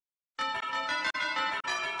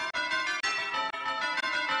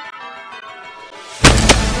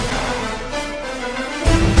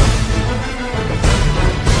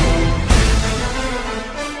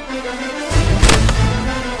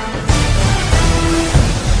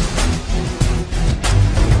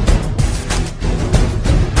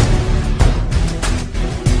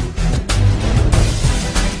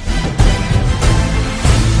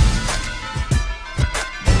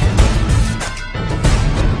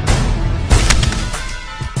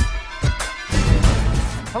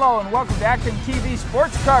Hello and welcome to Acton TV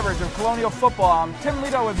sports coverage of Colonial football. I'm Tim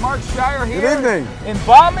Lito with Mark Shire here. Good evening. In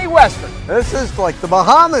balmy Westford. This is like the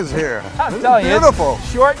Bahamas here. I'm telling you, beautiful.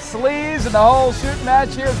 It's short sleeves and the whole shooting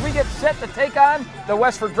match here as we get set to take on the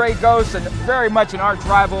Westford Grey Ghosts, and very much an arch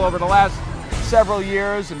rival over the last several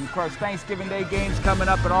years. And of course, Thanksgiving Day games coming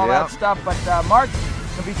up and all that stuff. But Mark,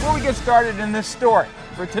 before we get started in this story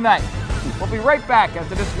for tonight, we'll be right back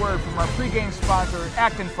after this word from our pregame sponsor,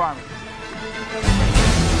 Acton Farmers.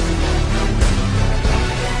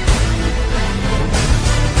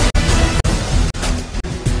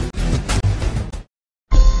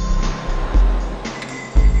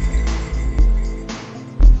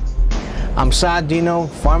 I'm Saad Dino,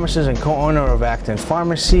 pharmacist and co-owner of Acton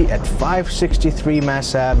Pharmacy at 563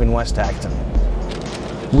 Mass Ave in West Acton.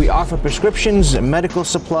 We offer prescriptions, medical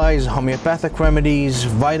supplies, homeopathic remedies,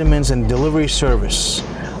 vitamins, and delivery service.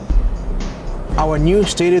 Our new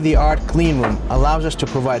state-of-the-art clean room allows us to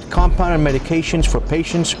provide compounded medications for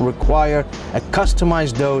patients who require a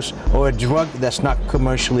customized dose or a drug that's not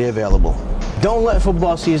commercially available. Don't let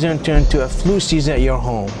football season turn into a flu season at your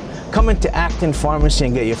home. Come into Acton Pharmacy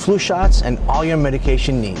and get your flu shots and all your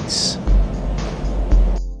medication needs.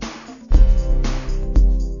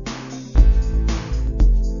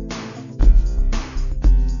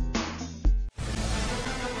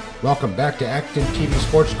 Welcome back to Acton TV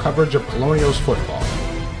sports coverage of Colonials football.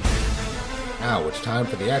 Now it's time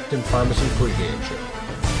for the Acton Pharmacy pregame show.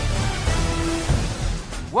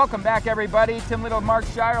 Welcome back, everybody. Tim Little, Mark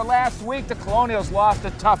Shire. Last week, the Colonials lost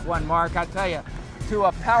a tough one, Mark, I tell you, to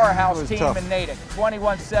a powerhouse team in Natick,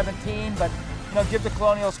 21-17. But give the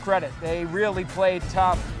Colonials credit. They really played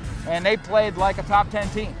tough, and they played like a top 10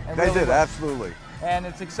 team. They did, absolutely. And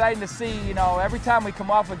it's exciting to see, every time we come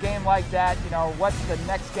off a game like that, what's the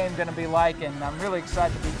next game going to be like. And I'm really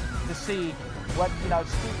excited to see what,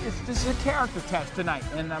 this is a character test tonight.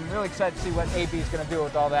 And I'm really excited to see what AB is going to do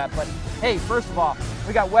with all that. But hey, first of all,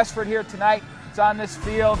 we got Westford here tonight. It's on this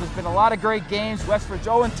field. There's been a lot of great games. Westford's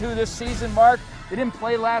 0-2 this season, Mark. They didn't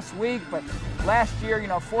play last week, but last year,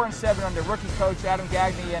 4-7 under rookie coach Adam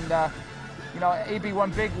Gagney, and AB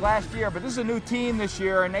won big last year. But this is a new team this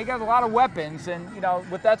year, and they got a lot of weapons. And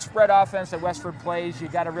with that spread offense that Westford plays, you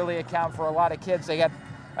got to really account for a lot of kids. They got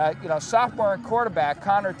sophomore and quarterback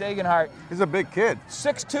Connor Dagenhart. He's a big kid.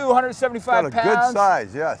 6'2", 175 pounds. Got a good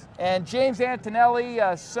size, yes. And James Antonelli,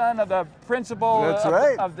 son of the principal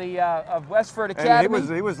of Westford Academy.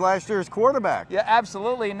 And he was last year's quarterback. Yeah,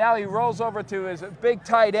 absolutely. And now he rolls over to his big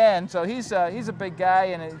tight end. So he's a big guy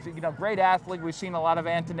and he's a great athlete. We've seen a lot of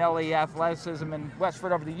Antonelli athleticism in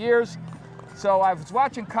Westford over the years. So I was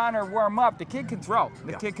watching Connor warm up. The kid can throw.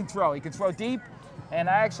 Kid can throw. He can throw deep. And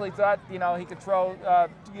I actually thought, he could throw,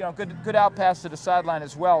 good out pass to the sideline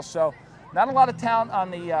as well. So, not a lot of talent on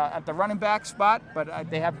the at the running back spot, but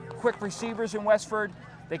they have quick receivers in Westford.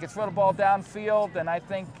 They can throw the ball downfield, and I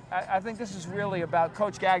think this is really about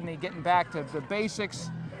Coach Gagney getting back to the basics.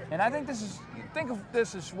 And I think think of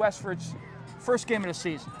this as Westford's first game of the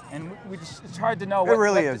season, and it's hard to know. It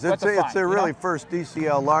really is. It's their really first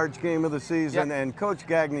DCL large game of the season, and Coach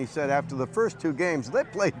Gagney said after the first two games, they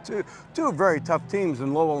played two very tough teams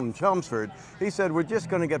in Lowell and Chelmsford. He said, we're just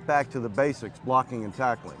going to get back to the basics, blocking and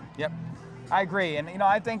tackling. Yep, I agree, and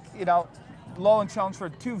I think Lowell and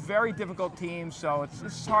Chelmsford, two very difficult teams, so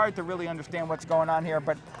it's hard to really understand what's going on here.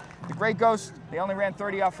 But the Grey Ghosts, they only ran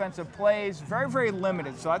 30 offensive plays, very, very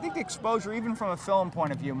limited. So I think the exposure, even from a film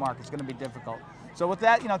point of view, Mark, is going to be difficult. So with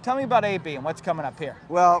that, tell me about AB and what's coming up here.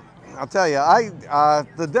 Well, I'll tell you,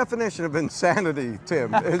 the definition of insanity,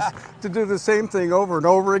 Tim, is to do the same thing over and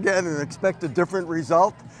over again and expect a different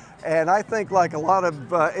result. And I think, like a lot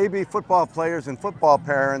of AB football players and football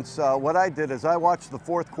parents, what I did is I watched the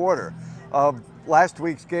fourth quarter of last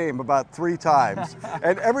week's game about 3 times.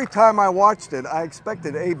 And every time I watched it, I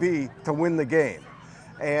expected AB to win the game.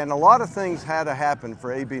 And a lot of things had to happen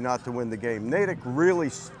for AB not to win the game. Natick really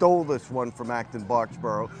stole this one from Acton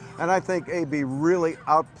Boxborough. And I think AB really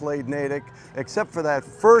outplayed Natick, except for that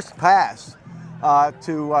first pass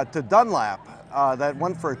to Dunlap that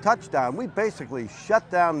went for a touchdown. We basically shut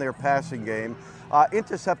down their passing game,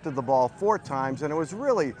 intercepted the ball 4 times, and it was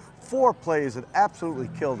really 4 plays that absolutely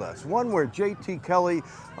killed us. One where J.T. Kelly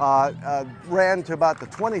ran to about the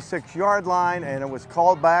 26-yard line, and it was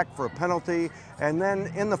called back for a penalty. And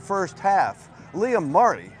then in the first half, Liam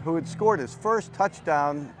Marty, who had scored his first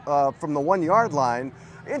touchdown from the 1-yard line,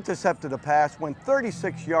 intercepted a pass, went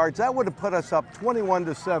 36 yards. That would have put us up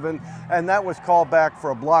 21-7, and that was called back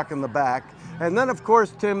for a block in the back. And then, of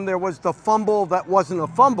course, Tim, there was the fumble that wasn't a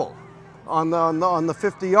fumble on the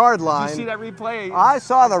 50-yard line. Did you see that replay? I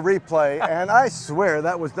saw the replay, and I swear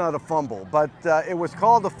that was not a fumble, but it was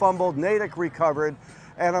called a fumble. Natick recovered,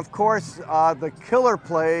 and of course, the killer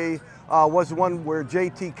play was one where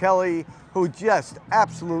J.T. Kelly, who just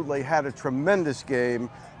absolutely had a tremendous game.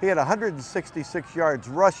 He had 166 yards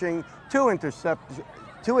rushing, two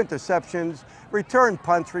interceptions, return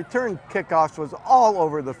punts, return kickoffs, was all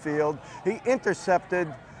over the field. He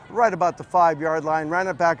intercepted right about the 5-yard line, ran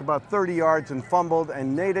it back about 30 yards and fumbled,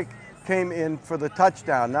 and Natick came in for the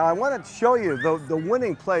touchdown. Now I want to show you the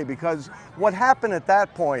winning play, because what happened at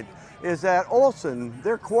that point is that Olsen,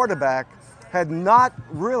 their quarterback, had not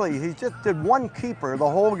really, he just did one keeper the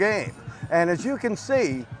whole game. And as you can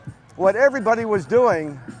see, what everybody was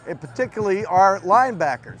doing, and particularly our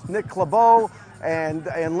linebackers, Nick Clabeau and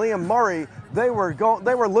Liam Murray, they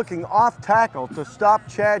were looking off tackle to stop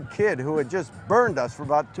Chad Kidd, who had just burned us for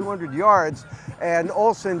about 200 yards. And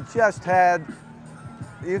Olsen just had,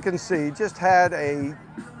 you can see, just had a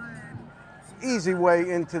easy way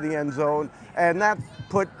into the end zone, and that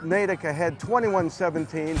put Natick ahead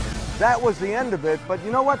 21-17. That was the end of it. But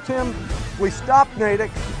you know what, Tim? We stopped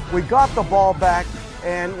Natick, we got the ball back,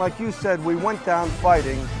 and like you said, we went down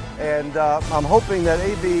fighting. And I'm hoping that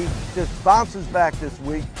AB just bounces back this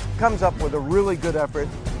week, comes up with a really good effort,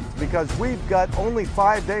 because we've got only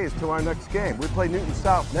 5 days to our next game. We play Newton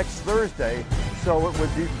South next Thursday, so it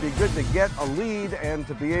would be good to get a lead and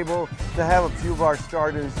to be able to have a few of our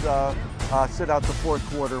starters sit out the fourth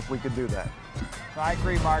quarter if we could do that. I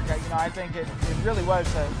agree, Mark. I think it really was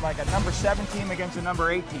like a number 7 team against a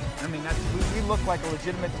number 8 team. I mean, we looked like a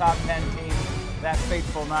legitimate top 10 team that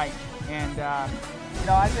fateful night. And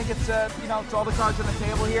I think it's it's all the cards on the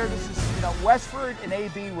table here. This is Westford and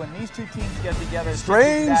AB, when these two teams get together.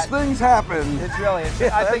 Strange things happen. It's really.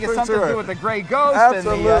 I think it's something to do with the Gray Ghost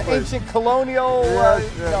Absolutely. and the ancient colonial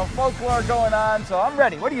folklore going on. So I'm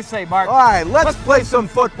ready. What do you say, Mark? All right, let's play some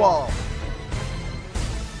football.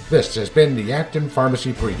 This has been the Acton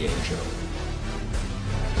Pharmacy pregame show.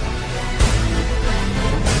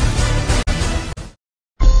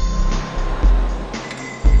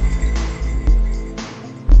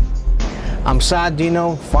 I'm Saad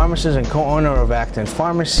Dino, pharmacist and co-owner of Acton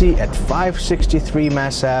Pharmacy at 563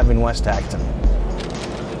 Mass Ave in West Acton.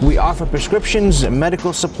 We offer prescriptions,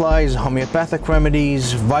 medical supplies, homeopathic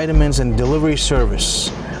remedies, vitamins, and delivery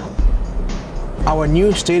service. Our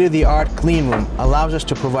new state-of-the-art clean room allows us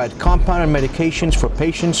to provide compounded medications for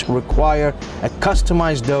patients who require a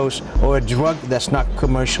customized dose or a drug that's not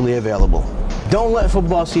commercially available. Don't let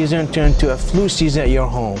football season turn into a flu season at your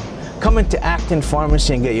home. Come into Acton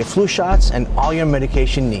Pharmacy and get your flu shots and all your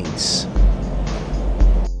medication needs.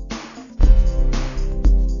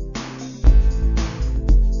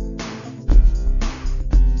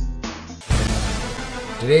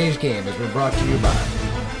 Today's game has been brought to you by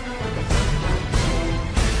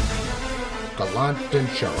Gallant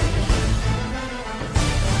Insurance,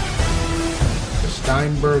 the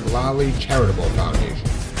Steinberg Lally Charitable Foundation,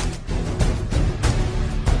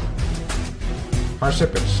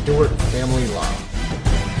 Parsip and Stewart Family Law,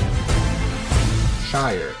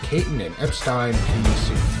 Shire, Caton and Epstein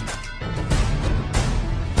PEC,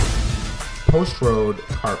 Post Road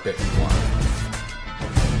Carpet and Wine,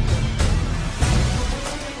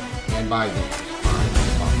 and by these fine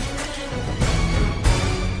sponsors.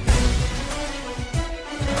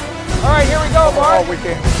 All right, here we go, Mark. Oh, we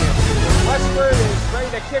can't. Westford is ready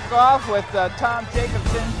to kick off with Tom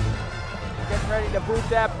Jacobson getting ready to boot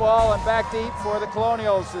that ball, and back deep for the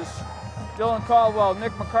Colonials is Dylan Caldwell,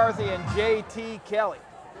 Nick McCarthy, and J.T. Kelly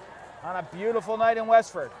on a beautiful night in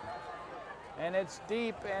Westford. And it's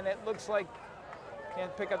deep, and it looks like,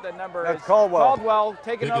 can't pick up that number. That's Caldwell. Caldwell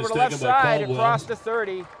taking over the left side across the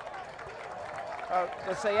 30.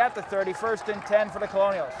 Let's say at the 30, 1st and 10 for the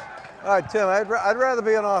Colonials. All right, Tim, I'd rather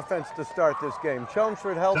be on offense to start this game.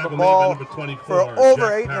 Chelmsford held the Tackle ball made by number 24, for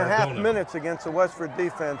over Jack 8.5 Maradona. minutes against the Westford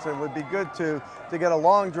defense, and it would be good to get a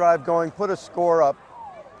long drive going, put a score up,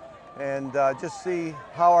 and just see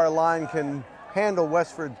how our line can handle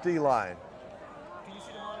Westford's D-line.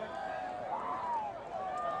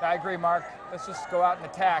 I agree, Mark. Let's just go out and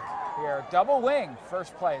attack here. Double wing,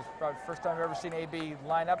 first play. Probably the first time I've ever seen AB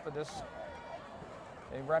line up with this.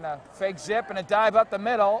 They run a fake zip and a dive up the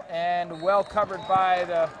middle, and well covered by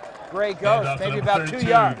the Gray Ghost, maybe about 2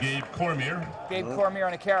 yards. Gabe Cormier. Gabe Cormier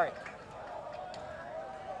on a carry.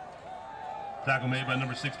 Tackle made by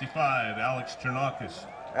number 65, Alex Chernakis.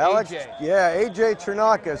 Alex, AJ. yeah, AJ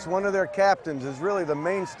Chernakis, one of their captains, is really the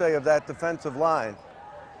mainstay of that defensive line.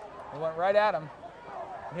 They went right at him.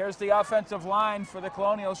 And here's the offensive line for the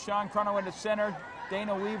Colonials. Sean Cronowin to center.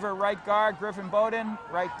 Dana Weaver, right guard. Griffin Bowden,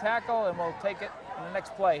 right tackle, and we'll take it in the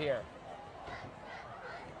next play here.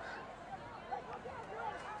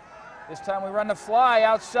 This time we run the fly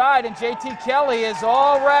outside, and J.T. Kelly is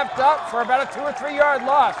all wrapped up for about a 2 or 3 yard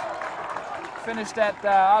loss. Finish that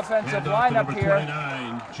offensive lineup here.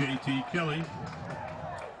 29, J.T. Kelly.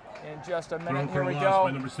 In just a minute, Thrown here for we loss go.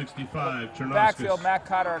 by number 65, Chernoskis. Backfield, Matt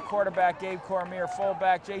Cotter, a quarterback, Gabe Cormier,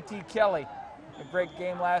 fullback, J.T. Kelly. A great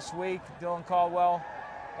game last week, Dylan Caldwell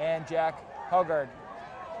and Jack Hogard.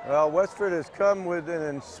 Well, Westford has come with an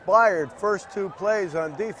inspired first 2 plays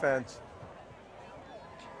on defense.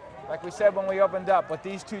 Like we said when we opened up, with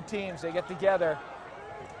these 2 teams, they get together.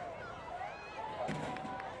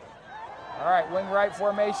 All right, wing right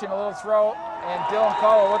formation, a little throw, and Dylan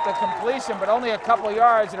Caldwell with the completion, but only a couple of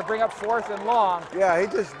yards to bring up 4th and long. Yeah, he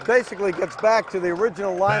just basically gets back to the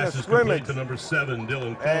original line Pass of is complete scrimmage. to number 7,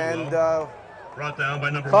 Dylan Caldwell. And brought down by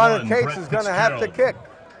number Connor 1, Cates Brett is going to have to Fitzgerald.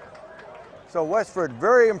 kick. So Westford,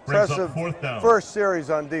 very Brings up impressive 4th down. first series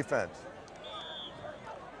on defense.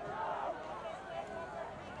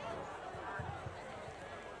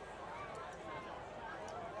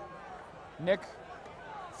 Nick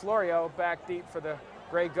Florio back deep for the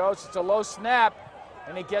Gray Ghosts. It's a low snap,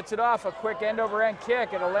 and he gets it off. A quick end-over-end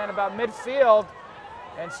kick. It'll land about midfield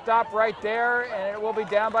and stop right there, and it will be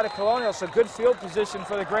down by the Colonials. So good field position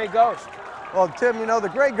for the Gray Ghosts. Well, Tim, you know, the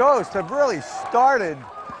Gray Ghosts have really started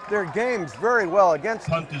their games very well against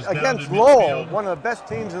Punt is down to Lowell, midfield. one of the best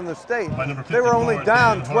teams in the state. By number They were only 54,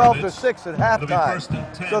 down Dan 12 to Horvitz. 6 at It'll be halftime. 1st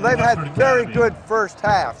and 10, So they've had Westford very Academy. good first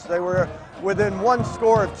halves. They were within 1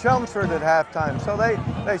 score of Chelmsford at halftime. So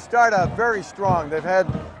they start out very strong. They've had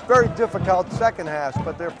very difficult second halves,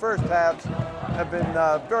 but their first halves have been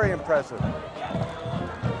very impressive.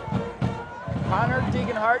 Connor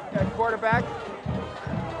Deeganhart at quarterback.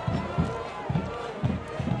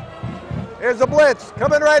 Here's a blitz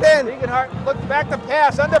coming right in. Deeganhart looks back to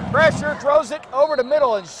pass, under pressure, throws it over the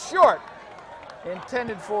middle and short.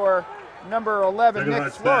 Intended for number 11, Nick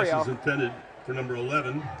Degenhart's pass Florio. is intended for number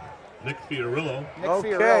 11, Nick Fiorillo. Nick Okay,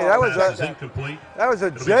 Fiorillo. that was Pass is a incomplete.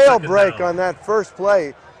 jailbreak second down. on that first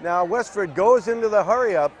play. Now Westford goes into the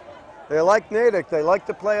hurry up. They like Natick. They like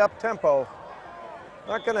to play up tempo.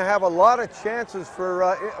 Not going to have a lot of chances for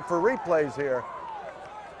replays here.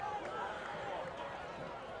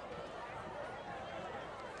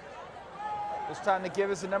 This time to give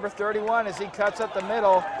us the number 31 as he cuts up the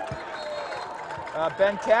middle.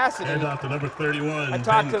 Ben Cassidy. Hand off to number 31, Ben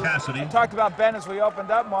Cassidy. I talked about Ben as we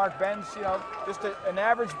opened up, Mark. Ben's, you know, just an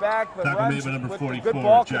average back, but Tackle runs made by number with 44, good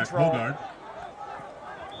ball Jack control. Hogard.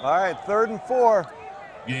 All right, 3rd and 4.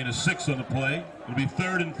 Gain of 6 on the play. It'll be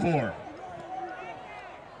 3rd and 4.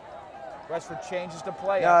 Westford changes the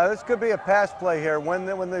play. Yeah, this could be a pass play here. When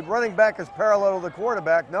the running back is parallel to the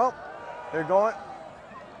quarterback, nope, they're going.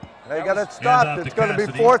 They got it stopped. It's going to be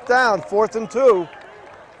 4th down, 4th and 2.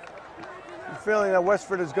 I'm feeling that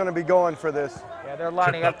Westford is going to be going for this. Yeah, they're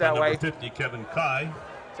lining Tripped up that by way. number 50, Kevin Kai.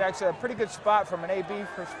 It's actually a pretty good spot from an AB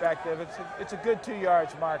perspective. It's a good 2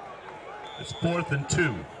 yards, Mark. It's 4th and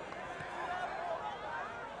 2.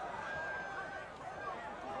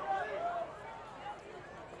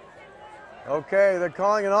 Okay, they're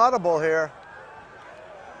calling an audible here.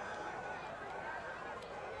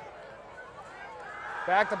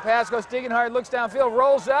 Back to pass goes Deeganhart, looks downfield,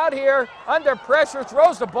 rolls out here, under pressure,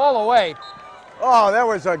 throws the ball away. Oh, that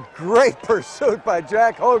was a great pursuit by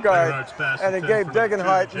Jack Hogard, Degenhart's pass and it intended gave for number 2,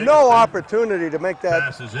 Degenhart Jacobson. no opportunity to make that.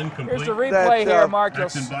 Pass is incomplete. Here's the replay here, Mark. You'll,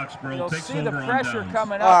 Jackson Boxborough you'll takes see the over on pressure downs.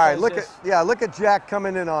 coming up. All right, as look this- look at Jack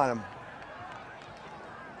coming in on him.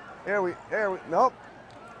 Here we nope.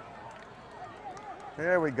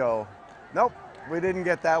 Here we go. Nope, we didn't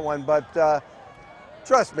get that one, but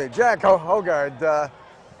trust me, Jack Hogard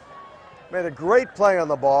made a great play on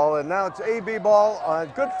the ball, and now it's AB ball on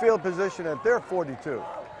good field position at their 42.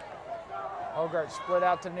 Hogard split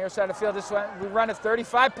out to the near side of the field. This one, we run at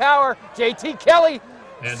 35 power. JT Kelly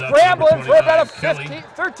And up to scrambling number for about a 29, Kelly.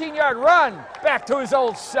 13-yard run back to his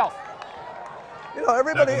old self. You know,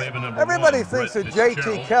 everybody Tackle made by number everybody 1, thinks Brett that JT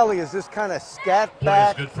Fitzgerald. Kelly is this kind of scat Boy,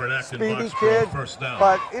 back, he's good for an Acton speedy Boxborough kid. first down.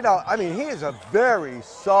 But, you know, I mean, he is a very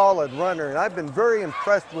solid runner, and I've been very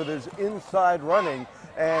impressed with his inside running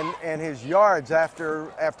and his yards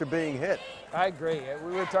after being hit. I agree.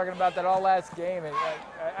 We were talking about that all last game, and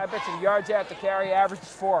I bet you the yards you have to carry averages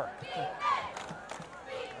 4. All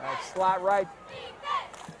right, slot right.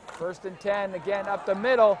 1st and 10, again up the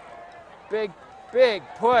middle. Big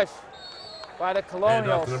push by the And up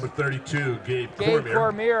Colonials. to number 32, Gabe Gabe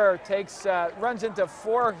Cormier takes, runs into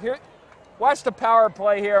 4 here. Watch the power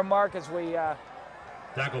play here, Mark, as we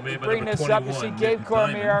Tackle made by bring number this 21, up. You see Nick Gabe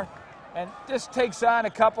Cormier And just takes on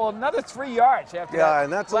another 3 yards after Yeah, that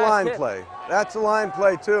and that's a last line hit. play. That's a line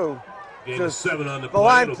play, too. Gain of 7 on the The play.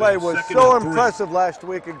 line It'll play be was 2nd so and 3. impressive last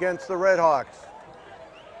week against the Red Hawks.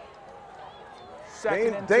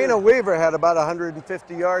 Second and Dana 2. Weaver had about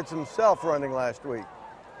 150 yards himself running last week.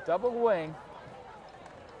 Double wing.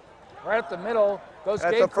 Right up the middle. Goes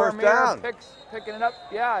That's Gabe a first Cormier, down. picking it up.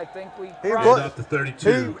 Yeah, I think we He crossed. rolled- Off the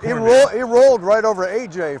 32. He Cormier. rolled right over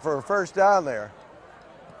AJ for a first down there.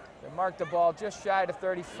 They marked the ball just shy to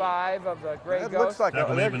 35 of the Grey It Ghost. looks like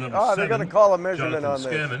Tackle made by number they're 7. going to call a measurement Jonathan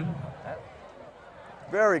on this. Scammon.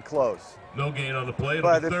 Very close. No gain on the play. It'll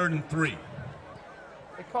But be if- 3rd and 3.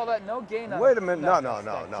 They call that no gain on. Wait a minute. No.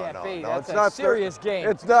 that can't be. No, That's it's a not serious game.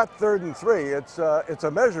 It's not 3rd and 3. It's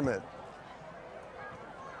a measurement.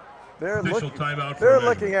 They're Official looking. timeout for They're measurement.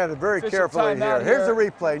 looking at it very Official carefully here. timeout Here's the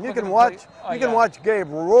here. replay. And you Look can at the watch. play. Oh, you can yeah. watch Gabe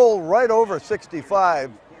roll right over 65.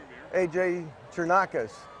 AJ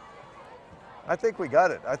Chernakis. I think we got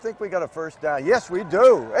it. I think we got a first down. Yes, we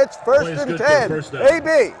do. It's first Play's and good for a 10. first down.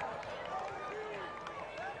 AB.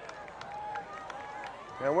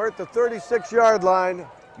 And we're at the 36-yard line,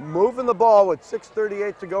 moving the ball with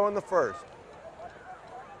 6:38 to go in the first.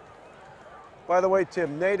 By the way,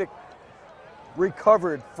 Tim, Natick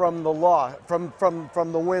recovered from the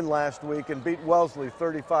from the win last week and beat Wellesley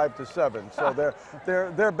 35-7. So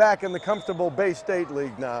they're back in the comfortable Bay State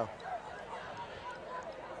League now.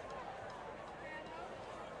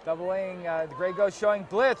 Doubling, the Grey Ghost showing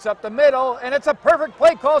blitz up the middle, and it's a perfect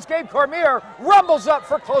play call. Gabe Cormier rumbles up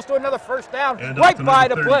for close to another first down, And right up by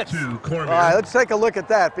to the number blitz. 32, Cormier. All right, let's take a look at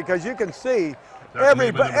that because you can see Tackle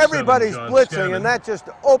made by number 7, everybody's John blitzing, Scammon. and that just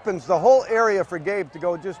opens the whole area for Gabe to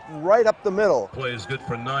go just right up the middle. Play is good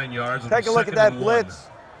for 9 yards. It'll Take be a look at 2nd that and 1. blitz.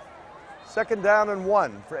 2nd down and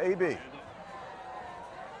 1 for AB.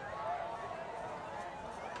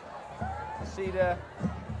 See the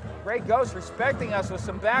Grey Ghost respecting us with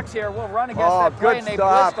some backs here. We'll run against Oh, that play, good and they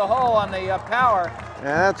stop. blitz the hole on the power. And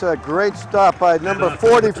that's a great stop by number And off to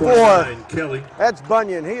number 44. 29, Kelly. That's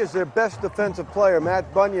Bunyan. He is their best defensive player.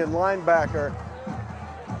 Matt Bunyan, linebacker.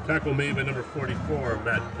 Tackle made by number 44,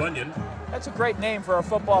 Matt Bunyan. That's a great name for a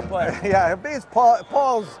football player. Yeah, it beats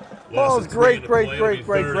Paul's of 3 great, in the great, play. great, It'll be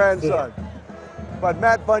great 3rd and grandson. But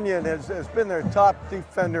Matt Bunyan has been their top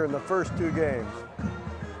defender in the first 2 games.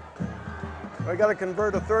 We got to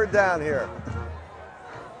convert a 3rd down here.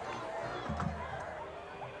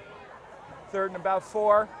 3rd and about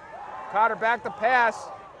 4. Cotter back the pass.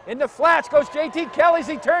 In the flats goes J.T. Kelly as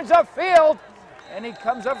he turns upfield. And he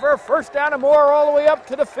comes up for a first down and more all the way up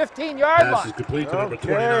to the 15-yard Pass is line. complete to number Okay.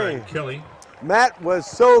 29, Kelly. Matt was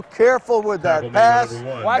so careful with Tackle that made by pass. number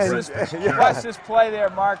 1, Watch Brett this, Fitzgerald. watch this play there,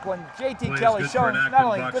 Mark, when J.T. Play is Kelly good for showing an active not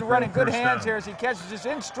only box good for a running, good first hands down. here as he catches this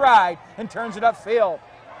in stride and turns it upfield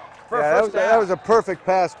for a Yeah, first down. that was a perfect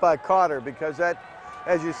pass by Cotter because that,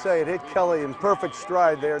 as you say, it hit Kelly in perfect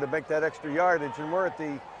stride there to make that extra yardage. And we're at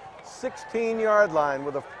the 16-yard line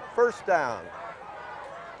with a first down.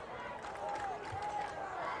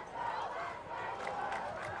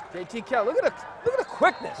 J.T. Kelly, look at the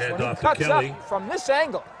quickness Hand when he off to cuts Kelly. up from this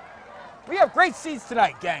angle. We have great seats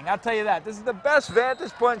tonight, gang. I'll tell you that. This is the best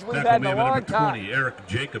vantage point we've Tackle had in made a by long number time. 20, Eric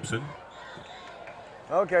Jacobson.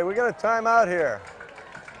 Okay, we got a timeout here.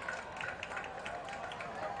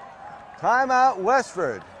 Timeout,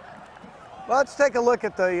 Westford. Let's take a look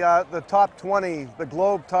at the top 20, the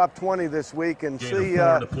Globe top 20 this week, and Gain of see 4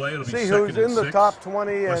 on the play. It'll be see 2nd who's and in the 6. top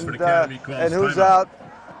 20 Westford Academy calls and who's timeout. out.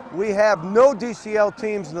 We have no DCL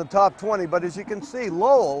teams in the top 20, but as you can see,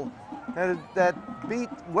 Lowell that beat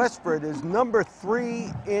Westford is number 3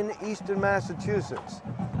 in Eastern Massachusetts,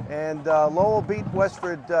 and Lowell beat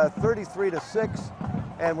Westford 33-6.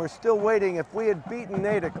 And we're still waiting. If we had beaten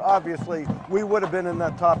Natick, obviously, we would have been in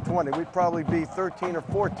that top 20. We'd probably be 13 or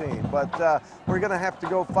 14. But we're going to have to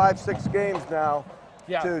go 5-6 games now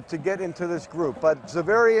to get into this group. But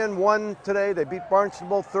Xaverian won today. They beat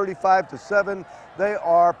Barnstable 35-7. They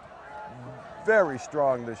are very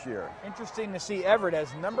strong this year. Interesting to see Everett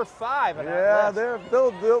as number 5. In Yeah, that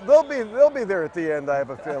list. they'll be there at the end, I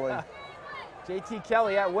have a feeling. J.T.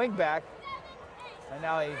 Kelly at wingback. And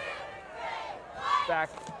now he back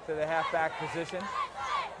to the halfback position.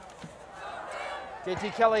 J.T.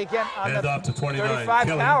 Kelly again on Hand the off to 29, 35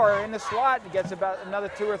 Kelly. power in the slot. He gets about another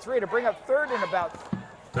 2 or 3 to bring up 3rd and about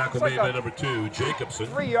Tackle like made by a- number 2, Jacobson.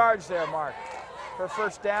 3 yards there, Mark, for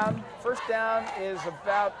first down. First down is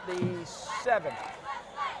about the 7.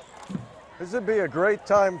 This would be a great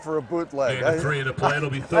time for a bootleg. Gain of 3 in the play. It'll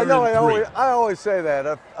be 3rd I know. and 3. I always say that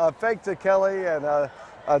a fake to Kelly and a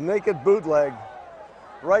naked bootleg,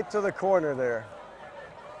 right to the corner there.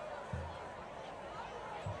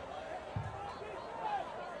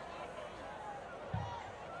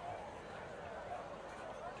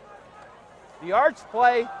 The arch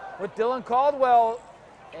play with Dylan Caldwell,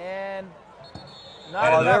 and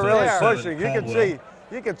not Oh, they're enough really there. pushing.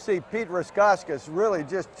 You can see Pete Raskowskis really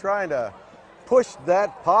just trying to push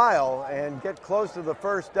that pile and get close to the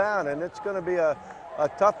first down, and it's going to be a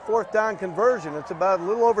tough fourth down conversion. It's about a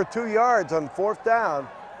little over 2 yards on fourth down.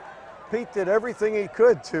 Pete did everything he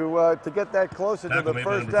could to get that closer to the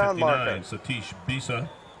first down marker. Satish Bisa.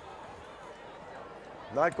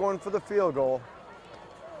 Not going for the field goal.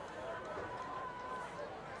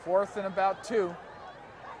 4th and about 2.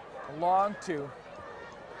 A long 2.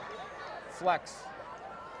 Flex.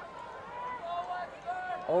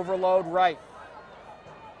 Overload right.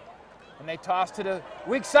 And they toss to the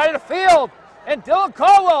weak side of the field. And Dylan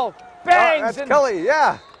Caldwell bangs. That's Kelly,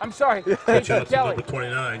 yeah. I'm sorry, Shout JT out to Kelly. number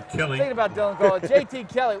 29, Kelly. Thinking about Dylan Caldwell. JT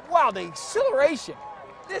Kelly. Wow, the acceleration.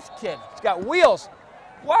 This kid, he's got wheels.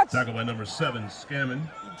 What? Tackled by number 7, Scammon.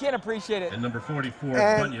 You can't appreciate it. And number 44,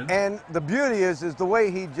 Bunyan. And the beauty is the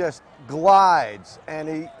way he just glides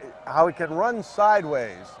and how he can run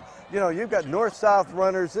sideways. You know, you've got north-south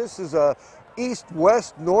runners. This is a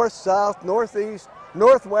east-west, north-south, northeast,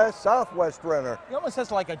 northwest, southwest runner. He almost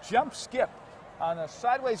has like a jump skip on a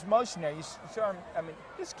sideways motion there. You saw him. I mean,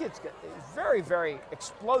 this kid's he's very, very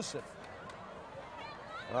explosive.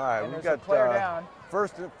 All right, And we've there's a got player down.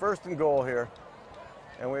 first and goal here,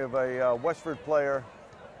 and we have a Westford player.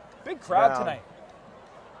 Big crowd down. tonight.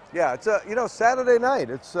 Yeah, it's Saturday night.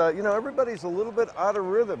 It's everybody's a little bit out of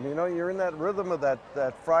rhythm. You know, you're in that rhythm of that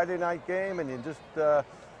Friday night game, and you just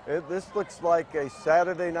this looks like a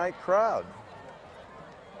Saturday night crowd.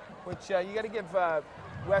 Which you got to give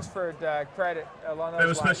Westford credit along those We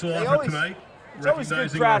have a lines. special They offer always- tonight. It's always a good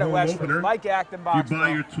Recognizing crowd our at home Westford. opener. Mike Acton You Box. buy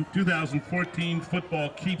your 2014 football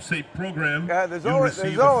keepsake program. Yeah, there's you'll always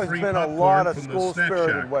receive a always free been a popcorn lot of from the school Snack spirit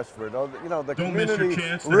Shack. in Westford. You know, the Don't miss your community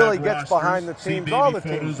chance to really have gets rosters, behind the see teams, baby all the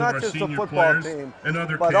photos teams, of not our just the senior football players team, and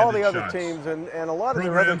other but all the candid other shots. teams, and a lot of the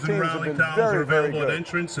other Programs and teams have rally been towels very, are very available at good.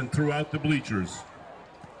 entrance and throughout the bleachers.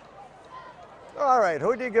 All right,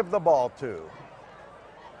 who do you give the ball to?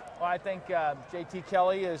 Well, I think JT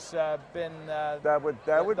Kelly has been That would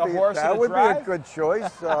the be horse of the a drive. good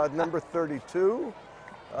choice. Number 32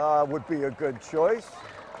 would be a good choice.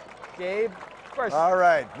 Gabe. Of course, All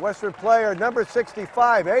right, Westford player number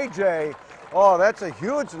 65, AJ. Oh, that's a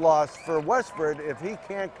huge loss for Westford if he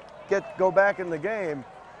can't go back in the game.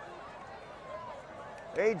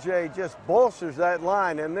 AJ just bolsters that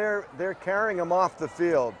line, and they're carrying him off the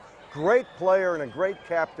field. Great player and a great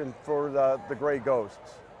captain for the Gray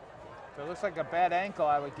Ghosts. so it looks like a bad ankle,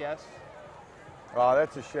 I would guess. Oh,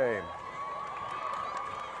 that's a shame.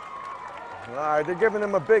 All right, they're giving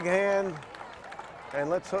him a big hand, and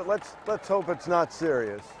let's hope it's not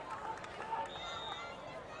serious.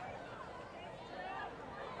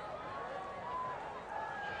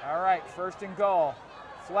 All right, 1st and goal.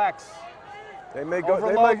 Flex. They may go.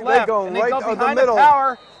 Overload They left, go and they right go on the behind middle. the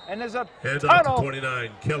power, and there's a Hands off to tunnel. 29,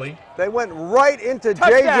 Kelly. They went right into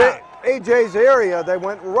Touchdown. AJ's area. They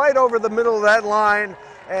went right over the middle of that line,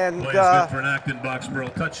 and Play is good for an Acton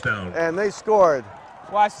Boxborough touchdown. and they scored.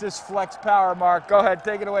 Watch this flex power, Mark. Go ahead,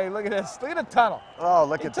 take it away. Look at this. Look at the tunnel. Oh,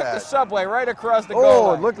 look He at took the that. subway right across the goal Oh,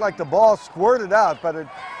 line. it looked like the ball squirted out, but it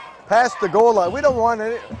passed the goal line. We don't want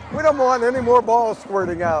any more balls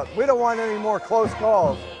squirting out. We don't want any more close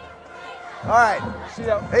calls. All right, See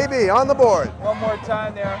that AB on the board. one more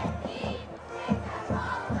time there.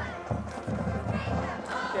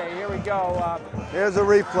 Okay, here we go. Here's a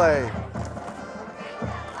replay.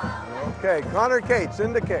 Okay, Connor Cates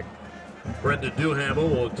in the kick. Brendan Duhamel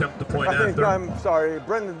will attempt the point I think after. I'm sorry,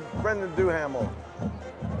 Brendan Duhamel.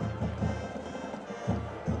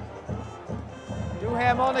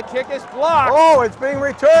 Duhamel on the kick is blocked. Oh, it's being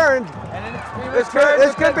returned. And then it's being This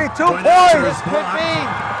returned. could be 2 Point after points. is This could be.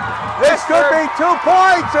 This could be 2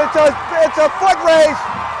 points. It's a foot race.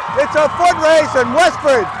 It's a foot race, and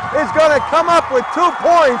Westford is going to come up with 2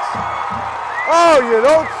 points. Oh, you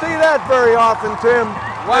don't see that very often, Tim.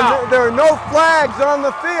 Wow. And there are no flags on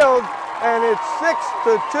the field, and it's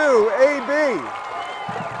 6-2 AB.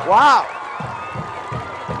 Wow.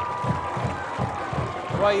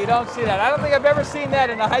 Well, you don't see that. I don't think I've ever seen that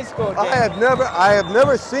in a high school game. I have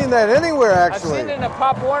never seen that anywhere, I've actually. seen it in a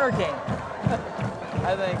Pop Warner game.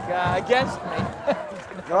 I think against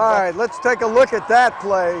me. All right, let's take a look at that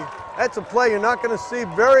play. That's a play you're not going to see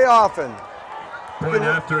very often. Point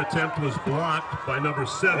after attempt was blocked by number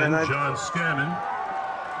 7, And John Scammon.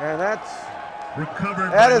 And that's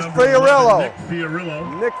Recovered That by is number Fiorillo. 11, Nick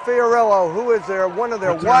Fiorillo. Nick Fiorillo, who is one of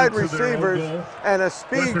their Return wide to their own receivers goal. and a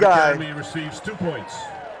speed Westford guy. Academy receives 2 points.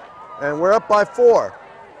 And we're up by 4.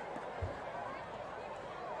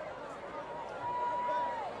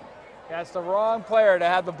 That's the wrong player to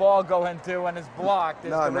have the ball go into when it's blocked.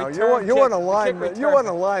 No, you want a lineman. You want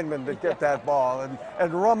a lineman to get that ball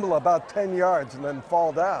and rumble about 10 yards and then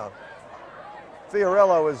fall down.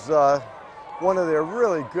 Fiorello is one of their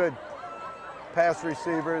really good pass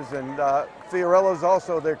receivers, and Fiorello's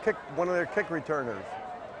also one of their kick returners.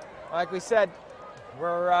 Like we said,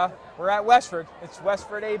 we're at Westford. It's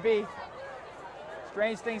Westford AB.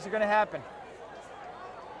 Strange things are going to happen.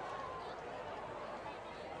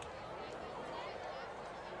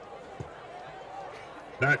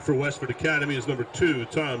 Back for Westford Academy is number 2,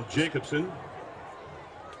 Tom Jacobson.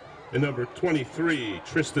 And number 23,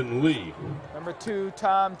 Tristan Lee. Number 2,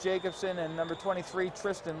 Tom Jacobson, and number 23,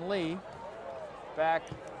 Tristan Lee. Back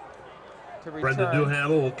to return. Brendan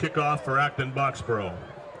Duhamel will kick off for Acton Boxborough.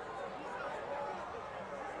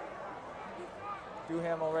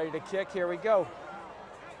 Duhamel ready to kick. Here we go.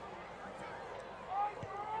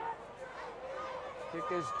 Kick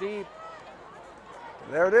is deep.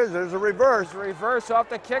 There it is. There's a reverse. There's a reverse off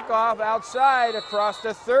the kickoff outside across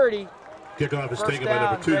the 30. Kickoff is First taken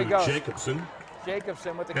down. by There number he 2, goes. Jacobson.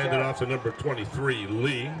 Jacobson with the Handed carry. off to number 23,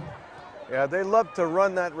 Lee. Yeah, they love to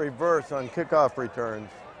run that reverse on kickoff returns.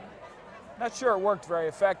 Not sure it worked very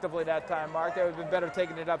effectively that time, Mark. That would have been better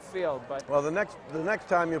taking it upfield, but Well, the next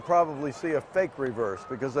time you'll probably see a fake reverse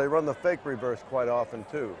because they run the fake reverse quite often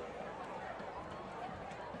too.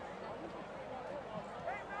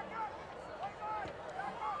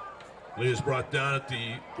 Lee is brought down at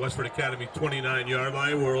the Westford Academy 29-yard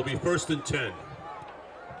line, where it'll be 1st and 10.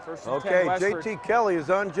 first and 10 Okay, Westford. JT Kelly is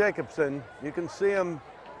on Jacobson. You can see him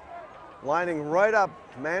lining right up,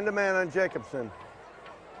 man-to-man on Jacobson.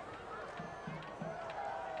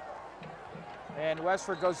 And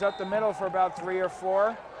Westford goes up the middle for about 3 or 4.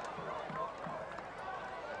 And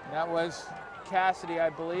that was Cassidy, I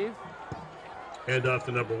believe. Hand off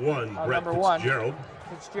to number 1, Brett number 1. Fitzgerald.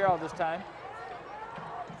 Fitzgerald this time.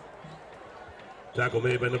 Tackle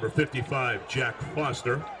made by number 55, Jack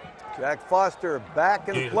Foster. Jack Foster back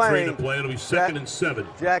and Gain of playing. 3 to play. It'll be 2nd and 7.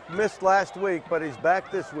 Jack missed last week, but he's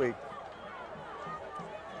back this week.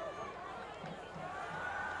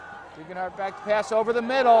 Degenhardt back to pass over the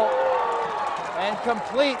middle and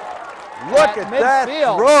complete. Look at that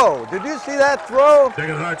midfield. throw. Did you see that throw?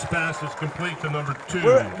 Degenhardt's pass is complete to number 2.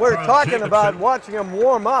 We're Tom talking Jacobson. about watching him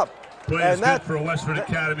warm up. Play and is good for Westford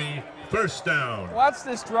Academy. 1st down. Watch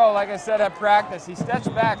this throw, like I said at practice. He steps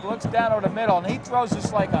back, looks down over the middle, and he throws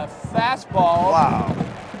just like a fastball. Wow.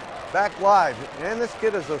 Back live. And this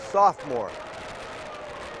kid is a sophomore.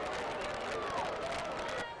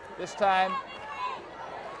 This time,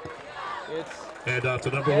 it's Hand off to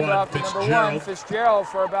number hand 1, off to number 1, Fitzgerald,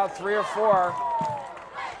 for about 3 or 4.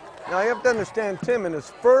 Now you have to understand, Tim, in his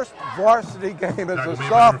first varsity game as Tackle a made by number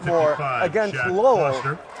sophomore 55, against Jack Lowell,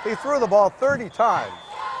 Foster. he threw the ball 30 times.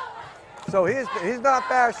 So he's not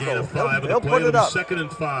bashful. Gain of 5 He'll of the play. put it It'll be up. 2nd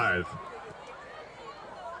and 5.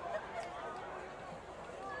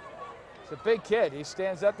 He's a big kid. He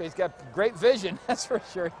stands up there. He's got great vision, that's for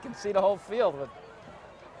sure. He can see the whole field with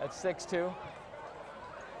at 6'2".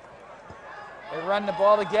 They run the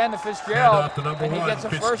ball again to Fitzgerald, off to number and he 1, gets a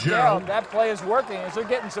first Fitzgerald. down. That play is working as they're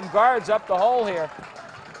getting some guards up the hole here.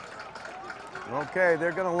 Okay,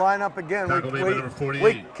 they're going to line up again. Tackle made by number 48.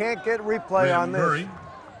 We can't get replay Graham on this. Murray.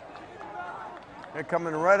 They're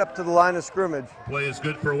coming right up to the line of scrimmage. Play is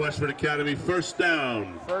good for Westford Academy. 1st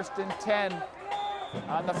down. 1st and 10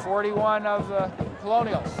 on the 41 of the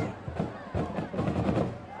Colonials.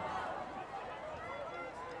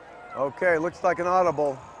 Okay, looks like an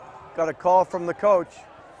audible. Got a call from the coach.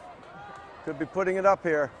 Could be putting it up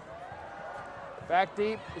here. Back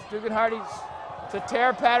deep is Degenhardt. It's a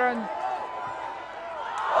tear pattern.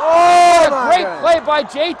 Oh, A great play by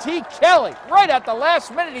JT Kelly. Right at the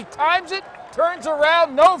last minute, he times it, turns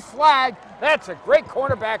around, no flag. That's a great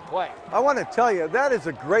cornerback play. I want to tell you, that is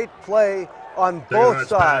a great play on both Degenhardt's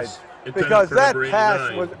sides pass intended because for that number pass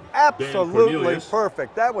 89, was Dan absolutely Cornelius.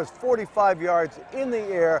 perfect. That was 45 yards in the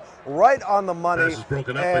air, right on the money. Pass is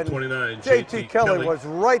broken up by and 29, JT Kelly was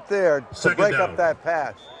right there to 2nd break down. up that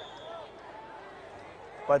pass.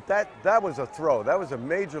 But that was a throw. That was a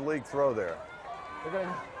major league throw there. They're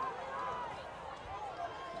gonna...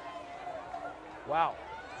 Wow.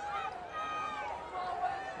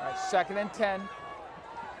 All right, 2nd and 10.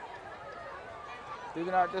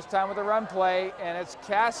 Degenhardt this time with a run play, and it's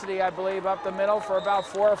Cassidy, I believe, up the middle for about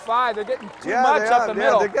 4 or 5. They're getting too much up the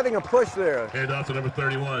middle. They're getting a push there. Hand off to number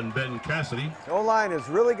 31, Ben Cassidy. O-line is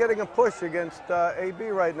really getting a push against AB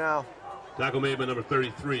right now. Tackle made by number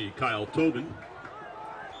 33, Kyle Tobin.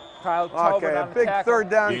 Kyle Tobin Okay, a on the big tackle. third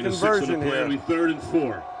down Gain of 6 on the conversion play. It'll here. be 3rd and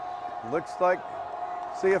 4. Looks like,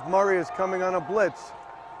 see if Murray is coming on a blitz.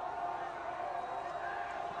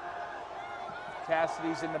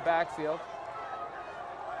 Cassidy's in the backfield.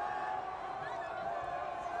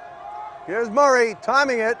 Here's Murray,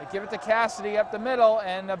 timing it. They give it to Cassidy up the middle,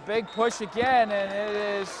 and a big push again, and it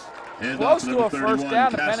is And close off to a 31, first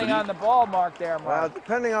down, Cassidy. depending on the ball mark there, Well, Mark.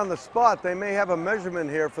 depending on the spot, they may have a measurement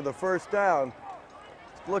here for the first down.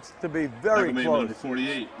 Looks to be very Tackle made by close. number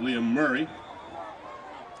 48, Liam Murray.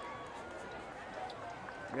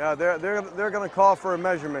 Yeah, they're going to call for a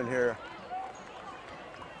measurement here.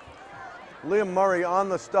 Liam Murray on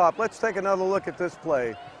the stop. Let's take another look at this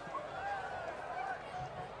play.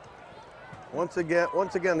 Once again,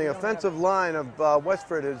 the offensive line of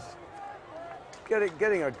Westford is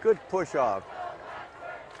getting a good push off.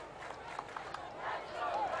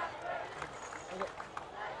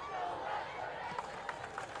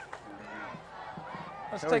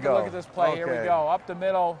 Let's Here we take a look go. at this play. Here we Okay. go. Up the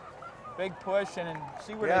middle, big push, and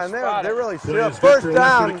see where Yeah, they and spot they're it. really Play is good first for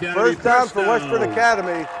down. Westford Academy. First down First for Westford down.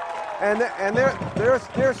 Academy, and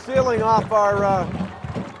they're sealing off our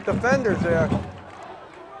defenders there.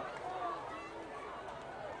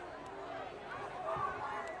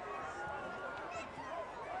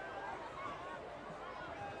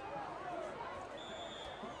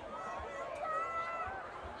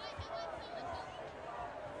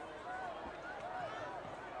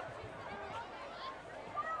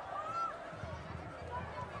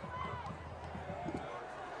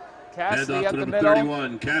 Cassidy Hand off up to the number middle,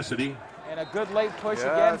 31, Cassidy. and a good late push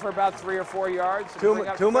Yeah. again for about 3 or 4 yards. to bring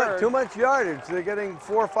up Too third. much yardage. They're getting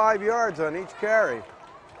 4 or 5 yards on each carry.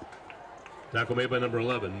 Tackle made by number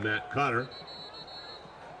 11, Matt Cotter.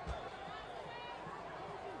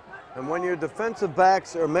 And when your defensive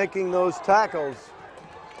backs are making those tackles,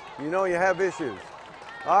 you know you have issues.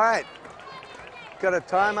 All right. Got a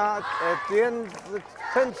timeout at the end,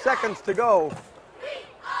 10 seconds to go.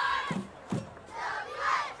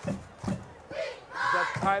 Is that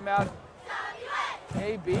timeout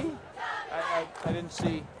AB? I didn't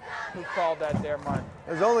see who called that there, Mark.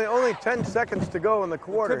 There's only 10 seconds to go in the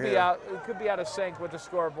quarter Could be here. out. It could be out of sync with the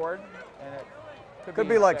scoreboard, and it Could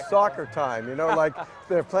be in like second. soccer time, you know, like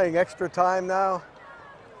they're playing extra time now.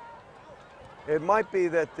 It might be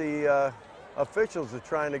that the officials are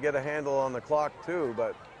trying to get a handle on the clock too,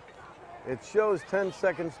 but it shows 10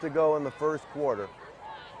 seconds to go in the first quarter.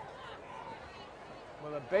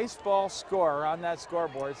 With a baseball score on that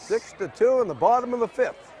scoreboard. 6-2 in the bottom of the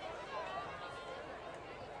fifth.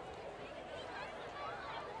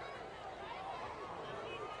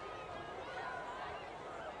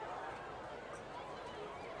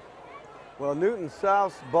 Well, Newton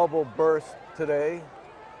South's bubble burst today.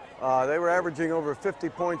 They were averaging over 50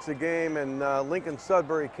 points a game, and Lincoln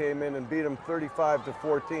Sudbury came in and beat them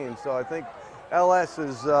 35-14. So I think LS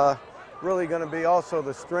is really going to be also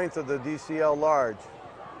the strength of the DCL large.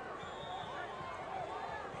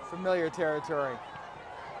 Familiar territory.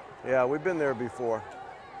 Yeah, we've been there before.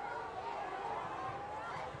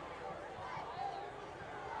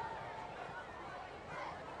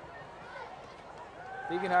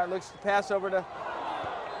 Degenhardt looks to pass over the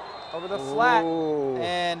flat, Ooh.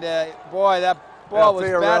 and boy, that ball was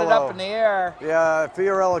batted Fiorello. up in the air. Yeah,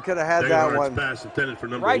 Fiorello could have had that Degenhardt's one. pass intended for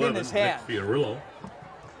number Right in 11, his hand. Nick Fiorillo.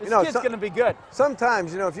 This You know, kid's so- going to be good.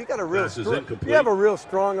 Sometimes, you know, if you got a real Pass is if incomplete. you have a real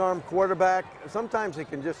strong arm quarterback, sometimes he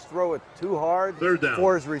can just throw it too hard Third down.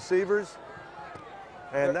 for his receivers.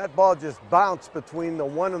 And that ball just bounced between the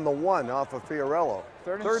 1 and the 1 off of Fiorello.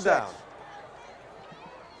 Third and Third 6. down.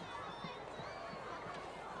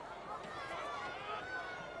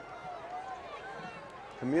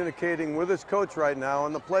 Communicating with his coach right now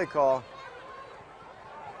on the play call.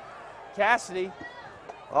 Cassidy.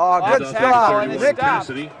 Oh, Good good Hand off to tackle stop. and his Nick stop.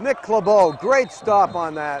 Cassidy. Nick Clabeau, great stop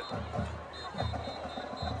on that.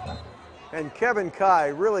 And Kevin Kai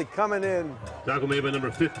really coming in. Tackle made by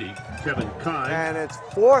number 50, Kevin Kai. And it's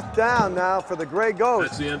 4th down now for the Gray That's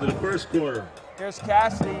Ghosts. the end of the first quarter. Here's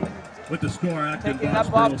Cassidy With the score, Acton taking up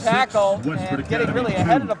Bosborough off tackle 6, Westford and getting Academy really 2.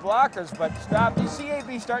 ahead of the blockers, but stop. You see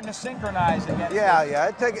AB starting to synchronize against Yeah,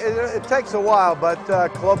 it takes a while, but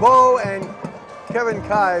Clabeau and Kevin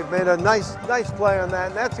Kai made a nice play on that,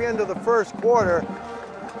 and that's the end of the first quarter.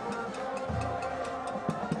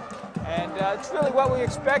 And it's really what we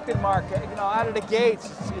expected, Mark. You know, out of the gates,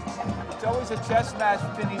 it's always a chess match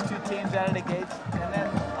between these two teams out of the gates, and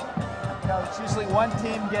then you know it's usually one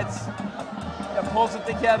team pulls it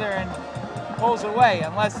together and pulls away,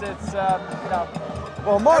 unless it's you know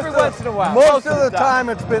Well, most every of, once in a while. most of the time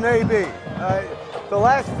it's been AB. The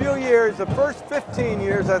last few years, the first 15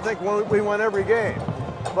 years, I think we won every game.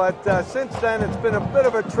 But since then, it's been a bit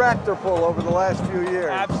of a tractor pull over the last few years.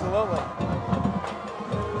 Absolutely.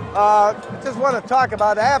 I just want to talk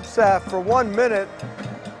about ABSAF for 1 minute.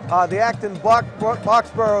 the Acton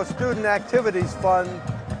Boxborough Student Activities Fund,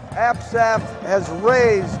 APSAF has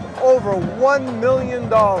raised over $1 million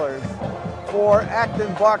for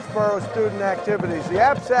Acton Boxborough student activities. The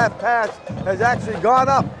APSAF pass has actually gone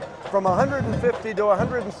up from $150 to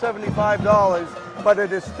 $175, but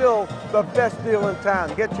it is still the best deal in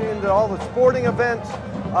town. Get you into all the sporting events,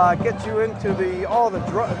 get you into all the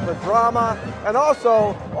drama, and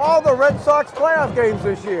also all the Red Sox playoff games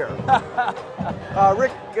this year.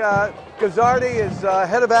 Rick Gazzardi is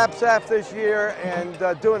head of APSAF this year and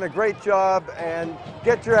doing a great job, and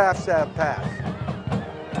get your APSAF pass.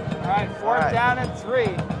 All right, fourth down and 3.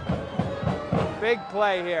 Big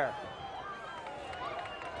play here.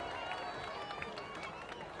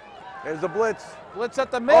 There's a blitz. Blitz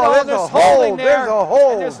at the middle. Oh, there's a hold. There's a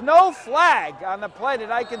hold. And there's no flag on the play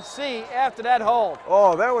that I can see after that hold.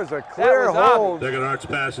 Oh, that was a clear hold. Second arch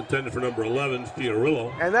pass intended for number 11,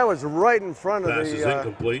 Fiorillo. And that was right in front of pass is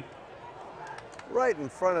incomplete. Right in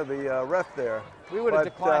front of the ref there. We would have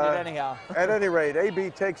declined it anyhow. At any rate,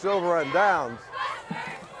 AB takes over on downs.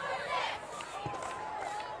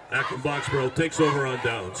 Acton Boxborough takes over on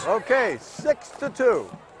downs. Okay, 6-2.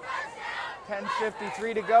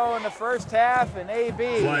 10:53 to go in the first half, and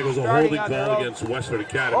AB Flag was a holding call against Westford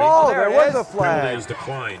Academy. Oh, there was a flag. Penalty is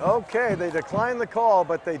declined. Okay, they declined the call,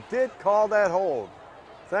 but they did call that hold.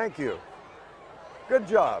 Thank you. Good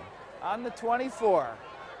job. On the 24.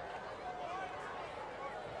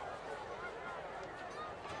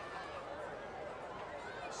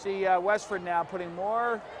 See Westford now putting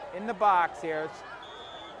more in the box here. It's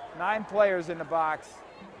 9 players in the box.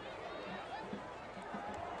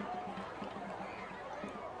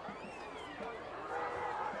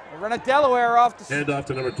 Run a Delaware off the hand off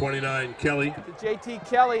to number 29, Kelly. JT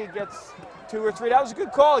Kelly gets 2 or 3. That was a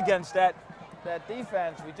good call against that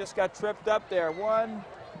defense. We just got tripped up there. 1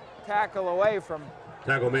 tackle away from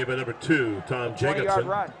tackle made by number 2, Tom Jacobson. 20-yard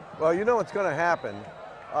run. Well, you know what's going to happen.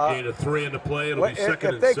 Gain of 3 in the play. It'll be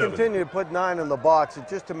second and 7. If they continue to put 9 in the box,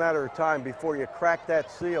 it's just a matter of time before you crack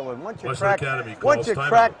that seal. And once you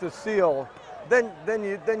crack the seal,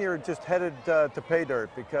 then you're just headed to pay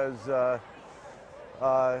dirt, because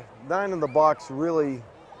 9 in the box really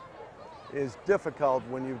is difficult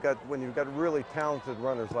when you've got really talented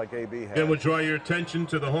runners like AB has. And we'll draw your attention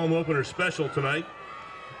to the home opener special tonight.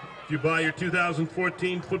 If you buy your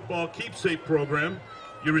 2014 football keepsake program,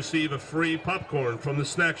 you receive a free popcorn from the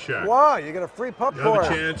Snack Shack. Wow, you get a free popcorn. You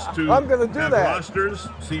have a chance to I'm gonna do have that. Rosters,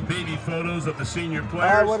 see baby photos of the senior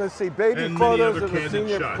players. I want to see baby photos of the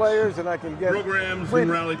senior players, and I can get programs free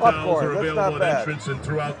and rally popcorn. towels are That's available at entrance and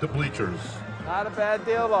throughout the bleachers. Not a bad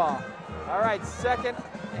deal at all. All right, 2nd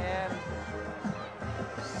and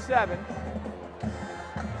 7.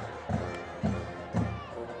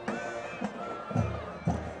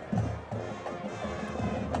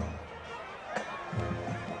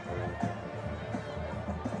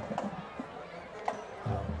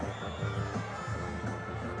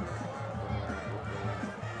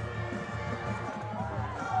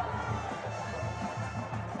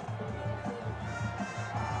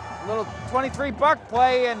 Little 23 buck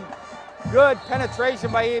play and good penetration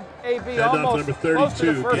by AB, almost close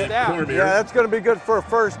to the first down. Yeah, that's going to be good for a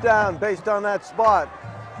first down based on that spot.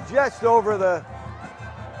 Just over the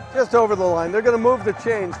line. They're going to move the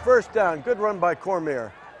chains. First down. Good run by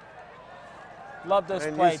Cormier. Love this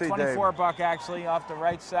play. 24 buck actually off the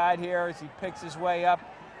right side here as he picks his way up.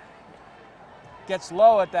 Gets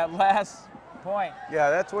low at that last point.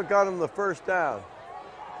 Yeah, that's what got him the first down.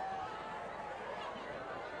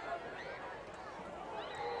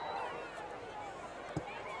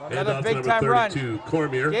 Another big-time run.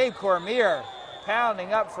 Cormier. Gabe Cormier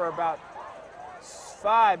pounding up for about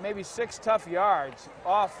 5, maybe 6 tough yards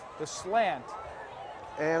off the slant.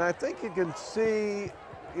 And I think you can see,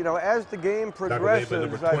 you know, as the game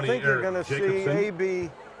progresses, I think you're going to see AB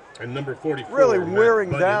and number 44, really wearing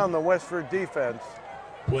down the Westford defense.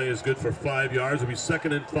 Play is good for 5 yards. It'll be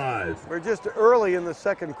 2nd and 5. We're just early in the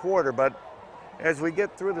second quarter, but as we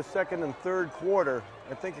get through the second and third quarter,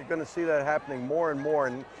 I think you're going to see that happening more and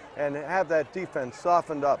more, and have that defense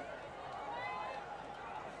softened up.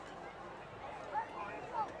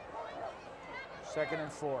 Second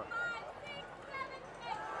and 4.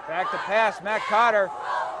 Back to pass, Matt Cotter.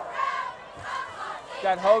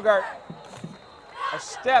 Got Hogart a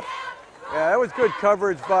step. Yeah, that was good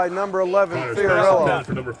coverage by number 11, Fiorillo.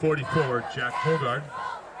 For number 44, Jack Hogart.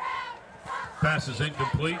 Pass is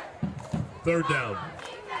incomplete. 3rd down.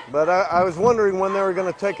 But I was wondering when they were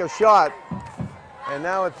going to take a shot, and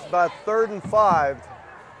now it's about 3rd and 5.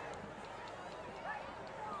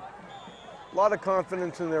 A lot of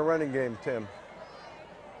confidence in their running game, Tim.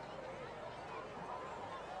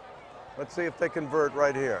 Let's see if they convert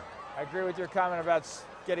right here. I agree with your comment about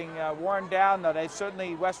getting worn down, though.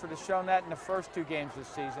 Westford has shown that in the first 2 games this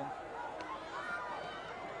season.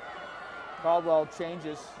 Caldwell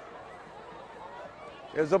changes.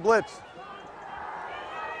 Here's a blitz.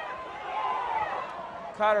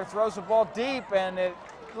 Cotter throws the ball deep, and a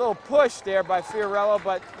little push there by Fiorello,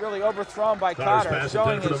 but really overthrown by Cotter,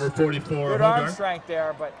 showing his good arm strength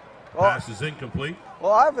there. But pass is incomplete.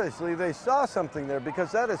 Well, obviously they saw something there,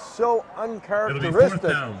 because that is so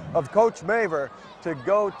uncharacteristic of Coach Maver to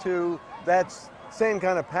go to that same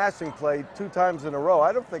kind of passing play 2 times in a row.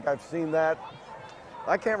 I don't think I've seen that.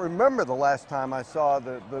 I can't remember the last time I saw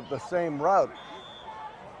the same route.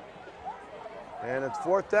 And it's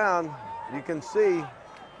 4th down. You can see,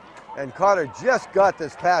 and Cotter just got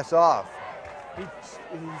this pass off. He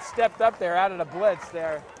stepped up there out of the blitz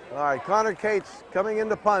there. All right, Connor Cates coming in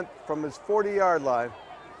to punt from his 40-yard line.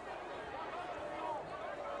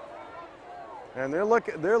 And they're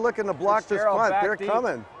looking to block this punt. They're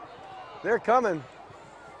coming. They're coming.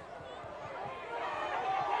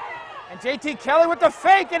 And JT Kelly with the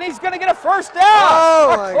fake, and he's going to get a first down.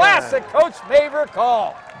 Oh, a classic Coach Maver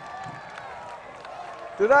call.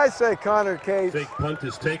 Did I say Connor Cates? Fake punt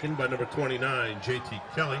is taken by number 29, JT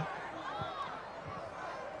Kelly.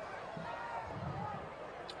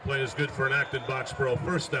 Play is good for an Acton Boxborough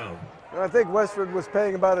first down. I think Westford was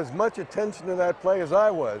paying about as much attention to that play as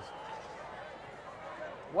I was.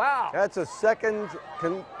 Wow. That's a second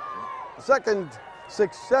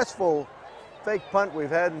successful fake punt we've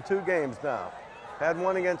had in 2 games now. Had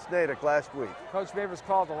one against Natick last week. Coach Maver's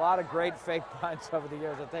called a lot of great fake punts over the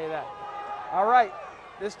years, I'll tell you that. All right,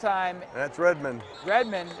 this time. That's Redmond.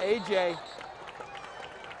 Redmond, AJ,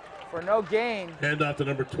 for no gain. Hand off to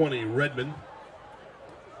number 20, Redmond.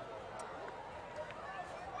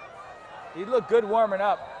 He looked good warming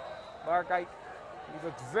up, Mark. He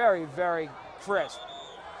looked very, very crisp.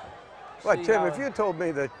 But Tim, if you told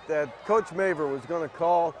me that Coach Maver was going to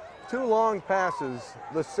call 2 long passes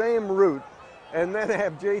the same route, and then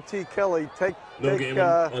have JT Kelly take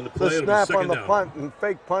the snap on the punt and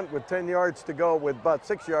fake punt with 10 yards to go, with about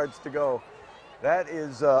 6 yards to go, that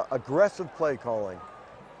is aggressive play calling.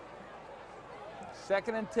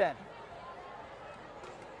 2nd and 10.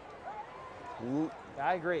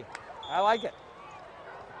 I agree. I like it.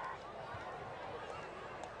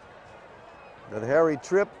 That Harry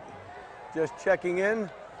Tripp just checking in.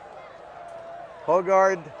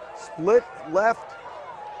 Hogard split left.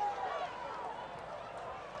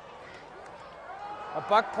 A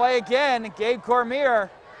buck play again. Gabe Cormier.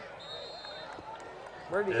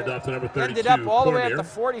 Where did he off to number 32, ended up all Cormier. the way at the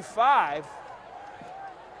 45.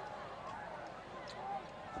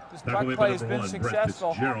 This buck play has been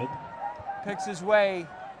successful. Picks his way.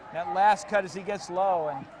 That last cut as he gets low,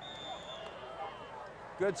 and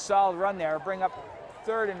good solid run there. Bring up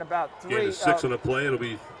 3rd and about 3. 6 on the play. It'll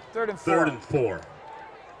be 3rd and 4. 3rd and 4.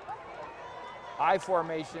 I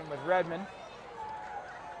formation with Redmond.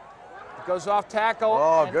 It goes off tackle.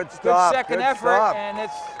 Oh, good stop. Good second effort, and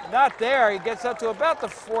it's not there. He gets up to about the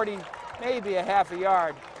 40, maybe a half a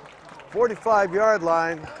yard. 45-yard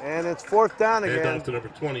line, and it's 4th down again. Hand off to number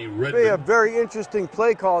 20, Redmond. It'll be a very interesting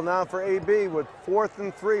play call now for AB with 4th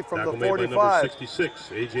and 3 from Tackle the made 45. by number 66,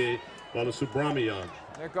 AJ Balasubramanian.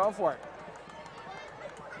 They're going for it.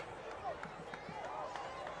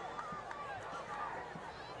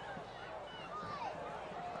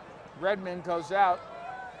 Redmond goes out.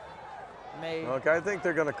 Okay, I think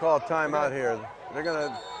they're going to call timeout here. They're going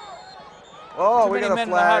to. Oh, we got a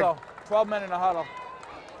flag. 12 men in a huddle.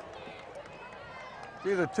 It's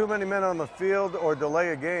either too many men on the field or delay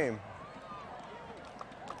a game.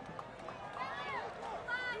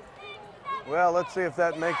 Well, let's see if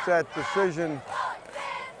that makes that decision.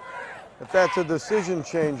 If that's a decision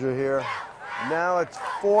changer here. Now it's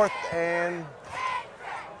 4th and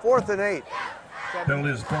 8. Penalty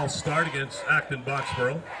is false start against Acton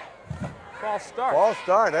Boxborough. False start. False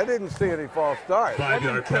start. I didn't see any false start.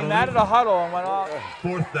 5-yard Came penalty. out of the huddle and went off.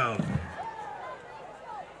 4th down.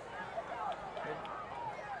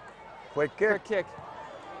 Quick kick. Quick kick.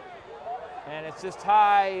 And it's just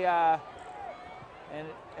high. And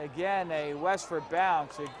again, a Westford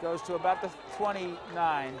bounce. It goes to about the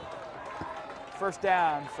 29. First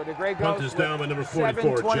down for the Grey Ghosts. Punt is down by number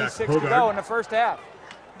 44, 7:26 Jack to go Hogard. in the first half.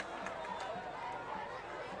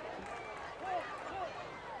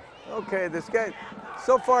 Okay, this game,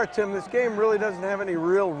 so far, Tim, this game really doesn't have any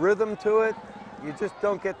real rhythm to it. You just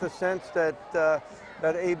don't get the sense that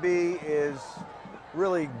that AB is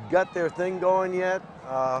really got their thing going yet.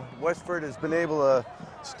 Westford has been able to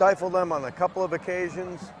stifle them on a couple of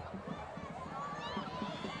occasions.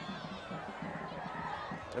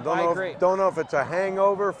 I agree. Don't know if it's a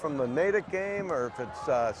hangover from the Natick game or if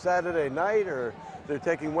it's Saturday night or they're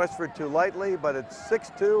taking Westford too lightly, but it's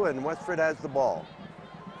 6-2 and Westford has the ball.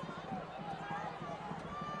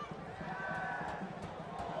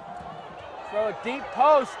 Throw a deep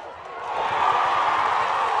post.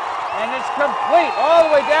 And it's complete all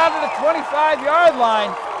the way down to the 25-yard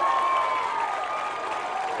line.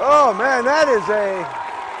 Oh man, that is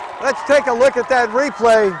let's take a look at that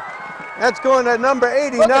replay. That's going at number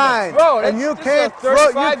 89. And you can't throw.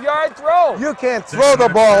 35-yard throw. You can't throw the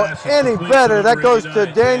ball any better. That goes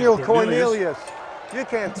to Daniel Cornelius. You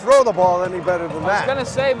can't throw the ball any better than that. I was going to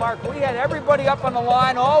say, Mark, we had everybody up on the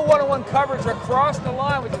line, all one-on-one coverage across the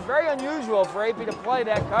line, which is very unusual for AP to play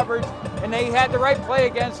that coverage, and they had the right play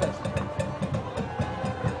against us.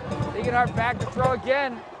 Degenhart back to throw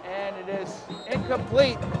again, and it is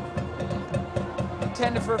incomplete.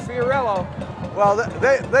 Intended for Fiorello. Well,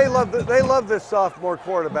 they love this sophomore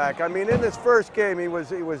quarterback. I mean, in his first game, he was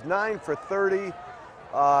 9 for 30.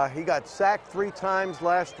 He got sacked 3 times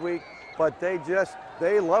last week, but they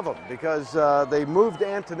love him because they moved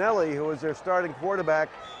Antonelli, who was their starting quarterback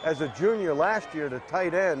as a junior last year, to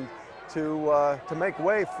tight end to make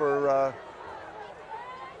way for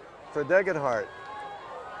Degenhart.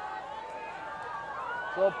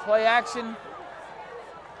 Little play action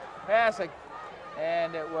pass,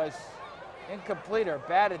 and it was incomplete or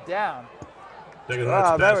batted down.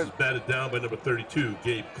 Degenhart's pass is batted down by number 32,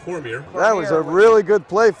 Gabe Cormier. That was a really good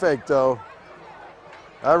play fake, though.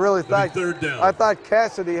 I really thought, third down. I thought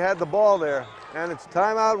Cassidy had the ball there, and it's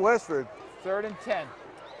timeout Westford. 3rd and 10.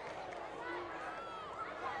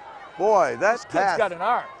 Boy, This kid's got an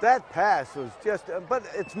arm. That pass was just, but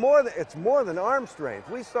it's more than arm strength.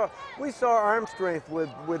 We saw arm strength with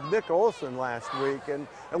Nick Olson last week, and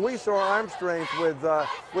we saw arm strength with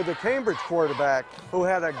the Cambridge quarterback who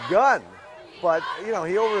had a gun, but you know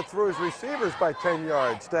he overthrew his receivers by 10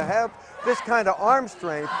 yards. To have this kind of arm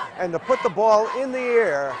strength and to put the ball in the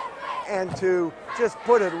air and to just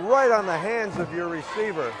put it right on the hands of your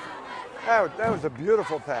receiver, that was a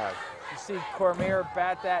beautiful pass. You see Cormier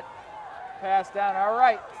bat that pass down. All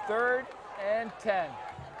right, 3rd and 10.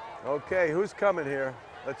 Okay, who's coming here?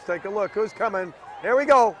 Let's take a look. Who's coming? Here we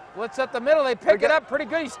go. Blitz up the middle. They pick it up pretty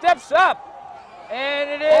good. He steps up, and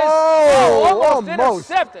it is almost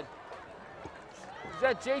intercepted. Is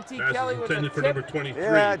that J.T. Kelly with the tip? For number 23,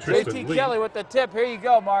 yeah, J.T. Kelly with the tip. Here you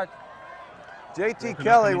go, Mark. J.T.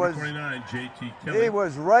 Kelly was 29, J.T. Kelly. He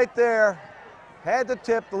was right there. Had the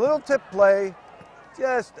tip, the little tip play,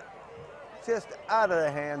 just out of the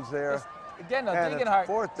hands there. Again,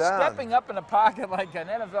 Degenhart stepping up in the pocket like an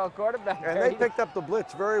NFL quarterback. And they picked up the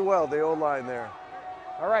blitz very well, the O-line there.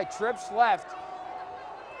 All right, trips left.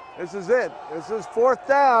 This is it. This is 4th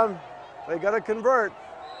down. They got to convert.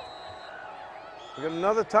 We got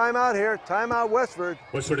another timeout here. Timeout Westford.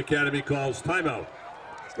 Westford Academy calls timeout.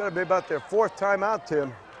 It's got to be about their 4th timeout,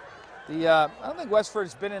 Tim. I don't think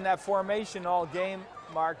Westford's been in that formation all game,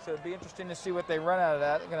 Mark, so it'd be interesting to see what they run out of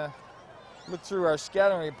that. I'm going to look through our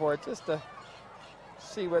scouting report just to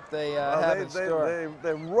see what they have in store.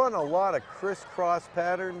 They run a lot of crisscross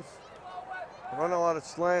patterns, run a lot of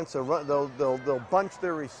slants. They'll bunch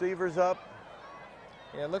their receivers up.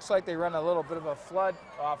 Yeah, it looks like they run a little bit of a flood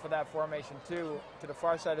off of that formation too, to the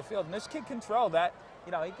far side of the field. And this kid can throw that.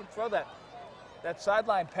 You know, he can throw that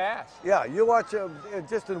sideline pass. Yeah, you watch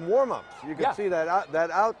just in warm-ups. You can see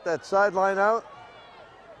that sideline out.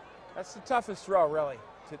 That's the toughest throw, really,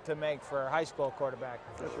 to make for a high school quarterback,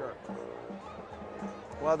 for sure.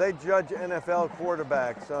 Well, they judge NFL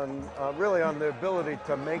quarterbacks on really on the ability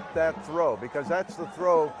to make that throw, because that's the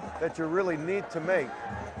throw that you really need to make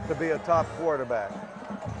to be a top quarterback.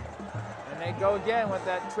 And they go again with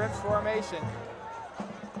that trips formation.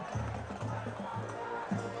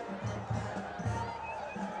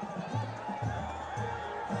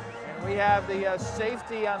 And we have the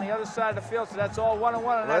safety on the other side of the field, so that's all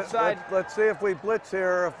one-on-one on that side. Let's see if we blitz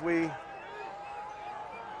here, if we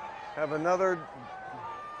have another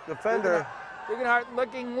defender. Degenhart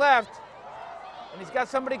looking left, and he's got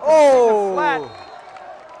somebody coming flat.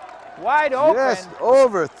 Wide open. Yes,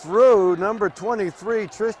 overthrew number 23,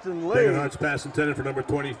 Tristan Lee. Degenhart's pass intended for number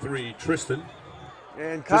 23, Tristan.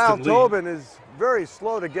 And Kyle Tobin is very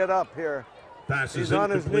slow to get up here. He's on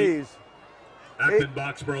his knees. Acton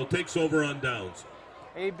Boxborough takes over on downs.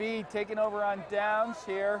 AB taking over on downs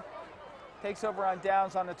here. Takes over on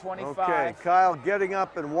downs on the 25. Okay, Kyle getting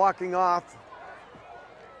up and walking off.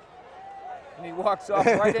 And he walks off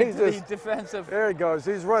right into the defensive. There he goes.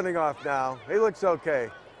 He's running off now. He looks okay.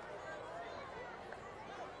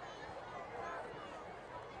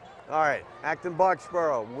 All right.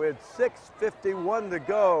 Acton-Boxborough with 6:51 to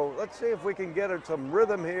go. Let's see if we can get some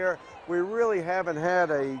rhythm here. We really haven't had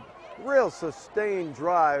a real sustained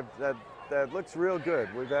drive that looks real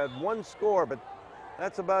good. We've had one score, but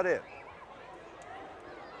that's about it.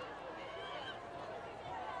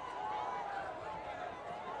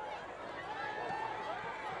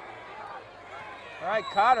 All right,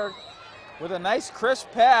 Cotter with a nice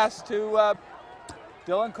crisp pass to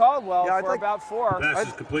Dylan Caldwell for about 4. Pass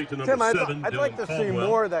is complete to number Tim, 7, I'd like to see Caldwell.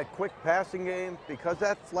 more of that quick passing game because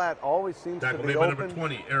that flat always seems to be by open. number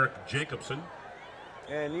 20, Eric Jacobson.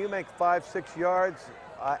 And you make 5-6 yards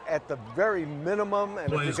at the very minimum, and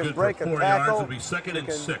Play if is you can good break for a 4 tackle, yards. It'll be 2nd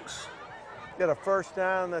and 6. Get a first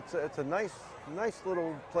down. It's a nice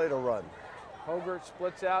little play to run. Hogart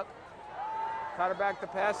splits out. Cotter back to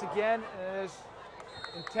pass again, and it is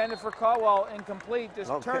intended for Caldwell, incomplete.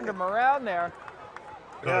 Just turned him around there.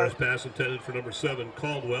 Cotter's pass intended for number 7,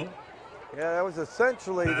 Caldwell. Yeah, that was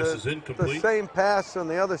essentially the the same pass on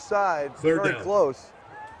the other side. Third very down. Close.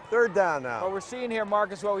 Third down now. What we're seeing here,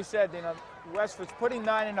 Marcus, what we said, you know, Westford's putting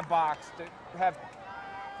 9 in the box to have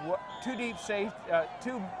 2 deep safety,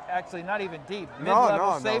 2 actually not even deep,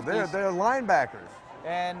 mid-level safeties. They're linebackers.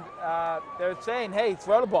 And they're saying, hey,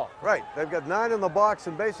 throw the ball. Right, they've got 9 in the box,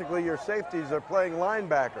 and basically your safeties are playing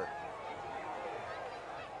linebacker.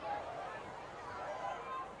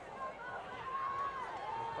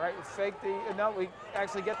 Right, we fake we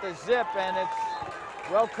actually get the zip, and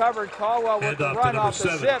it's well covered. Caldwell with the run off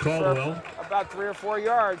the zip for about 3 or 4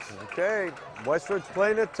 yards. Okay, Westford's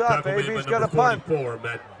playing it tough. AB's got a punt. 44,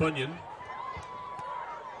 Matt Bunyan.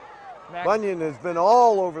 Bunyan has been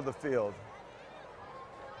all over the field.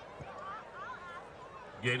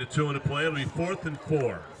 Gain of 2 in the play. It'll be 4th and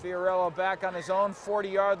 4. Fiorello back on his own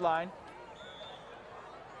 40-yard line.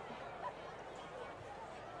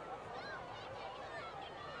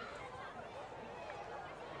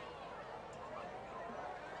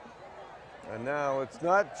 And now it's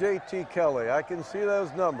not J.T. Kelly. I can see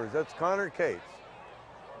those numbers. That's Connor Cates.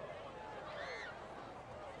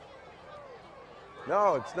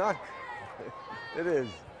 No, it's not. It is.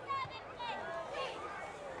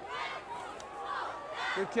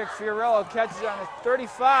 Good kick, Fiorello catches it on his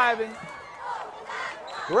 35 and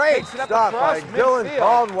great stop by Dylan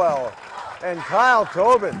Caldwell and Kyle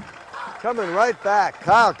Tobin coming right back.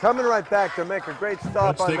 Kyle coming right back to make a great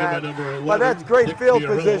stop on that. 11, but that's great Nick field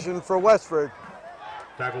Fiorello. position for Westford.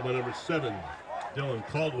 Tackled by number 7, Dylan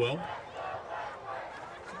Caldwell.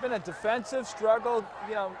 It's been a defensive struggle,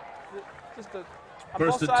 you know, just on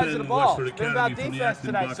First both sides of the ball. Westford It's been about Academy defense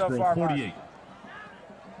tonight so far. 48.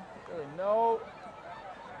 Really no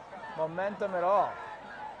momentum at all.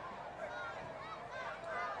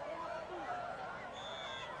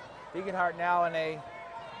 Degenhart now in a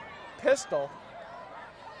pistol.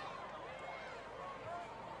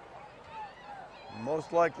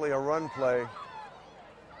 Most likely a run play.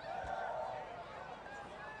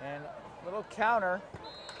 And a little counter.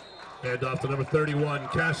 Hand off to number 31,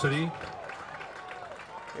 Cassidy.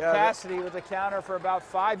 Yeah, Cassidy with a counter for about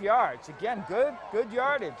 5 yards. Again, good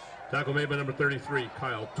yardage. Tackle made by number 33,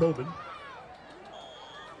 Kyle Tobin.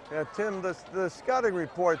 Yeah, Tim, the scouting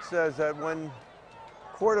report says that when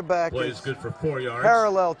quarterback Play is is good for 4 yards.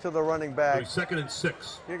 parallel to the running It'll be back, 2nd and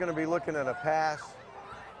 6. you're going to be looking at a pass.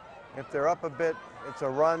 If they're up a bit, it's a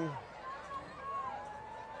run.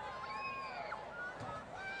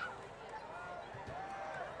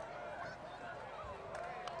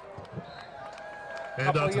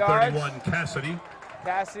 Hand off to yards. 31, Cassidy.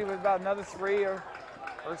 Cassidy with about another 3 or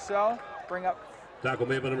so. Bring up. Tackle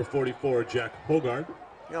made by number 44, Jack Hogard.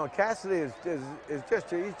 You know, Cassidy is he's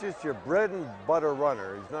just your bread and butter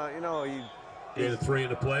runner. He's not, you know, Gain of 3 in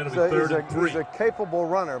the play. It'll be 3rd and 3. he's a capable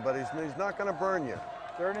runner, but he's not going to burn you.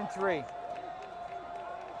 3rd and 3.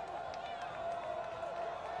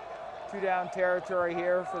 2 down territory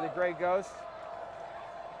here for the Grey Ghosts.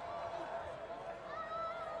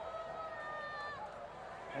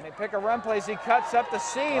 And they pick a run play as he cuts up the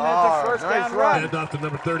seam, and it's a first nice down run. Hand off to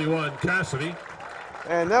number 31, Cassidy.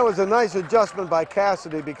 And that was a nice adjustment by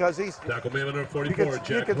Cassidy because he's. Tackle made by number You 44, could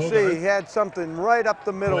Jack see Hogard. he had something right up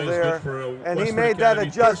the middle Play is there, good for a and he Westford made that Academy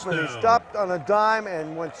adjustment. first He down. stopped on a dime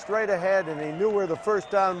and went straight ahead, and he knew where the first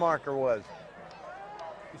down marker was.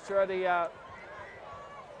 You saw the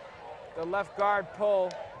left guard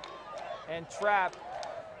pull and trap.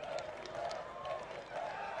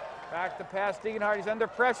 Back to pass, Degenhart. He's under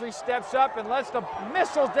pressure. He steps up and lets the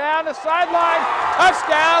missile down the sideline.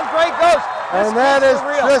 Touchdown, Grey Ghost. And that is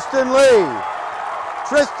Tristan Lee.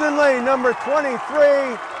 Tristan Lee, number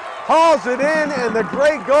 23, hauls it in, and the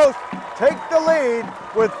Grey Ghosts take the lead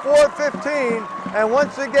with 4:15, and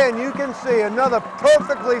once again you can see another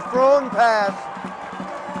perfectly thrown pass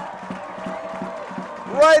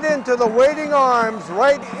right into the waiting arms,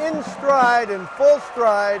 right in stride, in full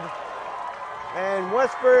stride, and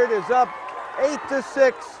Westford is up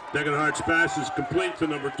 8-6. Degenhardt's pass is complete to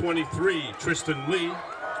number 23, Tristan Lee.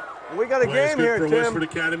 We got a game here, for Tim. Westford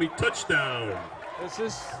Academy, touchdown. This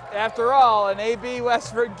is, after all, an AB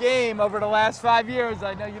Westford game over the last 5 years.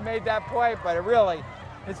 I know you made that point, but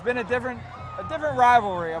it's been a different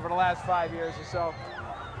rivalry over the last 5 years or so.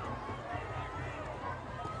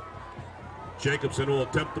 Jacobson will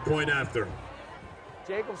attempt the point after.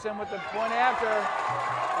 Jacobson with the point after,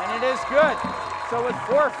 and it is good. So with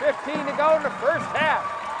 4:15 to go in the first half,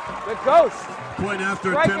 the Ghost Point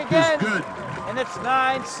after strike attempt again, is good. and it's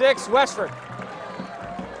 9-6 Westford.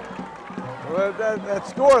 Well, that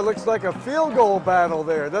score looks like a field goal battle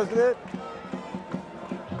there, doesn't it?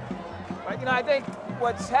 But, I think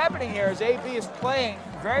what's happening here is AB is playing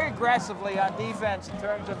very aggressively on defense in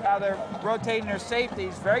terms of how they're rotating their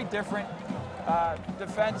safeties. Very different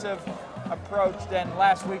defensive approach than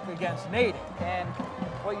last week against Natick. And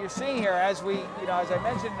what you're seeing here, as I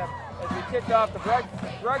mentioned, as we kicked off the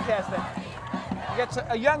broadcast, that you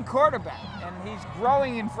got a young quarterback, and he's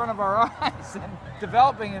growing in front of our eyes and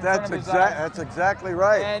developing in front of his eyes. That's exactly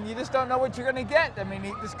right. And you just don't know what you're going to get. I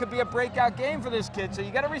mean, this could be a breakout game for this kid, so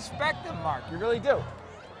you got to respect him, Mark. You really do.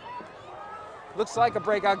 Looks like a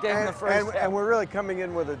breakout game in the first half. And we're really coming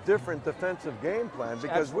in with a different defensive game plan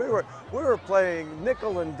because we were playing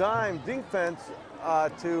nickel and dime defense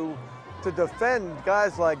to defend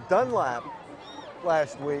guys like Dunlap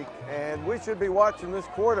last week, and we should be watching this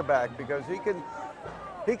quarterback because he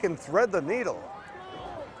can thread the needle.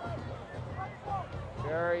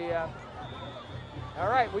 All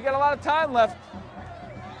right, we got a lot of time left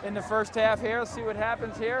in the first half here. Let's see what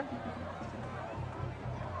happens here.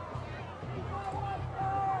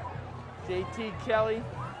 JT Kelly,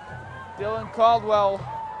 Dylan Caldwell,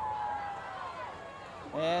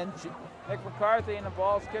 and Nick McCarthy, and the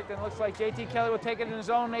ball's kicked, and it looks like JT Kelly will take it in his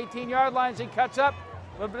own 18-yard line as he cuts up.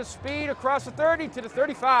 A little bit of speed across the 30 to the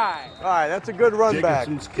 35. All right, that's a good run back.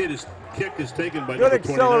 Jacobson's kick is taken by good number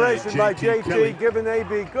 29, acceleration by JT Kelly. giving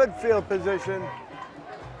AB good field position.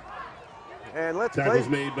 And let's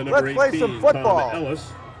play some football.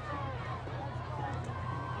 Ellis.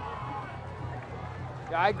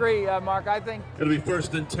 Yeah, I agree, Mark. I think It'll be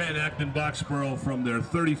 1st and 10, Acton Boxborough from their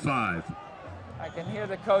 35. I can hear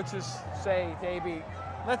the coaches say to AB,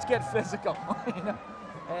 let's get physical,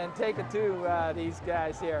 and take it to these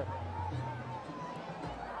guys here.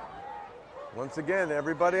 Once again,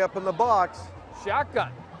 everybody up in the box.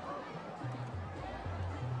 Shotgun.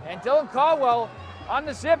 And Dylan Caldwell on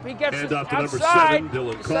the zip. He gets it outside.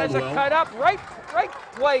 Dylan Decides to Caldwell. cut up. Right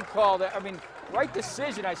play call there. Right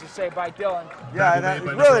decision, I should say, by Dylan. Yeah, and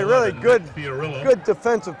really good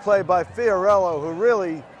defensive play by Fiorello, who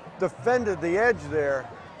really defended the edge there.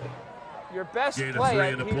 Your best Gain of play. 3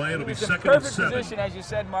 in the play. It'll be He's in 2nd and perfect 7. position, as you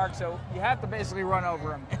said, Mark, so you have to basically run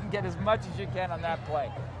over him and get as much as you can on that play.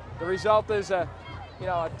 The result is a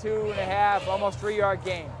 2.5, almost 3-yard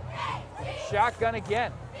gain. Shotgun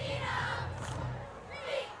again.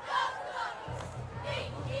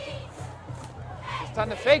 It's time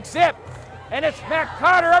to fake zip. And it's Matt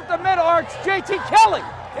Carter up the middle, or it's JT Kelly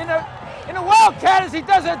in a Wildcat as he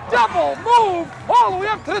does a double move all the way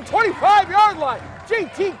up to the 25-yard line.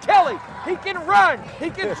 JT Kelly, he can run, he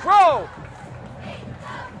can throw.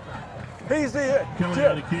 He's the Kelly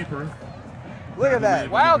on the keeper. Look at that.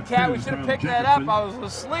 Wildcat, we should have picked that up. I was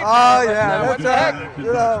asleep. Oh, yeah, what the heck?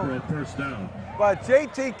 First down. But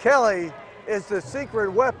JT Kelly is the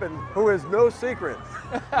secret weapon who is no secret.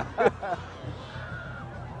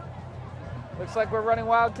 Looks like we're running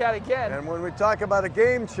Wildcat again. And when we talk about a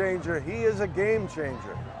game changer, he is a game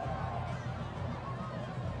changer.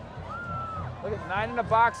 Look at 9 in the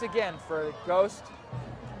box again for Ghost.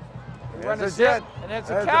 They run a There's zip, and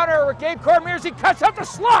it's a counter with Gabe Cormiers. He cuts up the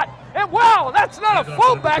slot, and wow, that's not a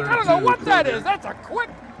fullback. I don't know what that is. That's a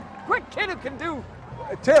quick kid who can do.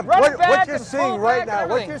 Tim, Running back what you're and seeing fullback right now, and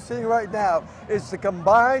what you're seeing right now is the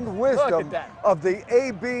combined wisdom of the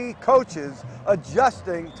AB coaches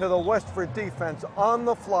adjusting to the Westford defense on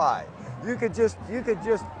the fly. You could just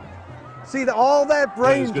see all that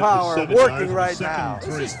brain power working right now.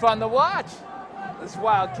 This is fun to watch. This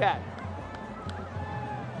Wildcat.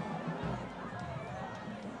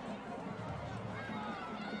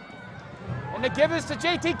 And the give is to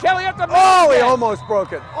JT Kelly up the middle. Oh, he almost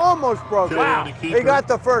broke it. Almost broke it. Wow. He got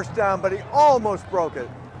the first down, but he almost broke it.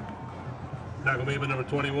 Tackle made by number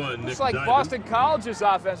 21, Nick It's like Diamond. Boston College's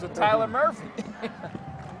offense with Tyler Murphy.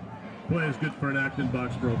 Play is good for an Acton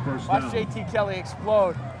Boxborough first Watch down. J.T. Kelly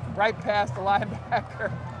explode right past the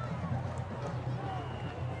linebacker.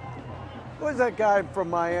 Who was that guy from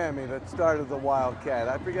Miami that started the Wildcat?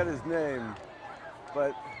 I forget his name,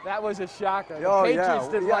 but That was a shocker. The oh Patriots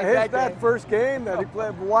yeah, didn't like that game. first game that he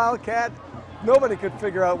played Wildcat, nobody could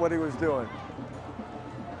figure out what he was doing.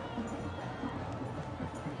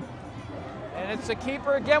 And it's a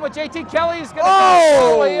keeper again with J.T. Kelly. He's going to go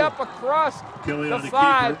all the way up across Kelly the on the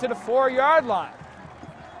 5 keeper. to the 4-yard line.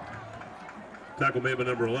 Tackle made by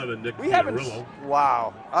number 11, Nick We haven't- Fiorillo.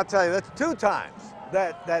 Wow, I'll tell you, that's 2 times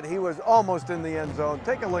that he was almost in the end zone.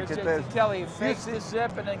 Take a look Here's at J.T. this. Kelly fakes the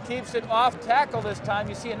zip and then keeps it off tackle this time.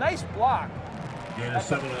 You see a nice block Gain of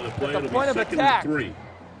 7 on the play. at the It'll point be of 2nd attack. and 3.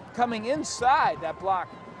 coming inside that block.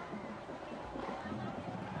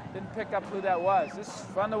 Didn't pick up who that was. This is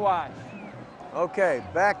fun to watch. Okay,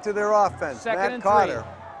 back to their offense. Second Matt and Carter.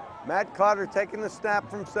 Matt Carter taking the snap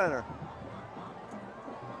from center.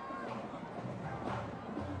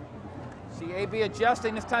 See AB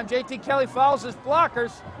adjusting. This time J.T. Kelly follows his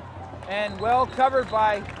blockers and well covered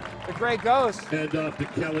by the Gray Ghost. Hand off to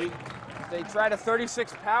Kelly. They tried a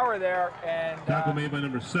 36 power there and Tackle made by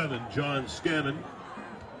number 7, John Scannon.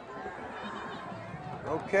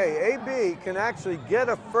 Okay, AB can actually get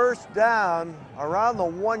a first down around the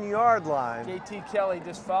 1-yard line. J.T. Kelly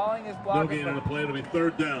just following his No blockers. gain on the play. It'll be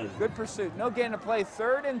 3rd down. Good pursuit. No gain to play.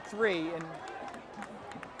 3rd and 3. And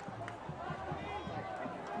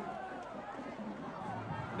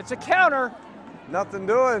it's a counter. Nothing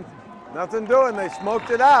doing. Nothing doing. They smoked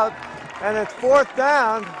it out. And it's 4th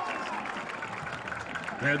down.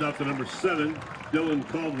 Hand off to number 7, Dylan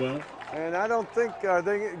Caldwell. And I don't think, are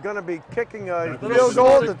they going to be kicking a Tackle field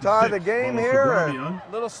number goal to tie the 6, game Carlos here? or- Abramian.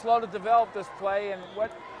 A little slow to develop this play, and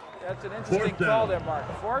that's an interesting 4th call down. there, Mark.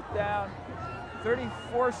 4th down,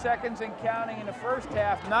 34 seconds and counting in the first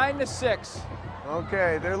half, 9-6.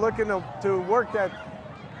 Okay, they're looking to work that.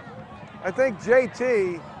 I think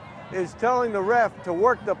JT is telling the ref to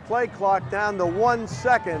work the play clock down to 1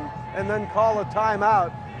 second and then call a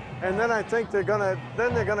timeout. And then I think they're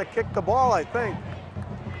gonna kick the ball, I think.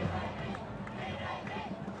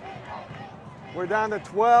 We're down to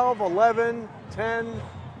 12, 11, 10.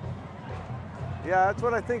 Yeah, that's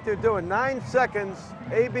what I think they're doing. 9 seconds,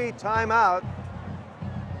 AB timeout.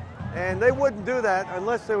 And they wouldn't do that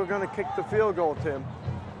unless they were going to kick the field goal, Tim.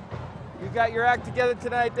 You got your act together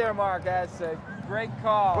tonight there, Mark. That's a great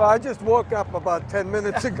call. Well, I just woke up about 10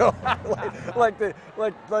 minutes ago, like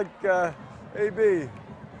AB.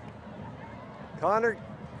 Connor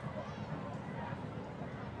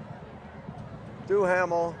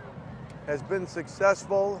Duhamel has been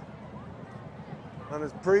successful on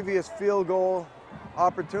his previous field goal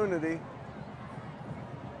opportunity.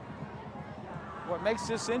 What makes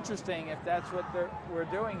this interesting, if that's what we're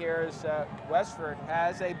doing here, is Westford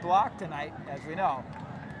has a block tonight, as we know.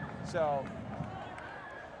 So,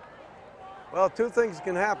 Well, 2 things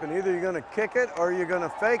can happen. Either you're going to kick it or you're going to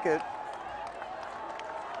fake it.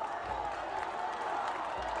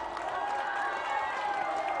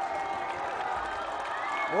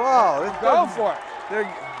 Whoa, this go doesn't- for it. they're-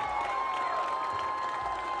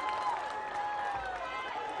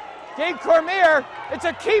 Gabe Cormier, it's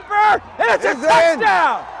a keeper, and it's a He's in.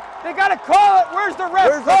 touchdown. They got to call it. Where's the ref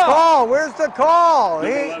Where's the call? Where's the call?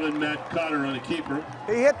 Number He 11, Matt Cotter on the keeper.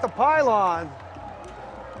 hit the pylon.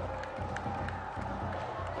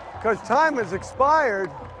 Because time has expired.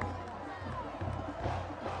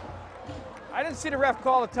 I didn't see the ref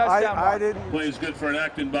call a touchdown. I Mark. didn't. Play is good for an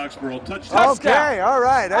Acton Boxborough touchdown. Touchdown. Okay, all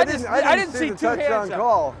right. I just- didn't I didn't see see the 2 hands touchdown up.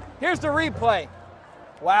 call. Here's the replay.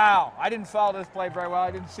 Wow, I didn't follow this play very well.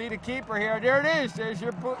 I didn't see the keeper here. There it is. There's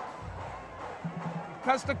your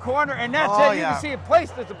cuts the corner, and that's Oh, it. You yeah. can see it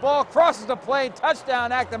placed as the ball crosses the plane.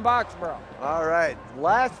 Touchdown, Acton Boxborough. All right,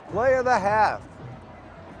 last play of the half.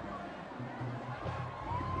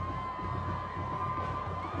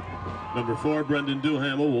 Number 4, Brendan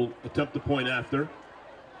Duhamel will attempt the point after.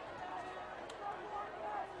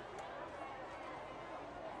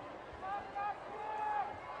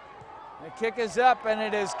 The kick is up, and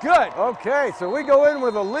it is good. Okay, so we go in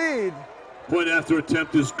with a lead, Point after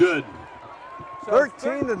attempt is good. So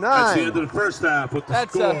 13 to That's the end 9. of the first half with the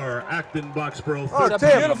That's score. Acton Boxborough 13. Oh, It's a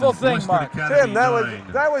Tim. beautiful thing, Westford Mark. Academy Tim, that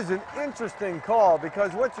 9. was an interesting call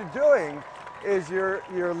because what you're doing is you're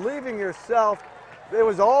leaving yourself. It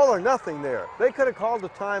was all or nothing there. They could have called a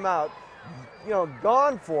timeout,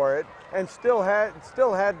 gone for it, and still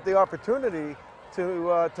had the opportunity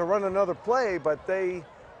to run another play, but they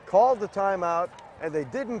called the timeout and they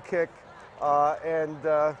didn't kick. And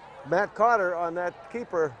Matt Carter on that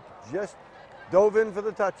keeper just dove in for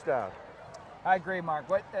the touchdown. I agree, Mark.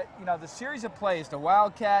 What you know, the series of plays, the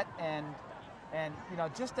Wildcat, and you know,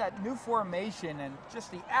 just that new formation and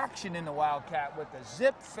just the action in the Wildcat with the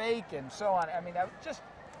zip fake and so on. I mean,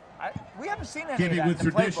 we haven't seen any Keeping of that with in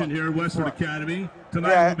the tradition playbook here at Westford before. Academy, tonight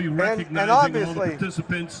Yeah, we'll be recognizing and all obviously, the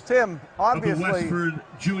participants Tim, of the Westford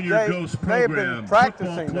Junior Ghost they've program. been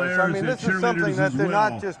practicing Football this. players I mean, this and is something cheerleaders that as they're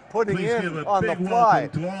well. not just putting Please give in a on the big fly.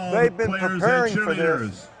 welcome to all They've the been players preparing and for this,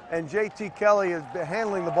 cheerleaders. and JT Kelly has been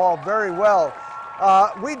handling the ball very well.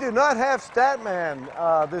 We do not have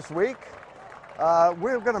Statman this week.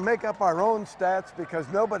 We're going to make up our own stats because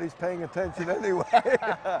nobody's paying attention anyway.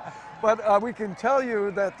 But we can tell you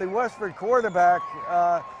that the Westford quarterback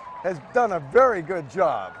has done a very good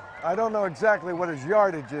job. I don't know exactly what his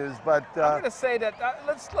yardage is, but I'm going to say that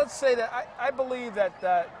let's say that I believe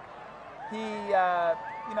that he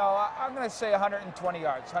you know, I'm going to say 120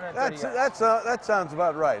 yards, 130 yards. that sounds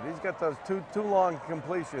about right. He's got those two long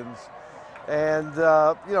completions, and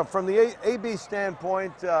you know, from the AB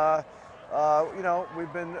standpoint. You know,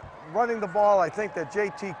 we've been running the ball. I think that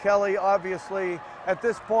JT Kelly, obviously, at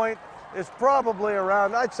this point, is probably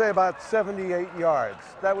around, I'd say about 78 yards.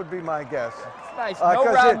 That would be my guess. Nice. No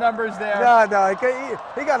round numbers there. No,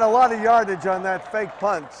 he got a lot of yardage on that fake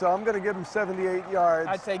punt, so I'm going to give him 78 yards.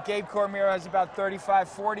 I'd say Gabe Cormier has about 35,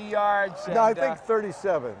 40 yards. And, no, I think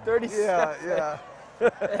 37. 37.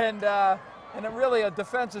 Yeah. And really a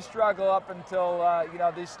defensive struggle up until you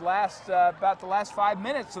know, these last about the last 5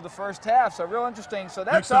 minutes of the first half. So real interesting. So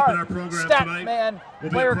that's our program Stat tonight Man will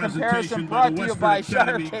be player a presentation comparison by brought the to you Westford by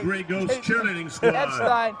Academy Shire Grey Ghost Cheerleading Squad.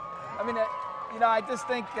 Epstein. I mean, you know, I just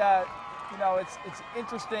think you know, it's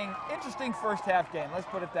interesting first half game. Let's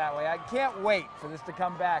put it that way. I can't wait for this to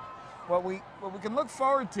come back. What we can look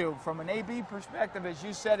forward to from an AB perspective, as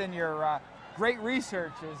you said in your great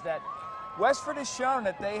research, is that Westford has shown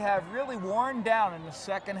that they have really worn down in the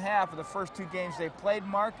second half of the first two games they played,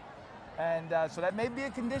 Mark. And so that may be a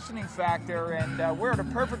conditioning factor, and we're the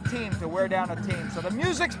perfect team to wear down a team. So the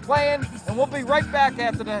music's playing, and we'll be right back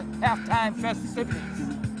after the halftime festivities.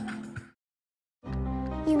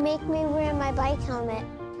 You make me wear my bike helmet.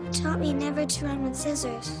 You taught me never to run with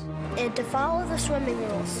scissors. And to follow the swimming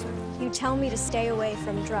rules. You tell me to stay away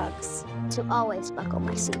from drugs. To always buckle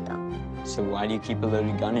my seatbelt. So why do you keep a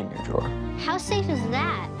loaded gun in your drawer? How safe is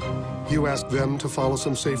that? You asked them to follow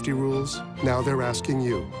some safety rules. Now they're asking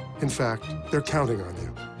you. In fact, they're counting on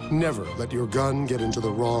you. Never let your gun get into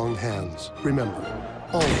the wrong hands. Remember,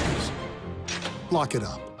 always lock it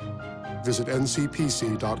up. Visit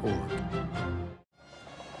ncpc.org.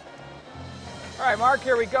 All right, Mark,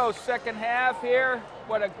 here we go. Second half here.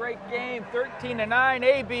 What a great game. 13-9,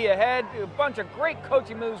 AB ahead. A bunch of great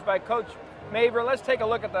coaching moves by Coach Maver. Let's take a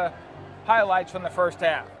look at the highlights from the first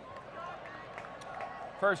half.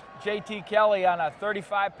 First, JT Kelly on a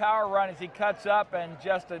 35 power run as he cuts up, and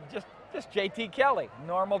just JT Kelly.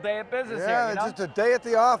 Normal day of business here. Yeah, You know? just a day at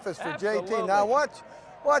the office for Absolutely. JT. Now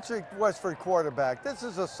watch the Westford quarterback. This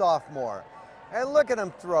is a sophomore. And look at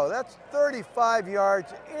him throw. That's 35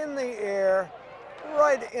 yards in the air,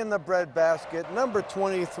 right in the breadbasket. Number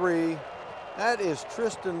 23. That is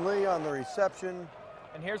Tristan Lee on the reception.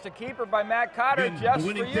 And here's the keeper by Matt Cotter, Again, just the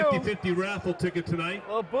winning for you. 50-50 raffle ticket tonight.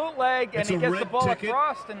 Little bootleg, and It's he a gets the red ball ticket.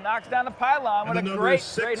 across and knocks down the pylon. What And a the number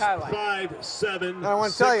is great highlight. 657. And I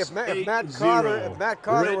want to tell you, if Matt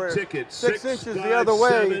Carter red were ticket, 6 inches the other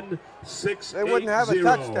way, 657-680. they wouldn't have a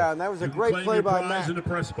touchdown. That was a You can great claim play your by prize Matt. in the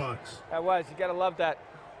press box. That was. You got to love that.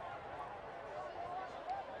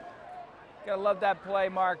 Got to love that play,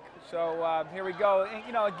 Mark. So here we go. And,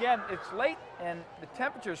 you know, again, it's late, and the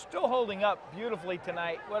temperature's still holding up beautifully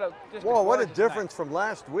tonight. What a gorgeous difference from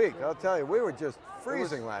last week. I'll tell you, we were just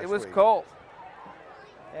freezing last week. It was cold.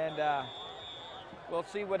 And we'll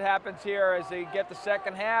see what happens here as they get the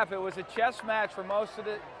second half. It was a chess match for most of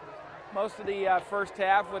the first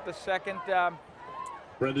half, with the second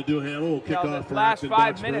Brenda Duhamel will kick off the for last Acton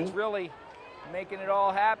 5 Dodgeboro. minutes really making it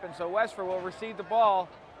all happen. So Westford will receive the ball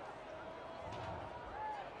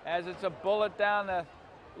as it's a bullet down the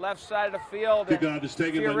left side of the field. Kickoff is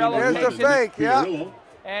taken by Fiorello number There's the 11, fake, yeah. Fiorello.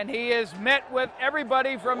 And he is met with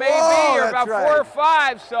everybody from Whoa, AB, or that's about right. 4 or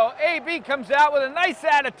 5. So AB comes out with a nice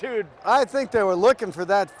attitude. I think they were looking for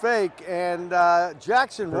that fake, and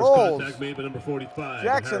Jackson First rolls. contact made by number 45.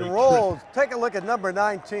 Jackson Harry rolls. Take a look at number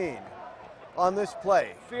 19 on this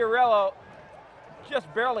play. Fiorello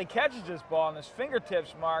just barely catches this ball on his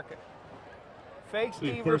fingertips, Mark. Fakes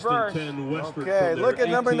Tripp. the First reverse. and 10 Westford Okay, from their look at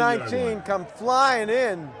number 18-yard 19 line. come flying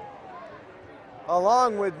in,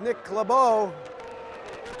 along with Nick Clabeau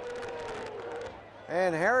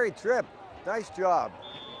and Harry Tripp. Nice job.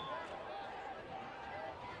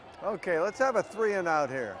 Okay, let's have a 3 and out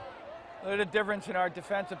here. Look at the difference in our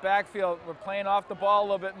defensive backfield. We're playing off the ball a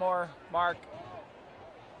little bit more, Mark.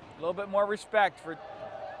 A little bit more respect for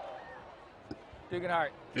Duganhart.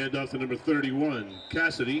 Hand off to number 31,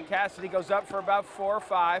 Cassidy. Cassidy goes up for about 4 or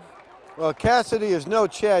 5. Well, Cassidy is no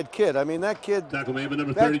Chad Kidd. I mean, that kid. Tackle made by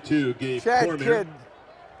number 32, Gabe Chad Cormier. Kidd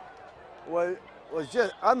was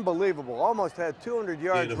just unbelievable. Almost had 200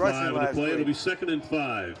 yards rushing last week. It'll be 2nd and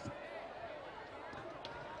 5.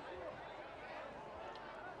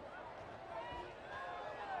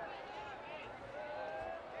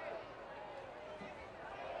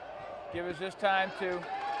 Give us this time to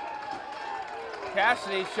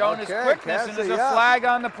Cassidy, showing his quickness, Cassidy, and there's a flag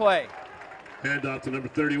on the play. Hand off to number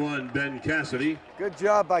 31, Ben Cassidy. Good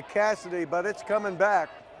job by Cassidy, but it's coming back.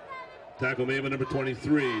 Tackle made by number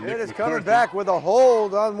 23, Nick It is McCarthy. coming back with a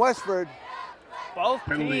hold on Westford. Both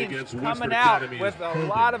Penalty teams against coming Westford out Academy with is a holding.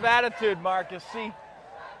 lot of attitude, Mark. You see,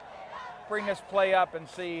 bring this play up and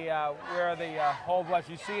see where the hold was.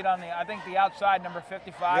 You see it on the, I think the outside, number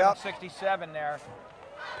 55 and 67 there.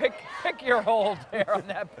 Pick your hold there on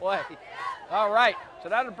that play. All right, so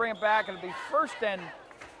that'll bring it back. It'll be 1st and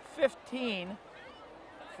 15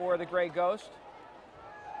 for the Gray Ghost.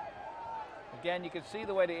 Again, you can see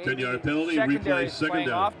the way the 10-yard penalty, secondary replay, is second playing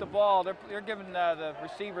down. off the ball. They're giving the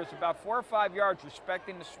receivers about 4 or 5 yards,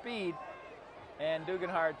 respecting the speed and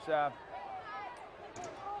Duganhart's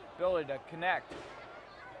ability to connect.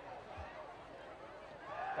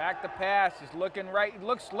 Back to pass, he's looking right, he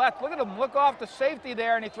looks left. Look at him look off the safety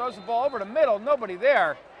there, and he throws the ball over the middle. Nobody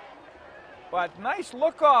there. But nice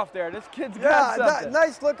look off there. This kid's got something.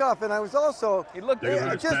 Nice look off, and I was also He looked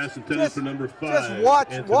pass intended for number 5.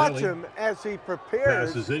 Just watch him as he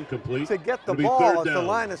prepares Pass is incomplete. to get the It'll be ball 3rd at the down.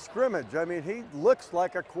 line of scrimmage. I mean, he looks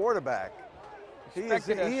like a quarterback. He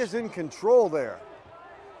Expected us. is in control there.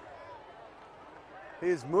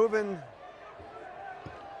 He's moving.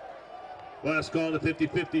 Last call to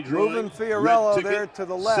 50-50 drawing. Moving Fiorello Red ticket, there to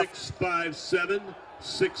the left.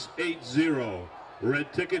 657-680.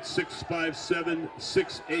 Red ticket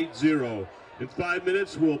 657-680. In 5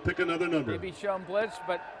 minutes, we'll pick another number. Maybe shown blitz,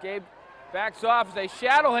 but Gabe backs off as they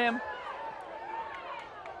shadow him.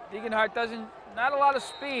 Duganhart not a lot of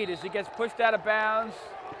speed as he gets pushed out of bounds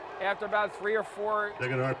after about 3 or 4.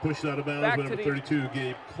 Duganhart pushed out of bounds Back by to number the- 32,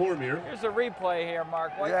 Gabe Cormier. Here's a replay here,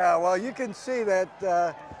 Mark. Yeah, well, you can see that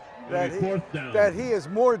It'll be 4th down. that he is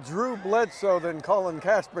more Drew Bledsoe than Colin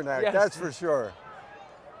Kaspernak. Yes. That's for sure.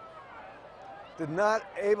 Did not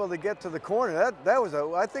able to get to the corner. That was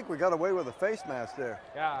I think we got away with a face mask there.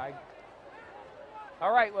 Yeah.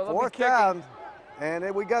 All right, well, they'll be 4th kicking. down,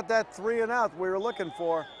 and we got that 3 and out we were looking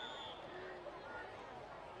for.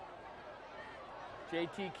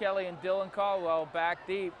 JT Kelly and Dylan Caldwell back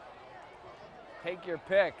deep. Take your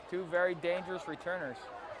pick. 2 very dangerous returners.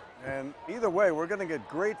 And either way, we're going to get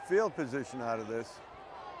great field position out of this.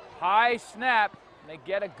 High snap. And they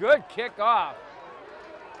get a good kick off.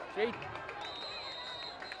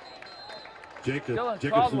 Dylan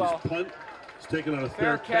Jacobson's Caldwell. punt is taken on a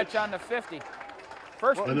Fair catch on the 50.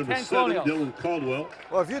 First By and number 10 7, Colonials. Dylan Caldwell.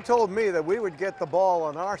 Well, if you told me that we would get the ball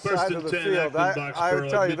on our First side and of the 10, field, Acton I would Boxborough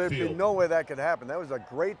tell you there'd be midfield. no way that could happen. That was a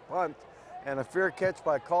great punt and a fair catch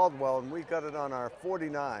by Caldwell, and we got it on our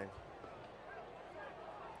 49.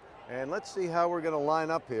 And let's see how we're going to line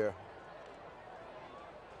up here.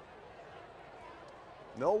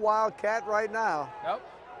 No Wildcat right now. Nope.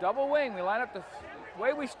 Double wing. We line up the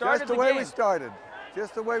way we started Just the way we started.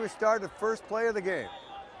 Just the way we started, first play of the game.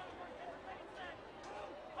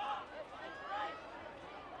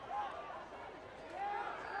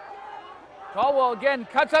 Caldwell again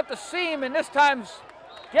cuts up the seam, and this time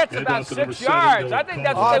gets Hand about off to number 6 7, yards. Dylan I think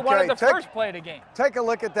that's what they Caldwell. wanted the Okay, first play of the game. Take a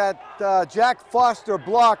look at that Jack Foster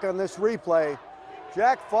block on this replay.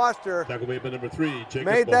 Jack Foster Tackle made by number 3, Jacob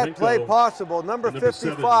made that play Bohenko. possible. Number And number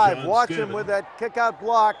 7, 55. John Watch him Scanlon. with that kick-out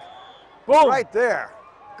block. Boom. Right there.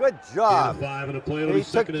 Good job. 5 and a play. It'll be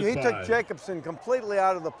 2nd and 5. He took Jacobson completely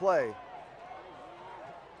out of the play.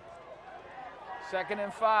 2nd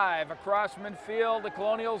and 5. Across midfield, the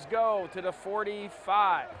Colonials go to the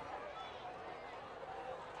 45.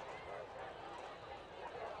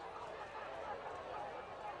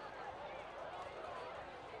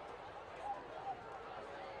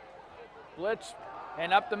 Blitz,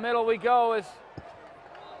 and up the middle we go as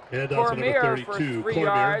Hand off to number Cormier for 32, 3 Cormier.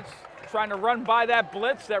 yards. Trying to run by that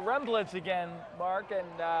blitz, that run blitz again, Mark,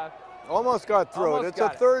 and Almost got through it. Almost It's a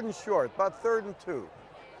got it. 3rd and short, about 3rd and 2.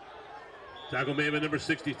 Tackle made by number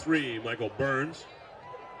 63, Michael Burns.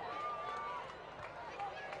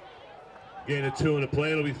 Gain of 2 and a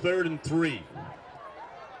play. It'll be 3rd and 3.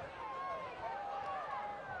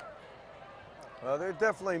 Well, they're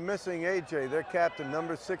definitely missing AJ, their captain,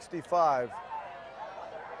 number 65.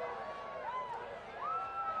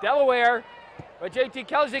 Delaware, but JT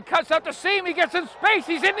Kelly cuts out the seam. He gets in space.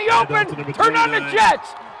 He's in the open. Turn on the Jets.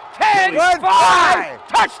 10, 5,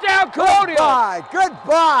 touchdown Colonials.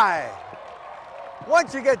 Goodbye.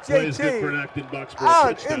 Once you get JT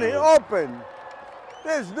out in the open,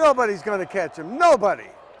 there's nobody's going to catch him. Nobody.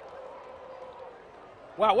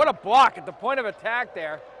 Wow, what a block at the point of attack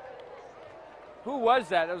there. Who was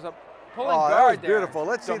that? It was a pulling guard there. Beautiful.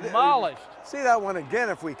 Let's demolished. See that one again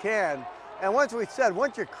if we can. And once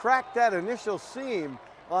you crack that initial seam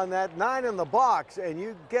on that 9 in the box and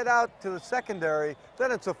you get out to the secondary,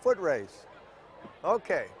 then it's a foot race.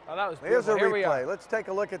 Okay. Oh, that was Here's a Here replay. Let's take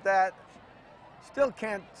a look at that. Still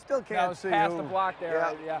can't that was see past who. the block there. Yeah.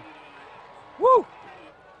 Right? Yeah. Woo!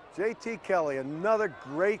 JT Kelly, another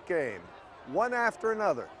great game. One after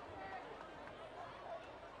another.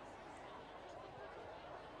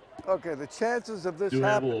 Okay, the chances of this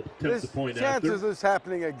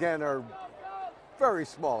happening again are very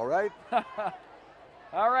small, right?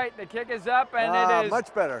 All right, the kick is up, and it is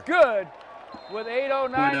much better. Good. With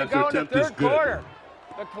 8:09 to go in the third quarter.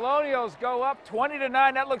 The Colonials go up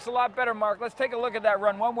 20-9. That looks a lot better, Mark. Let's take a look at that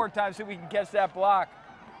run one more time, see if we can catch that block.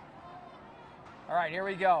 All right, here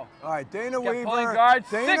we go. All right, Dana Weaver. Pulling guard,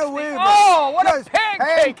 Dana 60. Weaver. Oh, what a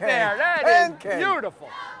pancake there. That is beautiful.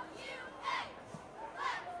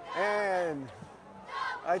 And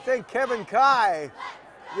I think Kevin Kai,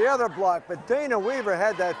 the other block, but Dana Weaver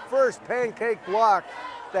had that first pancake block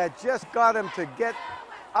that just got him to get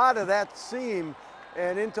out of that seam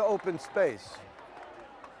and into open space.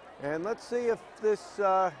 And let's see if this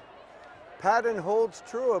pattern holds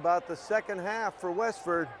true about the second half for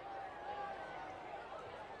Westford.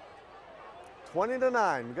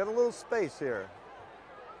 20-9, we got a little space here.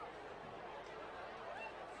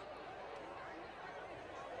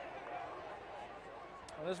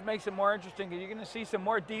 Well, this makes it more interesting because you're going to see some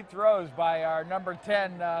more deep throws by our number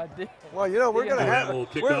 10. Well, you know, we're going to have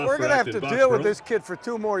to deal with this kid for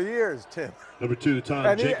 2 more years, Tim. Number 2,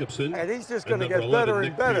 Tom Jacobson. And he's just going to get better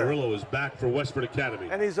and better. Nick Fiorillo is back for Westford Academy.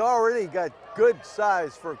 And he's already got good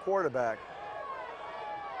size for a quarterback.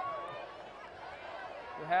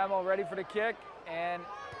 Hamill ready for the kick, and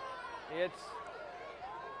it's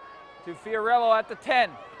to Fiorillo at the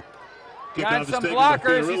 10. Got some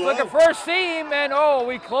blockers. He's looking for a seam, and oh,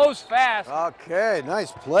 we close fast. Okay,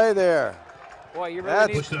 nice play there. Boy, you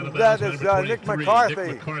really need that is Nick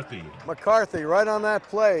McCarthy. McCarthy right on that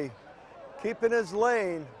play, keeping his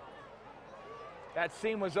lane. That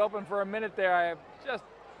seam was open for a minute there. I just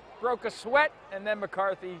broke a sweat, and then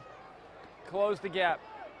McCarthy closed the gap.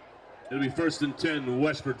 It'll be 1st and 10,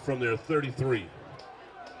 Westford from their 33.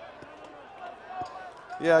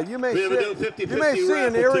 Yeah, you may see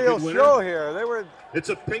an aerial show here. It's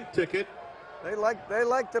a pink ticket. They like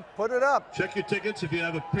to put it up. Check your tickets if you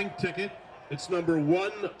have a pink ticket. It's number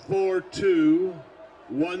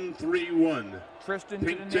 142131. Tristan to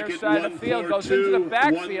the near side of the field, goes into the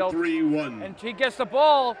backfield, and he gets the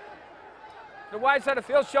ball. The wide side of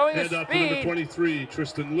the field showing his speed. Head up number 23,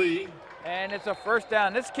 Tristan Lee. And it's a first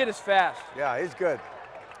down. This kid is fast. Yeah, he's good.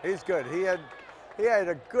 He's good. He had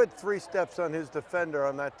a good 3 steps on his defender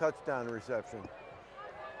on that touchdown reception.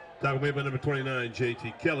 Tackle made by number 29,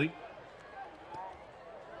 JT Kelly.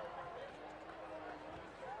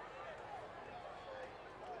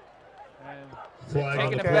 Flag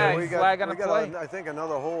taking it back. Flag on the play. I think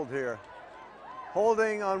another hold here.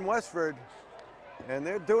 Holding on Westford. And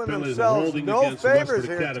they're doing themselves no favors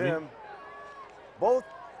here, Tim. Both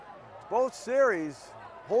series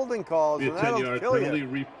holding calls, and that'll kill you. 10-yard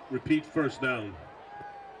penalty, repeat first down.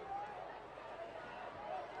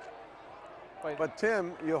 But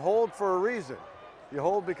Tim, you hold for a reason. You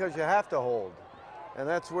hold because you have to hold. And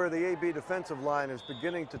that's where the AB defensive line is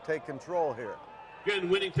beginning to take control here. Again,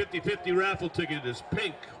 winning 50-50 raffle ticket is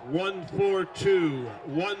pink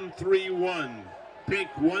 142131. Pink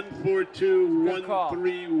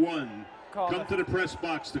 142131. Come to the press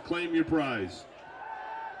box to claim your prize.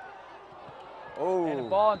 Oh. And the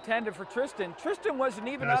ball intended for Tristan. Tristan wasn't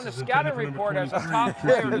even on the scouting report as a top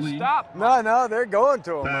player to stop. No, they're going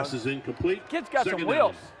to him. Pass is incomplete. Kid's got some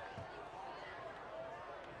wheels.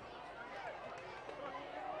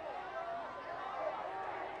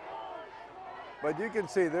 But you can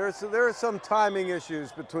see there are some timing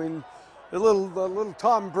issues between the little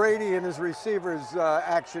Tom Brady and his receivers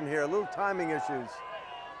action here. Little timing issues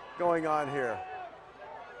going on here.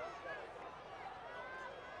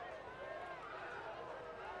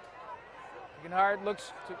 Hard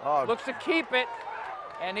looks to keep it,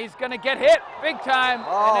 And he's going to get hit big time.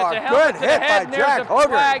 Oh, and it's a helmet good to the hit head. by There's Jack a Hogarth.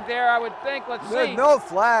 flag there, I would think. Let's see. No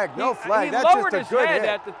flag, no flag. He That's lowered just a his good head hit.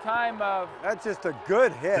 at the time of. That's just a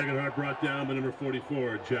good hit. Second hard brought down by number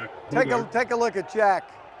 44, Jack Hogarth. Take a look at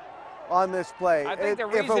Jack on this play. I think the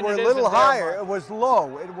If reason it were it a little isn't there, higher, Mark. it was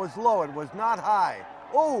low. It was low. It was not high.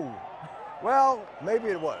 Oh, well, maybe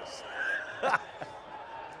it was.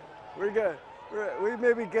 We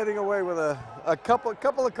may be getting away with a couple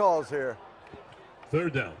of calls here.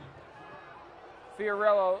 Third down.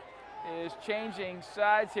 Fiorello is changing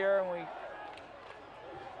sides here, and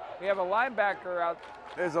we have a linebacker out.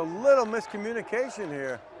 There's a little miscommunication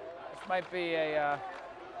here. This might be a.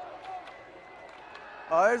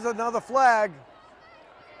 There's another flag.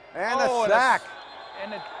 And a sack.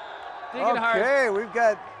 And a Degenhard Okay, we've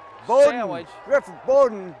got Bowden, sandwich. Griffith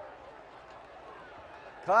Bowden,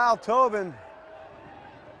 Kyle Tobin,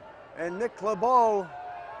 and Nick Clebeau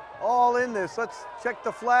all in this. Let's check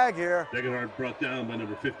the flag here. Degenhard brought down by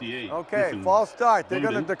number 58. Okay, Griffin false start. They're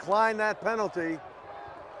going to Bowden. decline that penalty.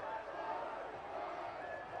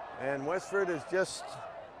 And Westford is just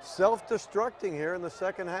self-destructing here in the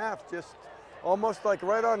second half, just almost like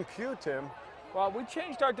right on cue, Tim. Well, we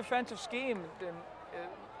changed our defensive scheme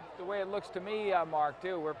the way it looks to me, Mark,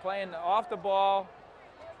 too. We're playing off the ball,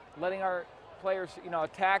 letting our players,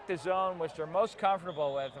 attack the zone, which they're most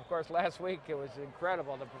comfortable with. Of course, last week it was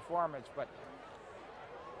incredible, the performance, but.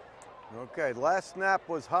 Okay, last snap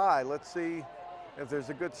was high. Let's see if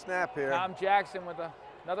there's a good snap here. Tom Jackson with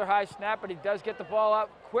another high snap, but he does get the ball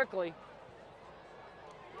up quickly.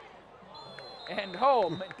 And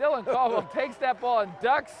Dylan Caldwell takes that ball and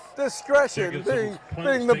ducks. Discretion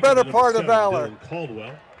being the better part of valor. Dylan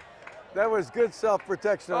Caldwell. That was good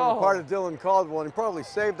self-protection on the part of Dylan Caldwell, and he probably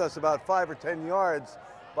saved us about 5 or 10 yards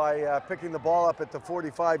by picking the ball up at the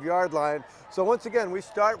 45-yard line. So once again, we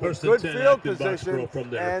start with good field position,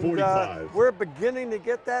 and we're beginning to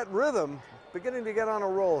get that rhythm, beginning to get on a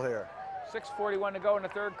roll here. 6:41 to go in the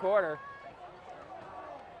third quarter.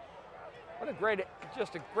 What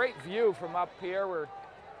just a great view from up here. We're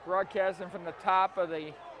broadcasting from the top of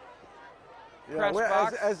the press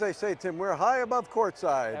box. As they say, Tim, we're high above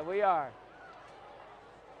courtside. Yeah, we are.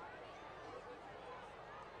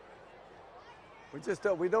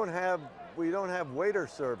 We don't have waiter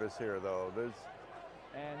service here though.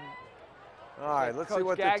 All right, let's see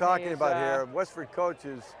what they're talking about here. Westford coach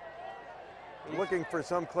is looking for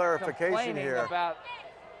some clarification here. About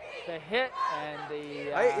the hit and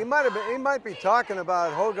the. He might be talking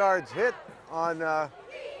about Hogarth's hit on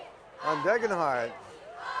Degenhard.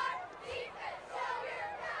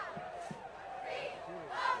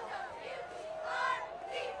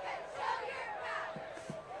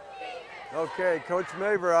 Okay, Coach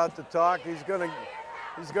Maver out to talk. He's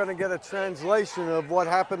gonna get a translation of what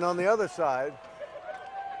happened on the other side.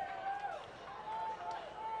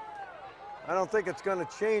 I don't think it's going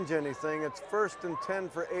to change anything. It's 1st and 10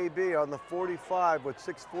 for AB on the 45 with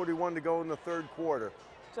 6:41 to go in the third quarter.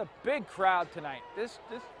 It's a big crowd tonight. This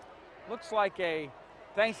looks like a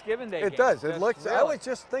Thanksgiving Day game. It does. It looks. Really. I was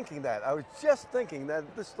just thinking that.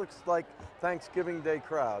 This looks like Thanksgiving Day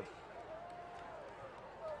crowd.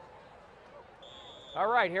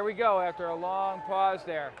 All right, here we go after a long pause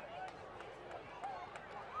there.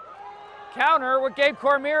 Counter with Gabe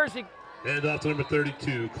Cormier as he And off to number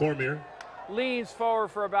 32, Cormier. Leans forward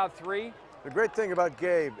for about 3. The great thing about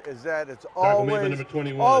Gabe is that it's number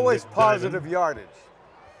 21, always Nick positive Diamond. yardage.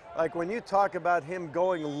 Like when you talk about him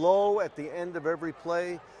going low at the end of every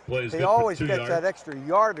play, he always gets that extra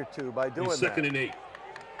yard or two by doing that. Second and 8.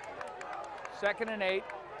 2nd and 8.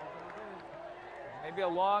 Maybe a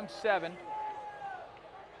long 7.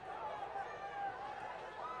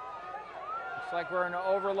 Looks like we're in an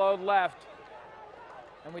overload left.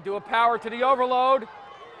 And we do a power to the overload.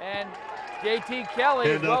 And JT Kelly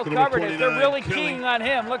is well covered. They're really keying on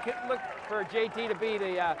him. Look for JT to be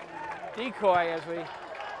the decoy as we.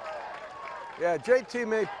 Yeah, JT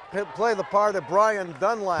may play the part of Brian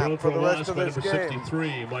Dunlap for the rest of this game. Number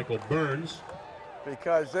 63, Michael Burns.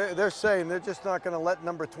 Because they're saying they're just not going to let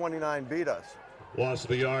number 29 beat us. Loss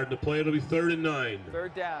of a yard to play. It'll be 3rd and 9.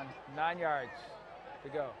 3rd down, 9 yards to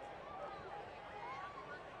go.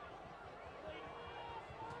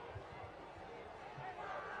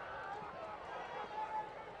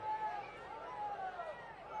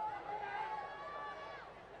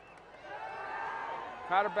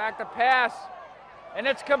 Crowder back to pass, and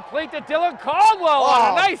it's complete to Dylan Caldwell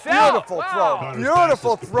on a nice out.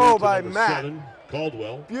 Beautiful throw by Matt. 7,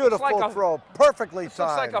 Caldwell. Beautiful throw, perfectly timed.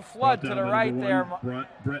 Looks like a flood to the right there,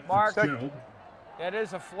 Mark. Fitzgerald. It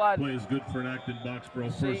is a flood. Play is good for an active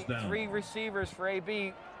Boxborough first down. 3 receivers for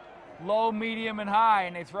AB. low, medium, and high,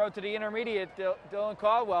 and they throw it to the intermediate, Dylan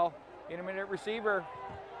Caldwell, intermediate receiver.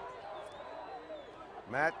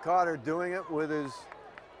 Matt Cotter doing it with his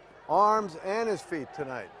arms and his feet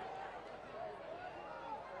tonight.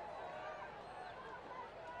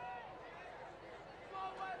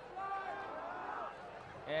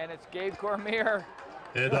 And it's Gabe Cormier.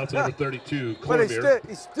 And out to number 32, But Cormier.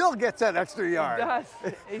 he still gets that extra yard. He does.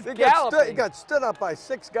 He's he galloping. got stood up by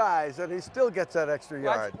 6 guys, and he still gets that extra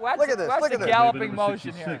yard. Look at this. Watch Look the at this. galloping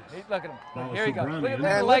motion here. Look at him. Here he goes. Look at And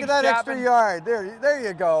the look at that legs extra chopping. yard. There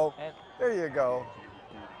you go. There you go.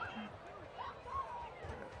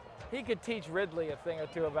 He could teach Ridley a thing or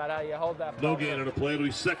two about how you hold that No ball. gain on the play. It'll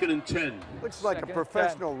be 2nd and 10. Looks like Second a and 10.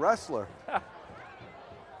 professional wrestler.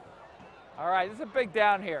 All right, this is a big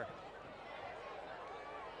down here.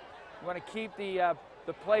 You want to keep the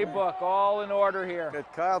playbook all in order here.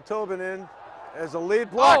 Get Kyle Tobin in as a lead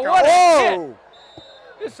blocker. Oh, what a hit!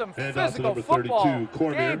 This is some And out to physical number football. 32,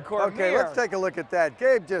 Cormier. Gabe Cormier. Okay, let's take a look at that.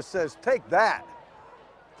 Gabe just says, take that.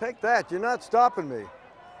 Take that. You're not stopping me.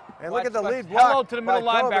 And look at the lead block. Hello to the middle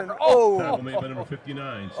by Tobin. linebacker. Tackle made by number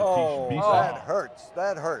 59, Satish Oh, Bisa. that hurts.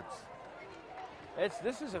 That hurts.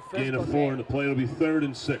 This is a physical Gain of 4 game. and the play. It'll be 3rd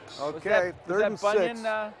and 6. Okay, was 3rd that and Bunyan, 6.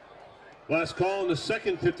 Last call on the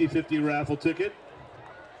second 50-50 raffle ticket.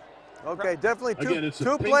 Okay, definitely Again, it's a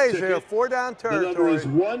two pink plays ticket. here, 4 down The number territory. is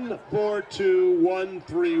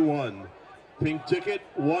 142131. Pink ticket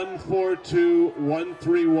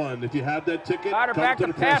 142131. If you have that ticket, Carter come back to to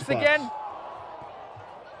the press pass box. again.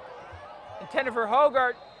 Intended for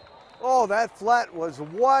Hogart. Oh, that flat was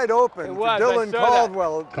wide open It was, to I Dylan saw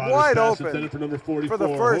Caldwell. Cotter's Wide pass open intended for number 44, for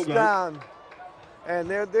the first Hogart. down. And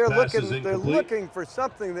they're Pass is looking incomplete. for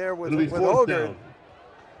something there with It'll be 4th Hogart. down.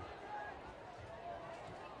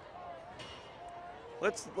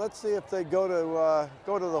 Let's see if they go to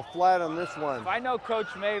the flat on this one. If I know Coach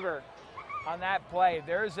Maver on that play,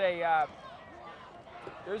 there's a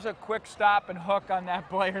quick stop and hook on that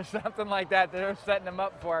play or something like that they're setting them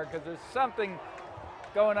up for because there's something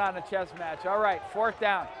going on in a chess match. All right, 4th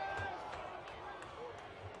down.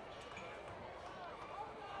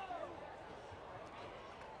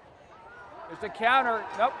 There's a counter.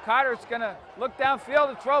 Nope, Cotter's going to look downfield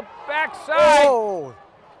and throw backside. Oh,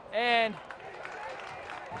 And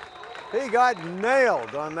he got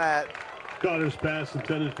nailed on that Cotter's pass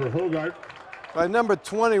intended for Hogart. by number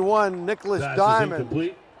 21, Nicholas Pass is Diamond.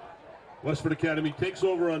 incomplete. Westford Academy takes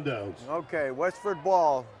over on downs. Okay, Westford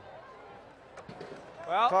ball.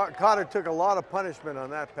 well, Cotter took a lot of punishment on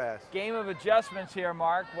that pass. game of adjustments here,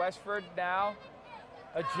 Mark. Westford now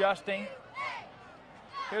adjusting.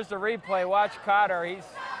 Here's the replay. Watch Cotter. He's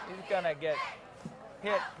going to get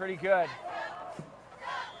hit pretty good.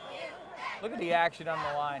 Look at the action on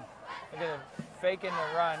the line. Look at him faking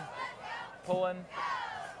the run, pulling.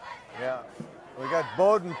 Yeah, we got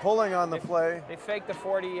Bowden pulling on the play. They faked the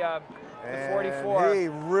 40, the And 44. he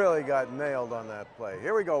really got nailed on that play.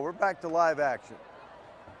 Here we go. We're back to live action.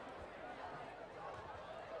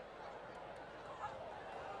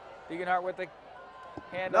 Degenhart with the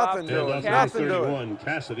handoff. Nothing to doing. And Nothing Cassidy. doing. 31,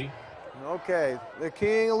 Cassidy. Okay, they're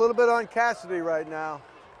keying a little bit on Cassidy right now.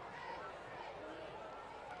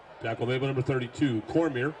 Tackle made by number 32,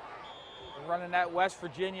 Cormier. Running that West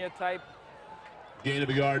Virginia type Gain of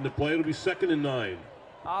a yard in the play. It'll be 2nd and 9.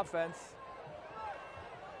 offense.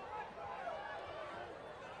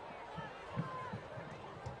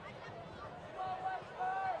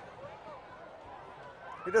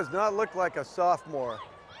 He does not look like a sophomore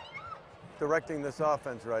directing this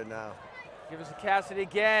offense right now. Give us a Cassidy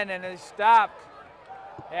again, and it's stopped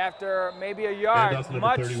after maybe a And yard. that's number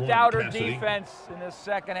Much 31, stouter Cassidy. defense in the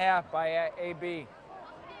second half by AB.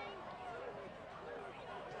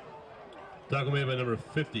 Tackle made by number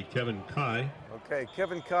 50, Kevin Kai. Okay,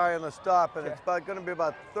 Kevin Kai on the stop, and it's going to be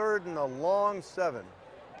about 3rd and a long 7.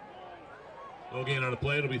 No gain on the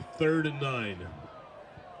play. It'll be 3rd and 9.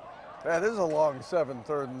 That is a long 7,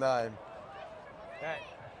 3rd and 9. Okay.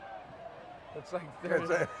 Looks like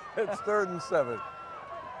third. It's 3rd and 7. All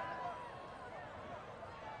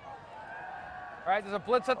right, there's a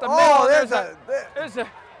blitz at the Oh, middle. there's a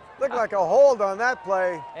looked like a hold on that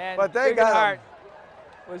play, and but they got Degenhart him.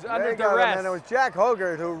 was They under got him, duress. and it was Jack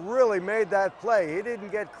Hogart who really made that play. He didn't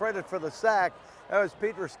get credit for the sack. That was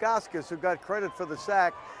Pete Raskowskis who got credit for the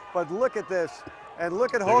sack. But look at this, and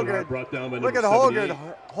look at Degenhart Hogart. brought down by Look at number Hogart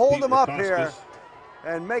 78, hold Pete him up Raskowskis. here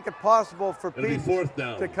and make it possible for It'll be Pete 4th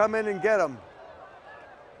down. to come in and get him.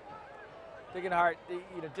 Degenhart,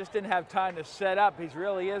 just didn't have time to set up. He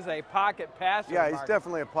really is a pocket passer. Yeah, he's Mark.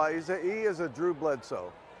 definitely he is a Drew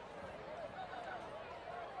Bledsoe.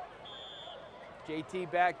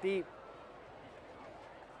 JT back deep.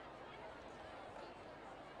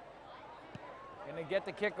 get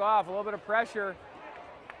the kick off, a little bit of pressure.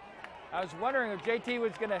 I was wondering if JT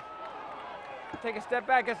was going to take a step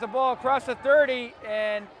back, gets the ball across the 30,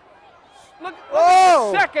 and look at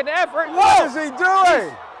the second effort. What is he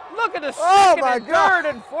doing? Look at the second and third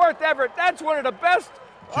and fourth effort. That's one of the best.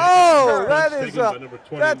 Oh,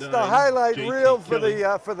 that's the highlight reel for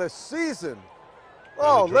the season.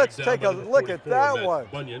 Oh, let's take a look at that one.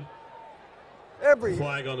 Bunyan. Every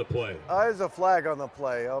flag on the play. There's a flag on the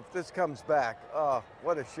play. Oh, if this comes back, oh,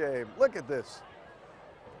 what a shame. Look at this.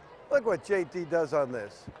 Look what JT does on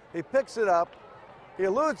this. He picks it up, he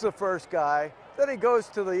eludes the first guy, then he goes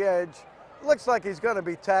to the edge. Looks like he's going to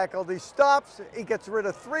be tackled. He stops, he gets rid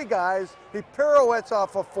of 3 guys, he pirouettes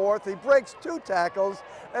off a 4th, he breaks 2 tackles,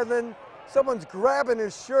 and then someone's grabbing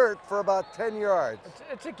his shirt for about 10 yards.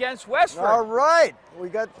 It's against Westford. All right, we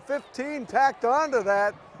got 15 tacked onto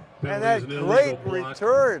that. And that great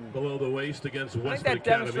return. Below the waist against Westford I think that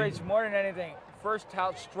Academy. demonstrates more than anything, first,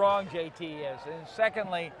 how strong JT is, and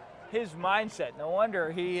secondly, his mindset. No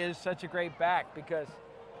wonder he is such a great back, because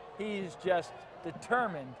he's just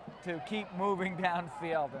determined to keep moving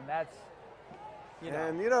downfield, and that's,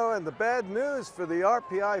 and the bad news for the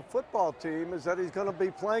RPI football team is that he's going to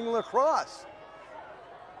be playing lacrosse.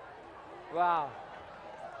 Wow.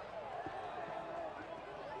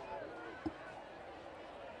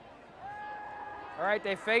 All right,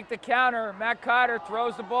 they fake the counter. Matt Cotter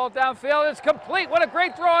throws the ball downfield. It's complete. What a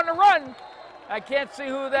great throw on the run. I can't see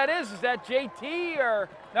who that is. Is that JT or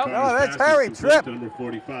no? No, that's Harry Tripp. Number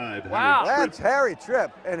 45. Wow, that's Harry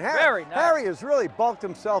Tripp. And Harry has really bulked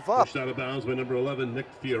himself up. Pushed out of bounds by number 11, Nick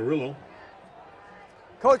Fiorillo.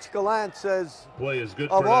 Coach Gallant says play is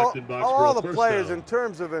good of for all the players down. in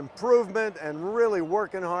terms of improvement and really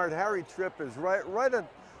working hard, Harry Tripp is right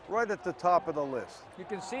at the top of the list. You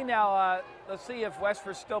can see now, let's see if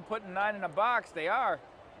Westford's still putting 9 in the box. They are.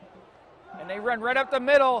 And they run right up the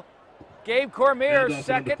middle. Gabe Cormier's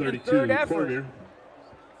second and third effort. Cormier.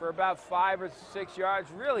 For about 5 or 6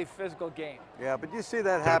 yards. Really physical game. Yeah, but you see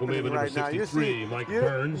that happening right now. You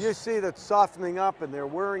see that softening up, and they're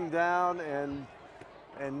wearing down, and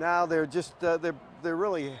now they're just they're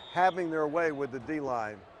really having their way with the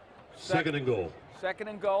D-line. Second and goal. Second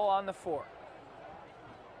and goal on the 4.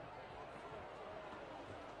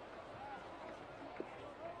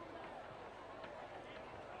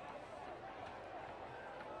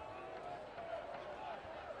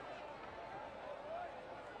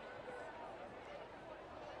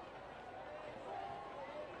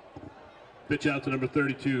 Pitch out to number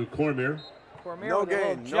 32, Cormier. Cormier no with a gain,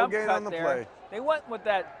 little jump no gain cut on the there. play. They went with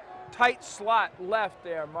that tight slot left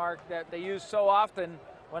there, Mark, that they use so often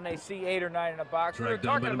when they see 8 or 9 in a box. We were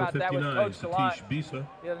talking about that with Coach Gallant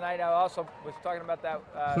the other night. I also was talking about that.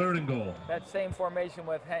 Third and goal. That same formation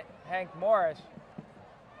with Hank Morris.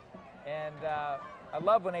 And I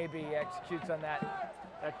love when AB executes on that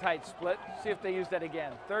tight split. See if they use that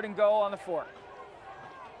again. Third and goal on the 4.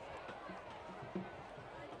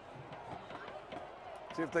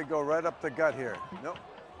 See if they go right up the gut here. Nope.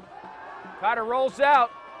 Cotter rolls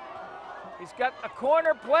out. He's got a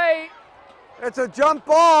corner play. It's a jump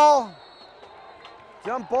ball.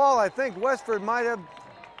 Jump ball. I think Westford might have.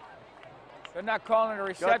 They're not calling it a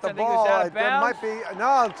reception. Got the I think it ball. was out of bounds. It might be.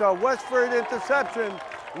 No, it's a Westford interception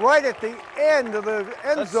right at the end of the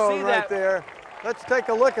end zone right there. Let's take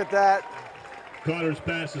a look at that. Cotter's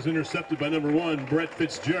pass is intercepted by number 1, Brett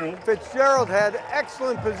Fitzgerald. Fitzgerald had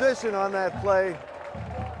excellent position on that play.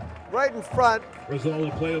 Right in front. Result of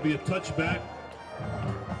the play will be a touchback.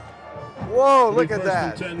 Whoa, look at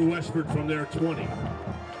that. First and 10 Westford from their 20.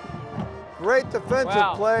 Great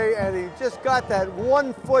defensive play, and he just got that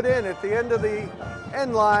 1 foot in at the end of the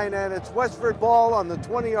end line, and it's Westford ball on the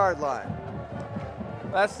 20-yard line.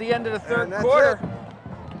 That's the end of the third quarter.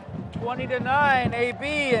 20-9, AB,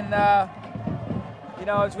 and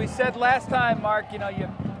as we said last time, Mark, you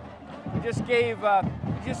just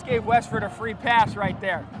gave Westford a free pass right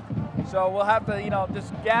there. So we'll have to,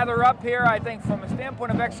 just gather up here. I think from a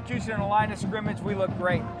standpoint of execution and a line of scrimmage, we look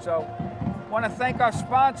great. So want to thank our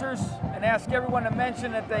sponsors and ask everyone to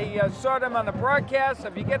mention that they saw them on the broadcast.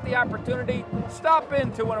 If you get the opportunity, stop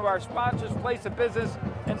into one of our sponsors' place of business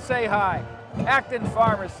and say hi. Acton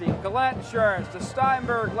Pharmacy, Gallant Insurance, the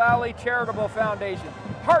Steinberg Lally Charitable Foundation,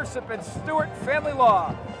 Harsip and Stewart Family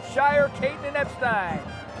Law, Shire, Caton and Epstein,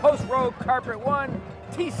 Post Road Carpet One,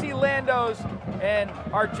 TC Landos, and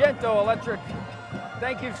Argento Electric.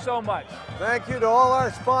 Thank you so much. Thank you to all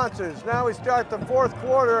our sponsors. Now we start the fourth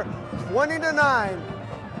quarter, 20-9.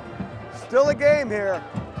 Still a game here.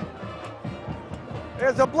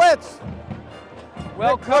 There's a blitz.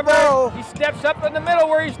 Well covered. He steps up in the middle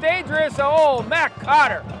where he's dangerous. Oh, Matt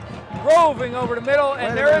Cotter. roving over the middle,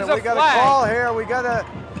 and there is a we got flag. a call here. We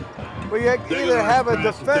either have a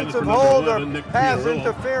defensive hold or pass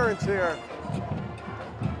interference here.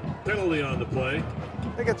 Penalty on the play.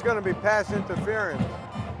 I think it's going to be pass interference.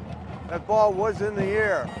 That ball was in the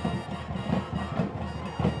air.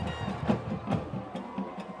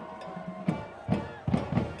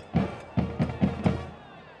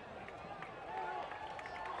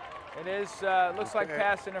 It is, looks like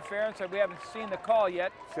pass interference. We haven't seen the call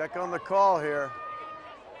yet. Check on the call here.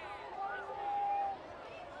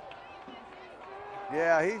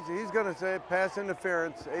 Yeah, he's going to say pass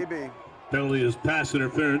interference, AB. Penalty is pass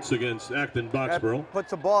interference against Acton Boxborough. That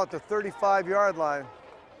puts the ball at the 35-yard line.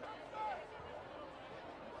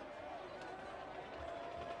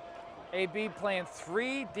 AB playing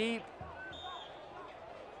 3 deep.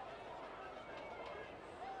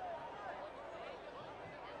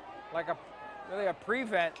 Like really a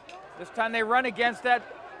prevent. This time they run against that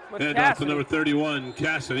with and Cassidy. off to number 31,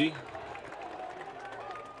 Cassidy.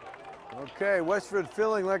 Okay, Westford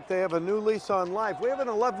feeling like they have a new lease on life. We have an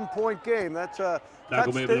 11-point game. That's a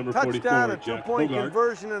touchdown, a 2-point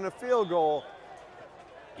conversion, and a field goal.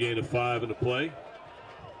 Gain of 5 in the play.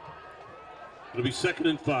 It'll be 2nd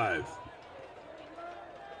and 5.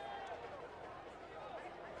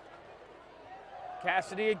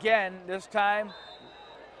 Cassidy again, this time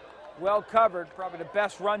well covered. Probably the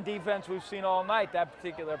best run defense we've seen all night, that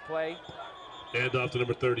particular play. And off to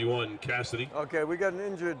number 31, Cassidy. Okay, we got an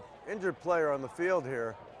injured player on the field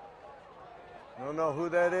here. I don't know who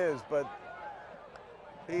that is, but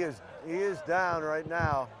he is down right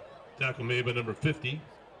now. Tackle made by number 50,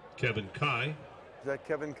 Kevin Kai. Is that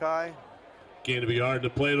Kevin Kai? Gain of a yard to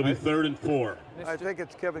play. It'll be 3rd and 4. I think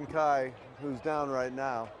it's Kevin Kai who's down right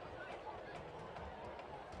now.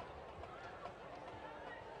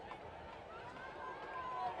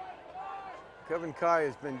 Kevin Kai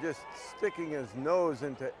has been just sticking his nose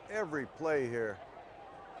into every play here.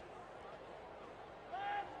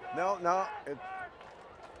 No,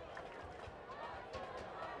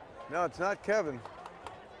 it's not Kevin.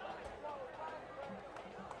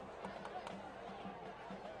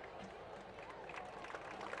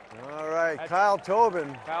 All right, Kyle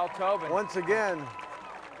Tobin. Kyle Tobin. Once again,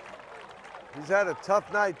 he's had a tough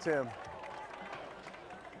night, Tim.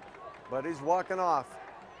 But he's walking off.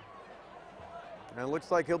 And it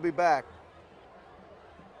looks like he'll be back.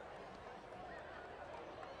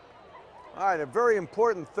 All right, a very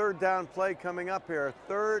important 3rd down play coming up here.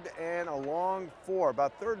 3rd and a long 4,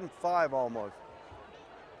 about 3rd and 5 almost.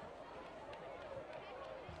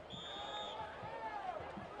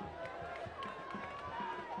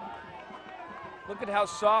 Look at how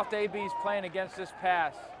soft AB's playing against this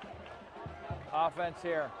pass. Offense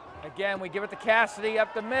here. Again, we give it to Cassidy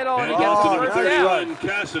up the middle, and he gets the first down.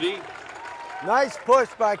 Cassidy. Nice push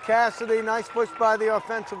by Cassidy, nice push by the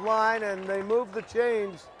offensive line, and they move the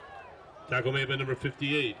chains. Tackle made by number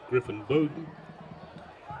 58, Griffin Bowden.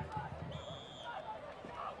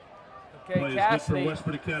 Okay, Cassidy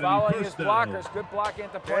following his blockers. Good blocking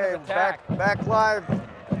at the point of attack. Back live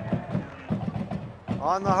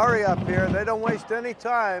on the hurry up here. They don't waste any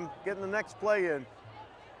time getting the next play in.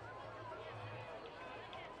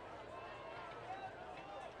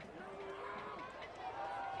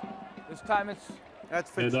 This time that's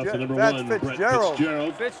Fitzgerald.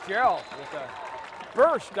 Fitzgerald with a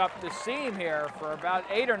burst up the seam here for about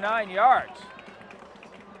 8 or 9 yards.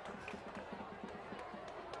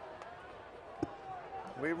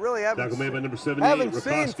 We really haven't made by number 78,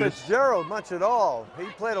 seen Fitzgerald much at all. He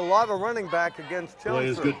played a lot of running back against Chelmsford. Play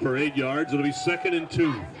is good for 8 yards. It'll be 2nd and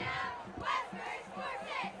 2.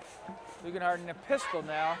 Lugenhardt in a pistol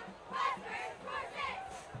now.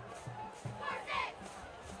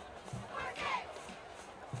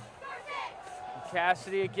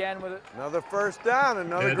 Cassidy again with it. Another first down,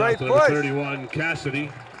 another and great push. Number 31,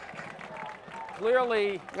 Cassidy.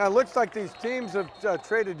 Clearly. Now, it looks like these teams have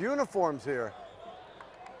traded uniforms here.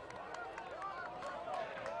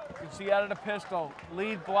 You can see out of the pistol.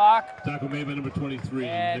 Lead block. Tackle made by number 23,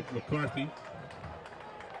 and Nick McCarthy.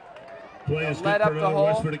 Play is led good up for the hole.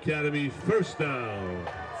 Westford Academy. First down.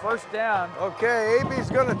 First down. Okay, AB's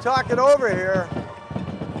going to talk it over here.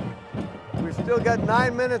 We've still got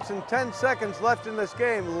 9 minutes and 10 seconds left in this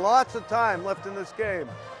game. Lots of time left in this game.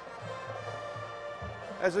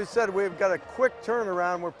 As we said, we've got a quick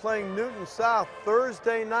turnaround. We're playing Newton South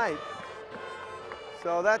Thursday night.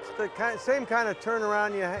 So that's the same kind of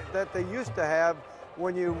turnaround that they used to have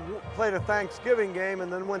when you played a Thanksgiving game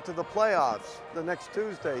and then went to the playoffs the next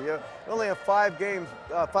Tuesday. You only have 5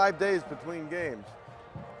 days between games.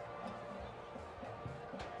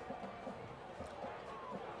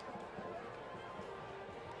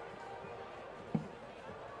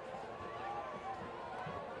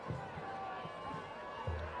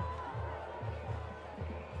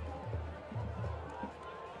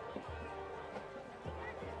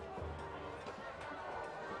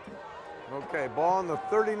 Okay, ball on the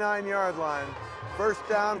 39-yard line. First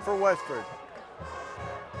down for Westford.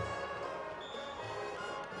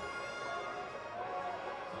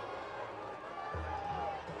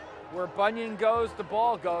 Where Bunyan goes, the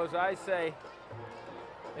ball goes, I say.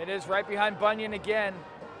 It is right behind Bunyan again.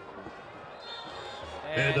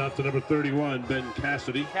 And off to number 31, Ben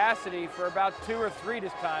Cassidy. Cassidy for about 2 or 3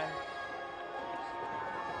 this time.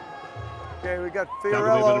 Okay, we got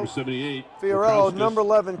Fiorello, number 78. Fiorello, number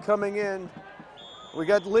 11, coming in. We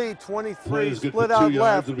got Lee, 23, split out 2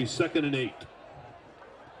 yards. left. It'll be 2nd and 8.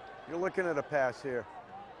 You're looking at a pass here.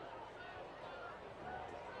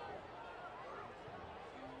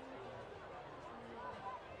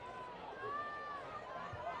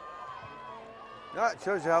 No, it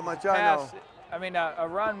shows you how much I know. I mean, a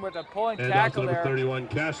run with a pulling and tackle number there. 31,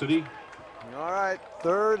 Cassidy. All right,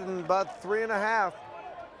 3rd and about 3.5.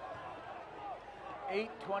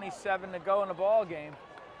 8:27 to go in the ball game.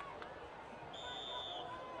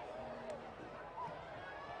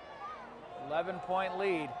 $11-point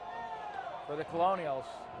lead for the Colonials.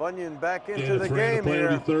 Bunyan back into the game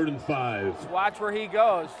here. 3rd and 5. Let's watch where he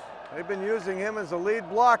goes. They've been using him as a lead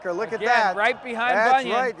blocker. Look Again, at that. right behind that's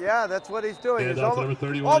Bunyan. That's right, yeah, that's what he's doing. And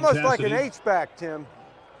He's almost like an H-back, Tim.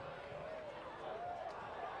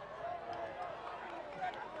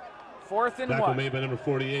 4th and 1. Tackle made by number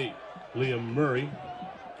 48, Liam Murray.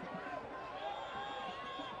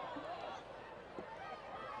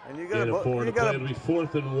 And you It'll be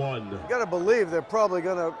 4th and 1. You got to believe they're probably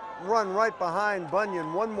going to run right behind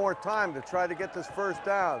Bunyan one more time to try to get this first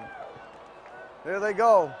down. There they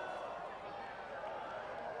go.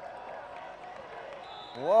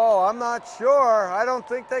 Whoa, I'm not sure. I don't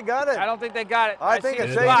think they got it. I don't think they got it. I think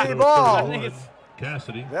it's AB ball. I think it's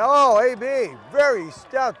Cassidy. Oh, AB. Very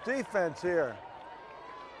stout defense here.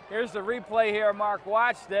 Here's the replay here, Mark.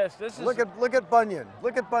 Watch this. Look at Bunyan.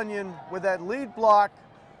 Look at Bunyan with that lead block,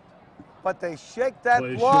 but they shake that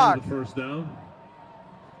block. The first down.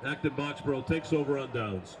 Active Boxborough takes over on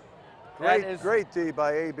downs. Great D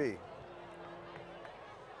by AB.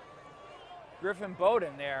 Griffin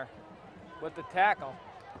Bowden there with the tackle.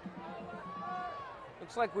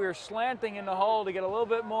 Looks like we were slanting in the hole to get a little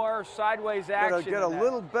bit more sideways action. Get a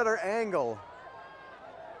little better angle.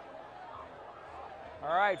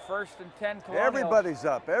 All right, 1st and 10 Colonials. Everybody's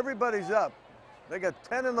up. Everybody's up. They got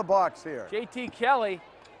 10 in the box here. JT Kelly.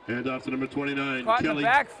 And off to number 29, caught Kelly. In the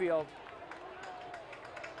backfield.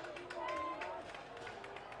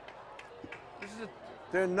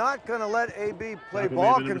 They're not going to let AB play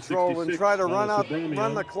ball control and try to run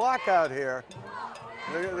the clock out here.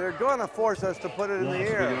 They're going to force us to put it in the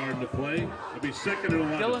air. Yard to play. It'll be 2nd and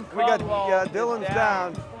 11. Dylan Caldwell Dylan's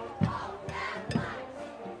down.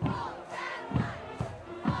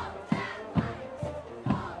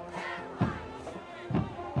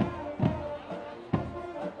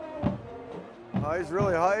 Oh, he's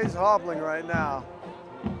really he's hobbling right now.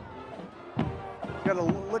 He's got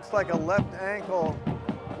looks like a left ankle.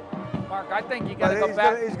 Mark, I think you got to go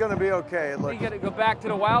back. He's going to be okay. You got to go back to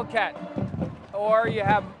the Wildcat, or you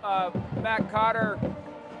have Matt Cotter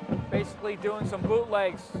basically doing some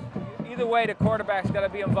bootlegs. Either way, the quarterback's got to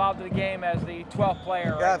be involved in the game as the 12th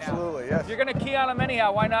player right Absolutely, now. yes. If you're going to key on him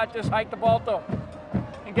anyhow, why not just hike the ball to him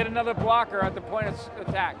and get another blocker at the point of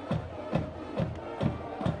attack?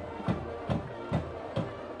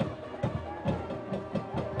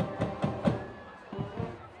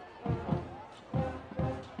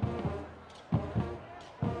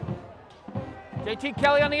 JT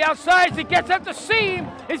Kelly on the outside as he gets up the seam.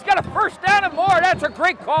 He's got a first down and more. That's a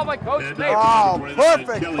great call by Coach Nate. Oh,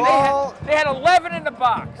 perfect call. They had 11 in the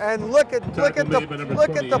box. And look at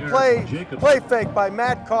the play fake by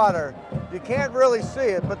Matt Cotter. You can't really see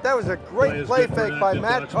it, but that was a great play fake by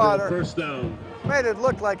Matt Cotter. First down. Made it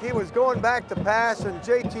look like he was going back to pass, and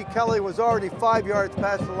JT Kelly was already 5 yards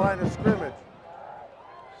past the line of scrimmage.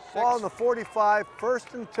 Ball on the 45,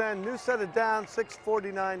 1st and 10, new set of downs,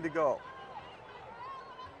 6:49 to go.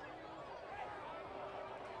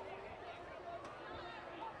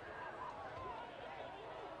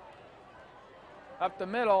 Up the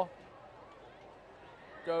middle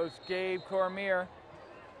goes Gabe Cormier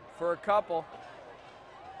for a couple.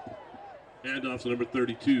 And off to number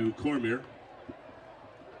 32, Cormier.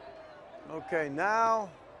 Okay,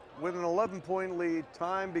 now with an 11-point lead,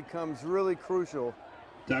 time becomes really crucial.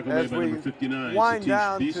 Tackle made by number 59, wind Satish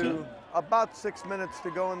down Disa. to about 6 minutes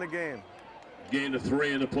to go in the game. Gain of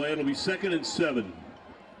 3 in the play. It'll be 2nd and 7.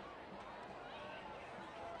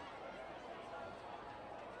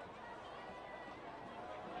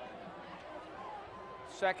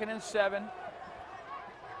 Second and 7.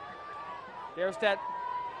 There's that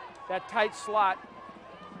tight slot.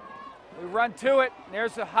 We run to it.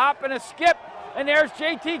 There's a hop and a skip. And there's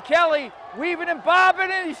J.T. Kelly weaving and bobbing,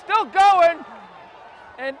 and he's still going.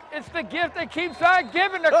 And it's the gift that keeps on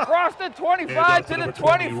giving. Across the 25 to the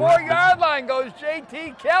 24-yard line goes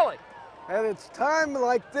J.T. Kelly. And it's time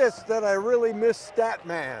like this that I really miss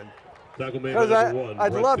Statman. Because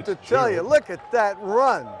I'd love to tell you, look at that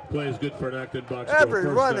run. Play is good for an Acton box. Every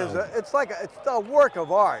run is it's a work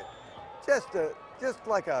of art. Just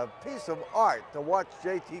like a piece of art to watch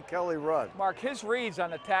J.T. Kelly run. Mark, his reads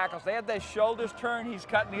on the tackles, they have their shoulders turned, he's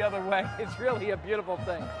cutting the other way. It's really a beautiful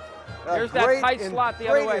thing. There's that tight slot the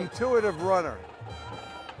other way. Great intuitive runner.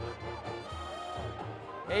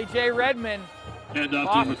 A.J. Redmond and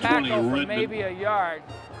off tackle for maybe a yard.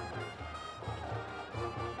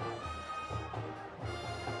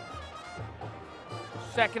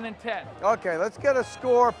 Second and 10. Okay, let's get a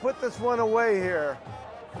score. Put this one away here.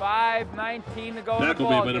 5:19 to go in the Tackle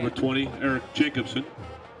ball made by number 20, Eric Jacobson.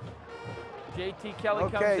 J.T. Kelly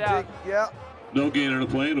comes out. Yeah. No gain on the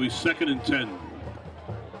play. It'll be 2nd and 10.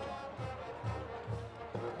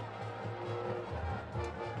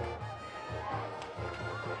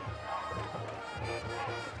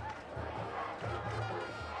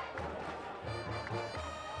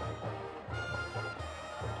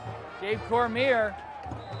 Dave Cormier.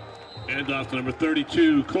 And off to number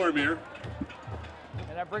 32, Cormier.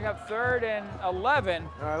 And I bring up 3rd and 11.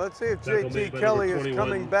 All right, let's see if J.T. Kelly is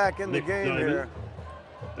coming back in the game here.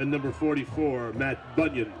 And number 44, Matt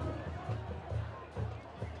Bunyan.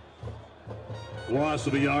 Loss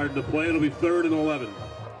of a yard in the play. It'll be 3rd and 11.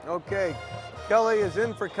 Okay, Kelly is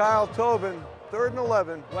in for Kyle Tobin. 3rd and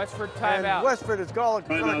 11. Westford timeout. And Westford is going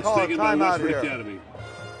to call a timeout here. Academy.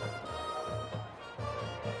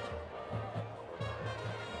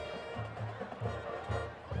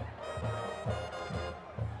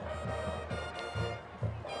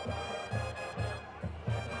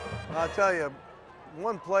 I'll tell you,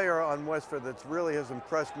 one player on Westford that's really has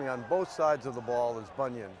impressed me on both sides of the ball is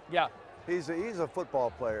Bunyan. Yeah. He's a football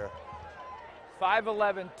player.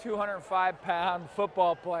 5'11", 205-pound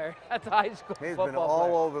football player. That's a high school football player. He's been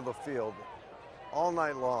all over the field all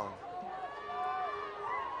night long.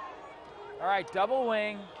 All right, double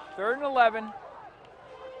wing, 3rd and 11.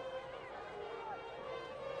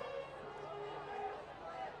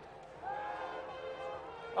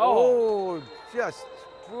 Oh, just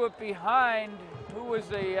threw it behind. Who was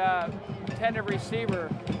the intended receiver?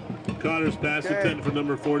 Connor's pass intended for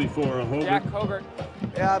number 44, Hogarth. Jack Hogarth.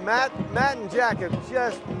 Yeah, Matt and Jack have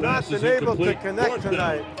just not been able to connect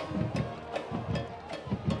tonight.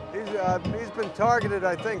 He's been targeted,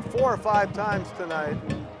 I think, 4 or 5 times tonight.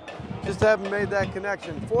 Just haven't made that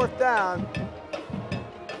connection. 4th down.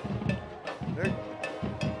 They're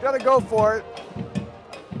gonna go for it.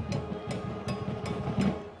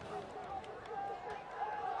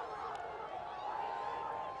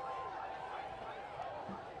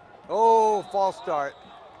 Oh, false start.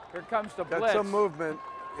 Here comes the blitz. Got some movement.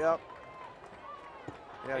 Yep.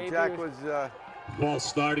 Yeah, Jack was. False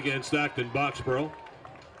start against Acton Boxborough.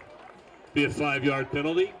 Be a 5-yard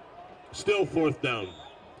penalty. Still 4th down.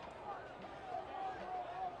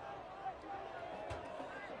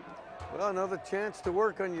 Well, another chance to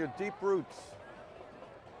work on your deep roots.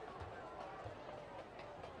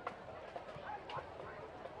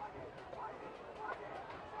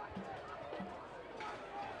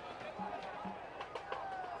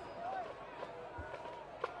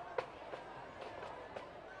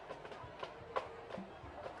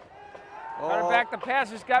 Running back the pass,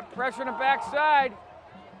 he's got pressure on the backside.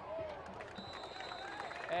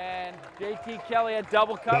 And J.T. Kelly had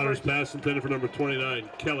double coverage. Connor's pass intended for number 29,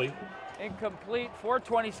 Kelly. Incomplete,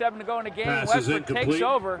 4:27 to go in the game. Pass Westford takes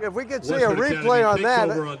over. If we could see a replay on that,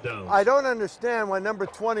 I don't understand why number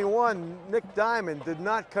 21, Nick Diamond, did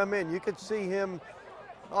not come in. You could see him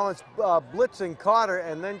almost blitzing Cotter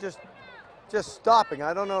and then just stopping.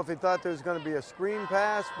 I don't know if he thought there was going to be a screen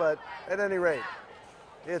pass, but at any rate,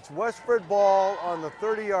 it's Westford ball on the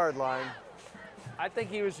 30-yard line. I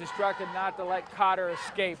think he was instructed not to let Cotter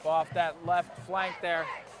escape off that left flank there.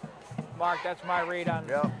 Mark, that's my read on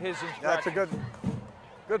his instruction. That's a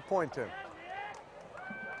good point, Tim.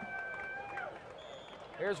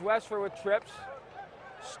 Here's Westford with trips.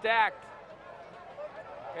 Stacked.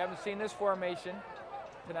 We haven't seen this formation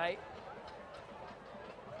tonight.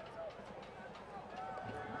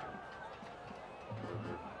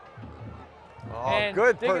 Oh, and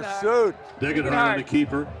good pursuit. Digging hard on the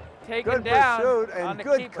keeper. Taken good down pursuit and on the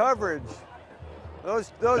good keeper. Coverage.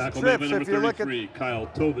 Those Tackle trips, if you look at Kyle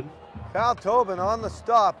Tobin. Kyle Tobin on the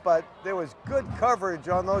stop, but there was good coverage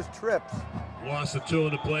on those trips. Loss of 2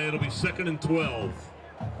 in the play. It'll be 2nd and 12.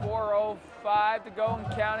 4:05 to go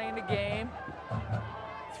and counting in the game.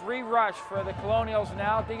 3 rush for the Colonials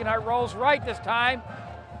now. Degenhart rolls right this time.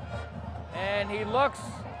 And he looks,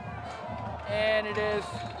 and it is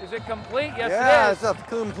it complete? Yes, it is. Yeah, it's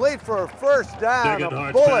complete for a first down. Degenhart's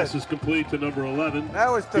A bullet. pass is complete to number 11. That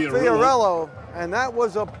was to Fiorello, and that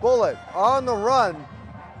was a bullet on the run.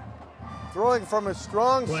 Throwing from a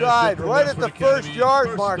strong side, right at the first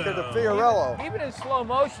yard marker to Fiorello. Even in slow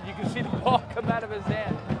motion, you can see the ball come out of his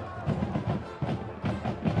hand.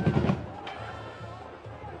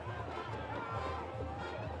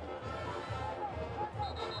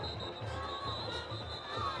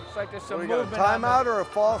 Looks like there's some movement. A timeout or a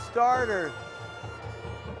false start or?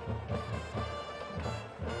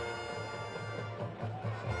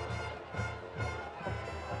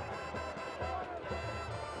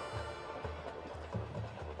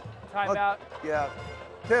 Timeout. Yeah.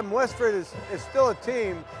 Tim, Westford is still a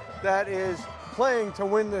team that is playing to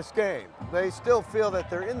win this game. They still feel that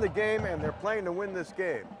they're in the game and they're playing to win this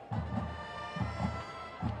game.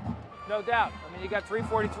 No doubt. I mean, you got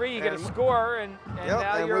 3:43, you get a score, and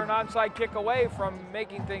now you're an onside kick away from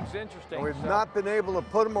making things interesting. And we've not been able to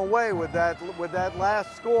put them away with that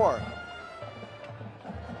last score.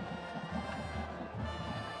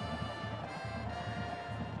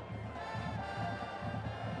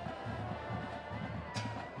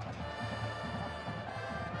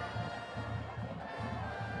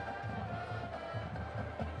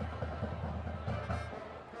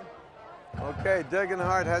 Okay,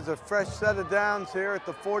 Degenhart has a fresh set of downs here at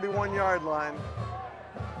the 41-yard line.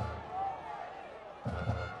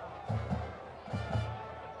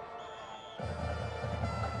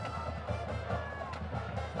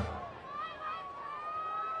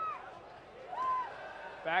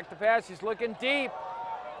 Back to pass, he's looking deep,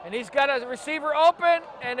 and he's got a receiver open,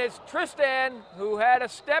 and it's Tristan, who had a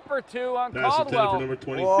step or two on Caldwell.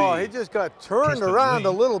 Whoa, he just got turned around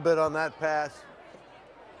a little bit on that pass.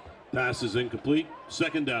 Pass is incomplete.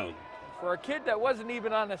 Second down. For a kid that wasn't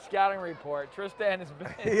even on the scouting report, Tristan has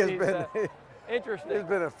been, interesting. He's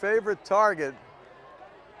been a favorite target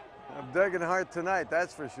of Degenhart tonight,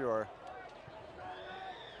 that's for sure.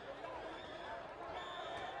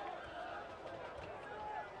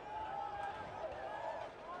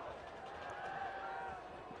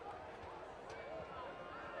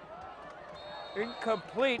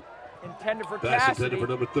 Incomplete, intended for Pass Cassidy. intended for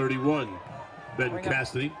number 31, Ben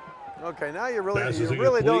Cassidy. Okay, now you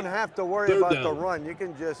really don't have to worry about the run. You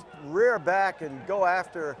can just rear back and go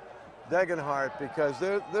after Degenhart because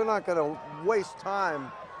they're not going to waste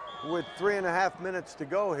time with 3.5 minutes to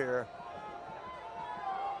go here.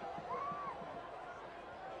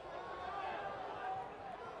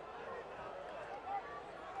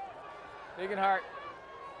 Degenhart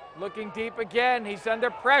looking deep again. He's under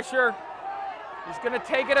pressure. He's going to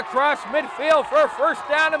take it across midfield for a first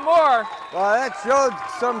down and more. Well, that showed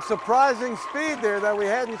some surprising speed there that we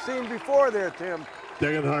hadn't seen before there, Tim.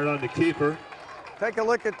 Degenhart on the keeper. Take a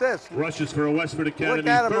look at this. Rushes for a Westford Academy. Look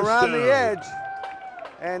at him first around down. the edge.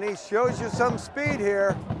 And he shows you some speed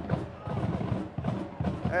here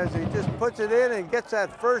as he just puts it in and gets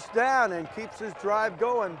that first down and keeps his drive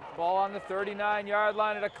going. Ball on the 39-yard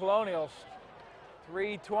line of the Colonials.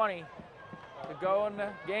 3:20 to go in the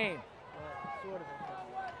game.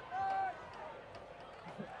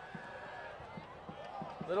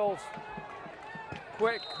 Little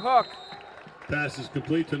quick hook. Pass is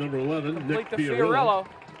complete to number 11, Complete Nick to Fiorello.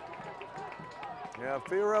 Yeah,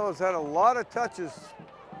 Fiorello's had a lot of touches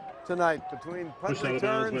tonight between punt returns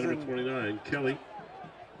by number and 29, Kelly.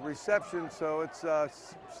 reception, so it's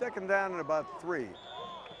second down and about 3.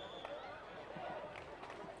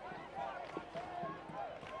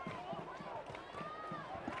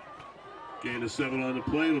 Gain of 7 on the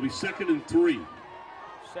play. It'll be 2nd and 3.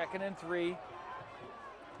 2nd and 3.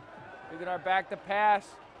 Degenhart back to pass.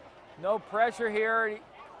 No pressure here.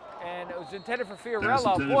 And it was intended for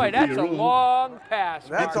Fiorello. Boy, that's a long pass.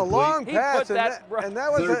 That's a long pass, and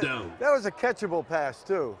that was a catchable pass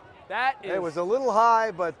too. That is. It was a little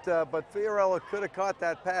high, but Fiorello could have caught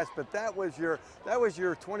that pass. But that was your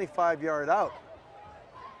 25-yard out.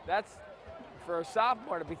 That's for a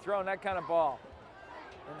sophomore to be throwing that kind of ball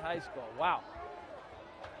in high school. Wow.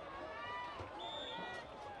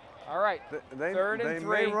 All right. Third and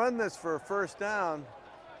 3. They may run this for a first down.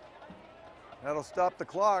 That'll stop the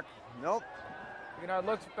clock. Nope. Degenhart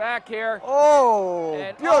looks back here. Oh,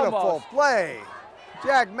 and beautiful almost. Play.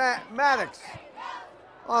 Jack Maddox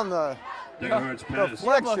on the Degenhart's pass.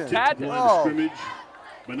 deflection. Scrimmage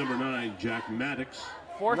by number 9, Jack Maddox.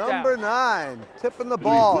 Number 9, tipping the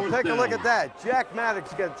ball. Take a look at that. Jack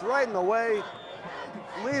Maddox gets right in the way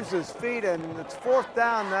leaves his feet, and it's 4th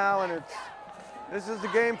down now, and this is the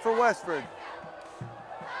game for Westford.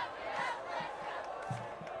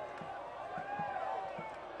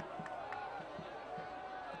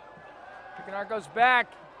 Pickennard goes back,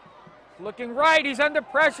 looking right. He's under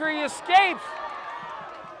pressure. He escapes,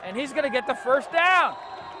 and he's going to get the 1st down.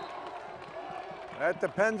 That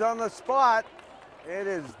depends on the spot. It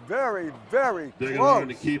is very, very They're close. going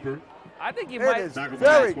to the keeper. I think he It might. is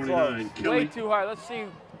very close. Way too hard. Let's see.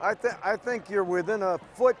 I think you're within a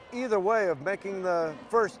foot either way of making the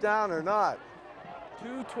 1st down or not.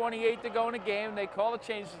 2:28 to go in the game. They call the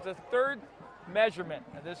change. It's the 3rd measurement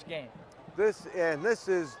of this game. This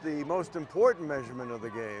is the most important measurement of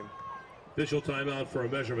the game. Official timeout for a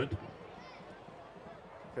measurement.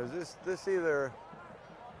 Because this either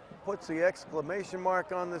puts the exclamation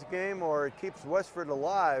mark on this game or it keeps Westford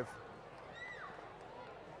alive.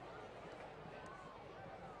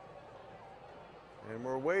 And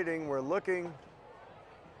we're waiting, we're looking.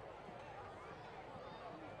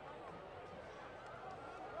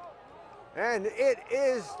 And it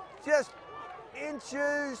is just an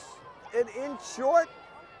inch short.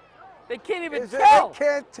 They can't even They tell.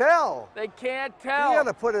 can't tell. They can't tell.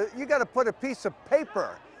 You gotta put a piece of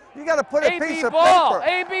paper. You gotta put a piece of ball.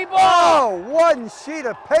 paper. AB ball. Oh, one sheet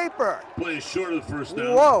of paper. Play is short of the 1st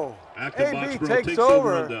down. Whoa. Acton AB Boxborough takes takes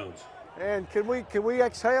over. rundowns. And can we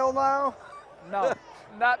exhale now? No,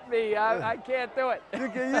 not me. I can't do it. You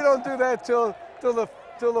don't do that till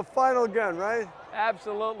the final gun, right?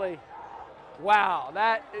 Absolutely. Wow,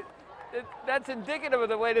 that's indicative of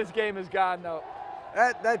the way this game has gone, though.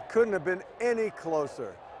 That couldn't have been any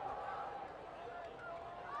closer.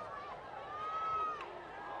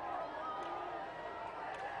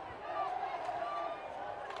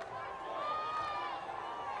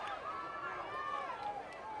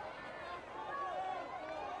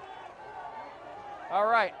 All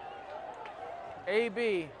right,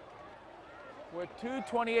 AB with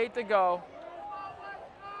 2:28 to go.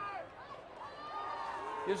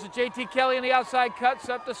 Gives it JT Kelly on the outside, cuts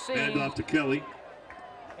up the seam. Hand off to Kelly.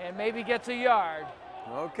 And maybe gets a yard.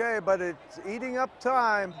 Okay, but it's eating up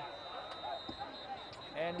time.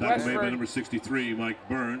 And Tackle made by Westford number 63, Mike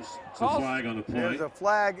Burns. It's a flag on the play. There's a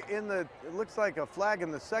flag it looks like a flag in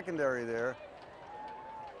the secondary there.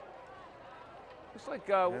 looks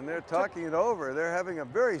like and they're talking it over. They're having a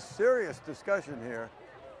very serious discussion here.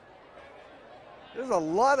 There's a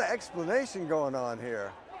lot of explanation going on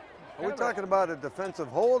here. Are we talking about a defensive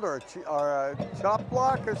hold or a chop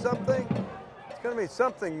block or something? It's going to be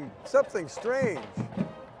something strange.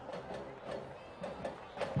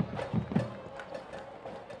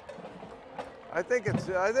 I think it's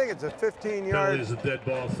a 15-yard. That is a dead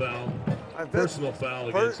ball foul. Personal foul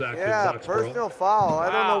against Acton Boxborough. Personal foul. Wow.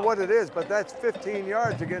 I don't know what it is, but that's 15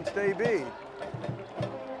 yards against AB.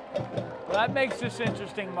 Well, that makes this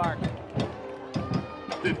interesting, Mark.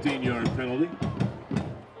 15-yard penalty.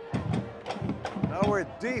 Now we're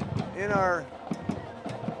deep in our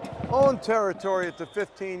own territory at the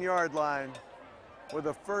 15-yard line with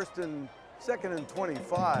a 2nd and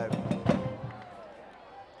 25.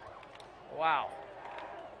 Wow.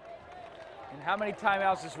 And how many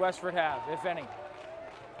timeouts does Westford have, if any?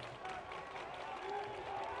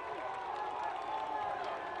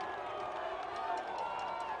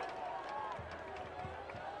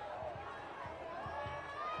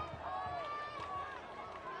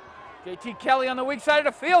 JT Kelly on the weak side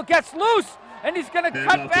of the field gets loose, and he's going to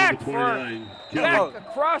cut back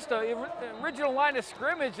across the original line of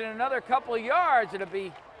scrimmage in another couple of yards. It'll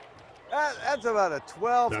be. That's about a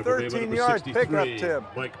 12, 13-yard pickup, Tim.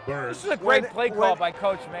 Mike Burns. This is a great play call by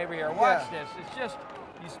Coach Mabry here. Watch this. It's just,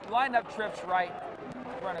 he's lined up trips right,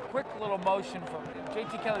 run a quick little motion from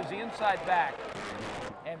JT Kelly's the inside back,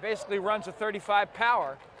 and basically runs a 35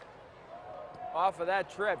 power off of that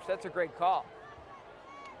trip. That's a great call.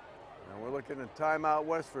 And we're looking at timeout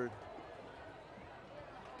Westford.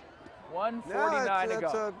 1:49 to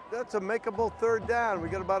go. That's a makeable 3rd down. We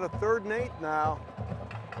got about a 3rd and 8 now.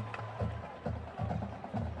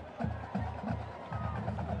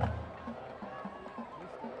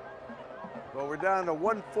 Well, we're down to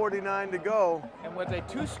 1:49 to go. And with a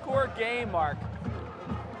 2-score game, Mark.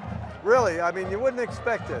 Really, I mean, you wouldn't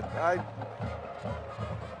expect it. I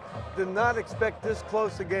did not expect this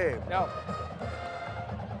close a game. No.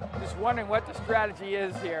 Just wondering what the strategy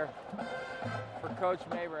is here for Coach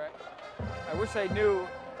Mabry. I wish I knew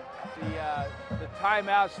the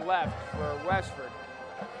timeouts left for Westford.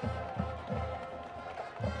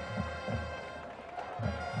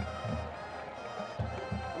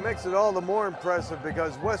 makes it all the more impressive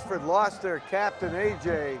because Westford lost their captain,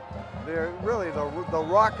 AJ. They're really the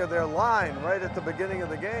rock of their line right at the beginning of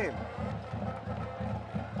the game.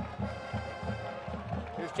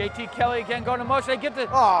 Here's JT Kelly again going to motion. They get the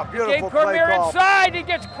beautiful Gabe Cormier play call. inside. He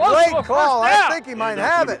gets close to a Great call. first down. I think he might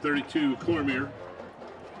have it. 32, Cormier.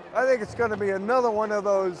 I think it's going to be another one of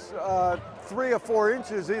those 3 or 4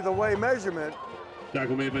 inches either way measurement.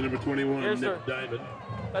 Tackle made by number 21, Here's Nick Diamond.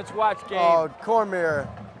 Let's watch Gabe. Oh, Cormier.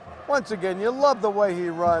 Once again, you love the way he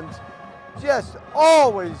runs. Just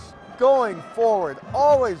always going forward,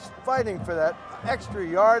 always fighting for that extra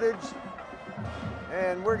yardage.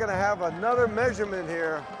 And we're going to have another measurement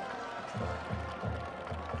here.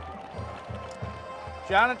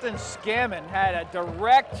 Jonathan Scammon had a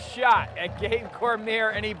direct shot at Gabe Cormier,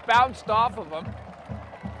 and he bounced off of him.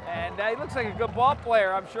 And he looks like a good ball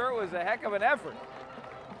player. I'm sure it was a heck of an effort.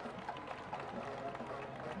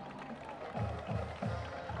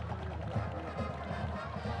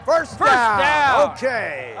 First down.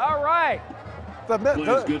 Okay. All right.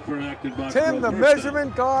 Good for an active box. Tim, the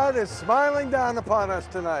measurement god is smiling down upon us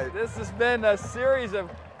tonight. This has been a series of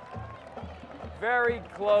very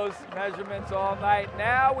close measurements all night.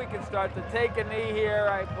 Now we can start to take a knee here,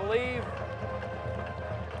 I believe.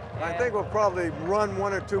 I think we'll probably run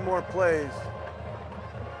 1 or 2 more plays.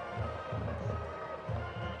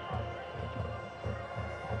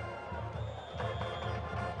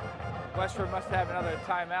 Westford must have another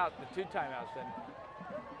timeout, the 2 timeouts then.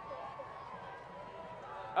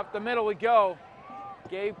 Up the middle we go.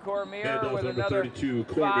 Gabe Cormier with another 32,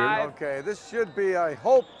 5. Okay, this should be, I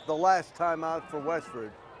hope, the last timeout for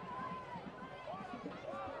Westford.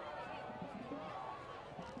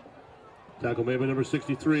 Tackle made by number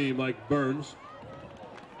 63, Mike Burns.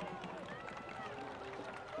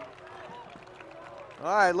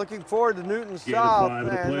 All right, looking forward to Newton Gain South, 5,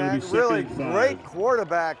 the and play will be that really 2nd and 5. great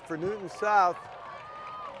quarterback for Newton South.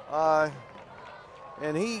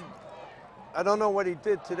 And I don't know what he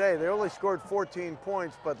did today. They only scored 14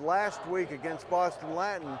 points, but last week against Boston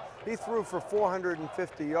Latin, he threw for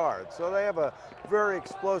 450 yards. So they have a very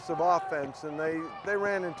explosive offense, and they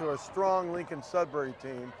ran into a strong Lincoln Sudbury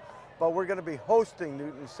team. But we're going to be hosting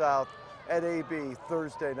Newton South at AB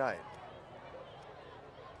Thursday night.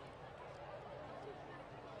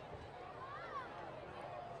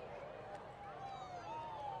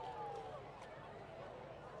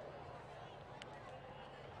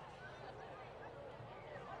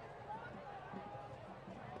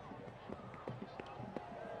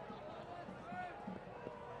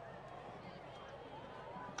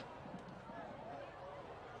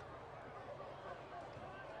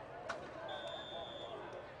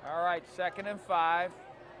 All right, 2nd and 5.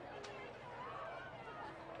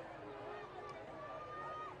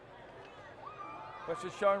 What's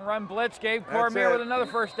it showing? Run blitz. Gabe Cormier with another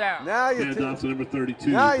first down. Now you Handoff to number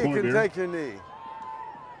 32. Now you Cormier. can take your knee.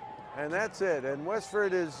 And that's it. And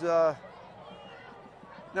Westford is,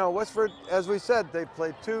 Westford, as we said, they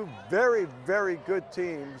played 2 very, very good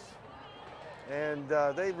teams. And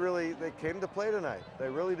they came to play tonight. They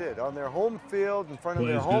really did. On their home field, in front of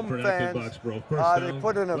their home fans, they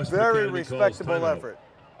put in a very respectable effort.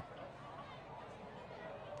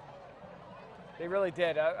 They really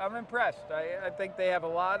did. I'm impressed. I think they have a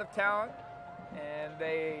lot of talent, and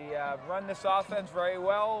they run this offense very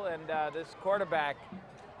well. And this quarterback,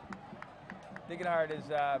 Degenhardt, is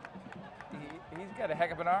he's got a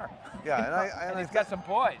heck of an arm. Yeah, and he's got some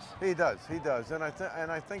poise. He does, and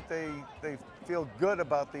I think they feel good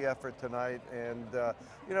about the effort tonight. And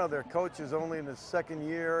their coach is only in his 2nd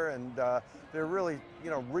year, and they're really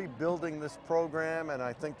rebuilding this program. And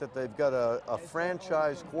I think that they've got a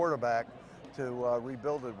franchise quarterback to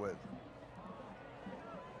rebuild it with.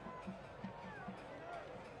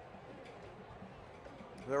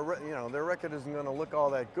 Their record isn't going to look all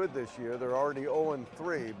that good this year. They're already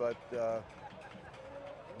 0-3, but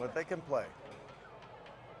they can play.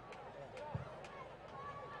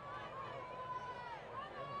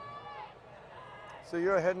 So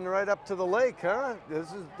you're heading right up to the lake, huh? This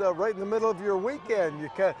is right in the middle of your weekend. You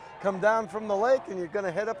can come down from the lake, and you're going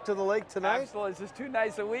to head up to the lake tonight? Absolutely. It's just too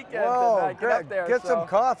nice a weekend Whoa, to get up there. Get some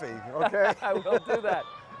coffee, okay? I will do that.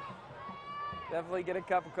 Definitely get a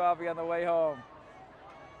cup of coffee on the way home.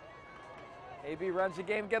 AB runs the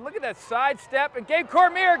game again. Look at that sidestep, and Gabe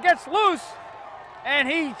Cormier gets loose, and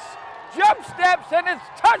he jump steps, and it's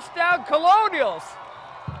touchdown Colonials.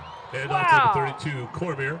 And wow. on to 32,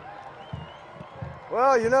 Cormier.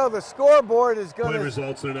 Well, the scoreboard is going to... Play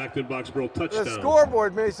results in an Acton Boxborough touchdown. The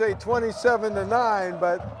scoreboard may say 27-9,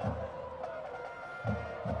 but...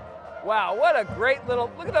 Wow, what a great little...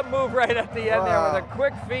 Look at the move right at the end there with a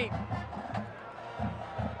quick feet.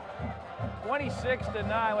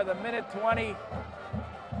 26-9 with 1:20.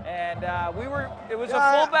 And it was a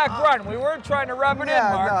fullback run. We weren't trying to rub it in,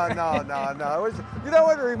 Mark. No. It was, you know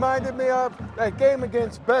what it reminded me of? That game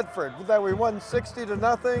against Bedford that we won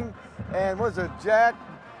 60-0, and was it Jack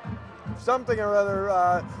something or other,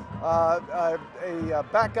 a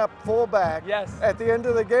backup fullback? Yes. At the end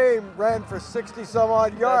of the game, ran for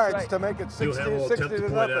 60-some-odd yards right. to make it 60 to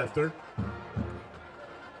nothing. After.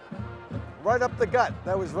 Right up the gut.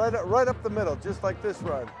 That was right up the middle, just like this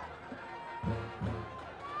run.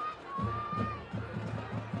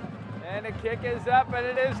 And the kick is up, and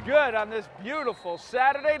it is good on this beautiful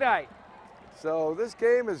Saturday night. So this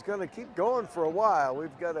game is going to keep going for a while.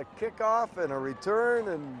 We've got a kickoff and a return,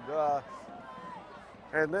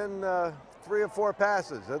 and then 3 or 4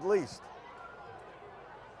 passes at least.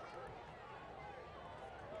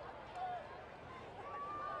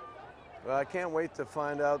 Well, I can't wait to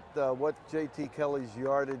find out what J.T. Kelly's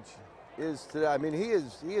yardage is today. I mean, he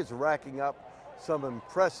is racking up some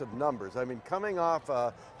impressive numbers. I mean, coming off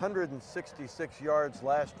 166 yards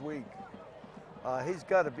last week, he's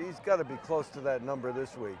got to be close to that number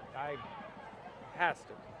this week. Has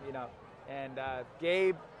to, you know. And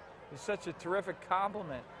Gabe is such a terrific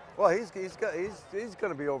compliment. Well, he's going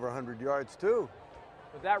to be over 100 yards too.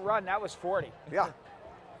 With that run, that was 40. Yeah.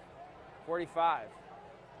 45.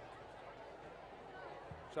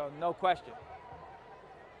 So no question.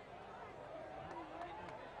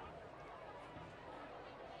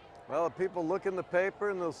 Well, if people look in the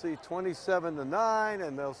paper and they'll see 27-9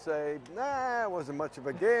 and they'll say, nah, it wasn't much of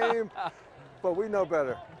a game, but we know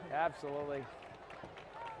better. Absolutely.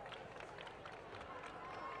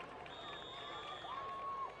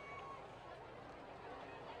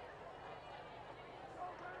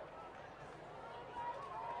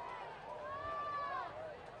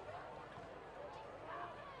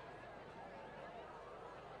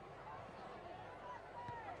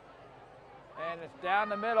 And it's down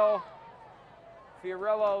the middle.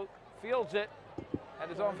 Fiorillo fields it at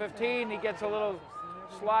his own 15. He gets a little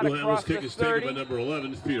slot across the 30. Kick is taken by number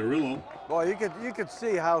 11, Fiorillo. Well, you could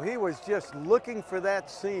see how he was just looking for that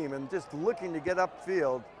seam and just looking to get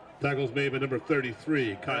upfield. Tackles made by number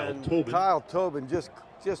 33, Kyle Tobin. Kyle Tobin just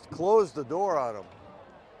closed the door on him.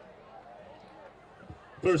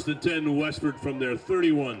 1st and 10, Westford from their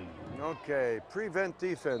 31. Okay, prevent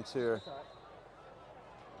defense here.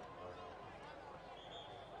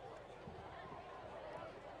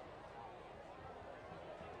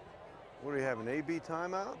 What do we have, an AB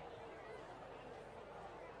timeout?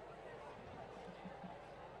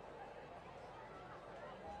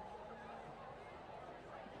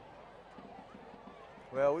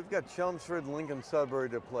 Well, we've got Chelmsford and Lincoln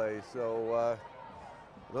Sudbury to play, so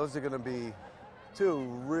those are going to be 2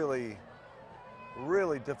 really,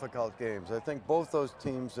 really difficult games. I think both those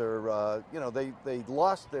teams are, you know, they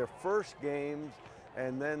lost their first games,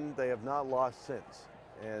 and then they have not lost since.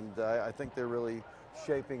 And I think they're really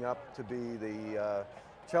shaping up to be the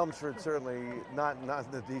Chelmsford, certainly not in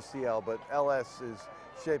the DCL, but LS is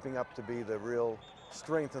shaping up to be the real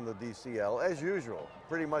strength in the DCL, as usual,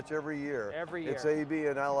 pretty much every year. Every year. It's AB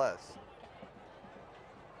and LS.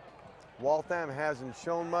 Waltham hasn't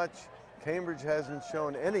shown much. Cambridge hasn't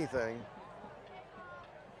shown anything.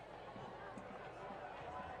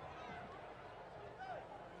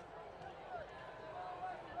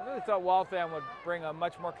 I really thought Waltham would bring a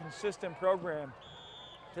much more consistent program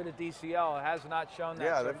to the DCL. It has not shown that.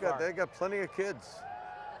 Yeah, so they've got plenty of kids.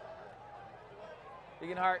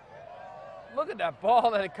 Degenhart, look at that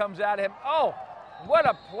ball that it comes out of him. Oh, what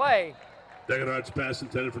a play. Degenhart's pass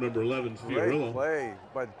intended for number 11, Fiorillo. Great play,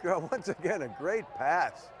 but once again, a great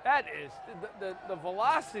pass. That is the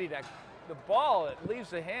velocity that the ball it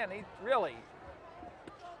leaves the hand. He really,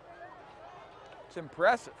 it's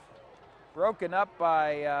impressive. Broken up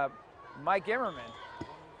by Mike Immerman.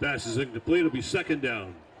 Pass is incomplete. It'll be 2nd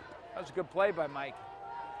down. That was a good play by Mike.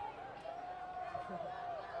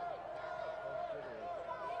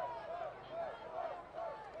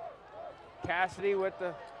 Cassidy with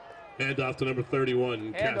the handoff to number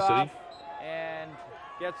 31, Cassidy. Off, and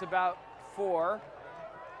gets about 4.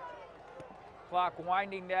 Clock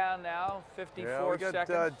winding down now, 54 seconds. seconds.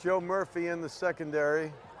 We got Joe Murphy in the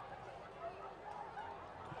secondary.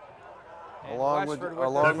 And along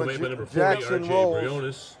Westford with Jackson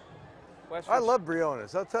Rolls. I love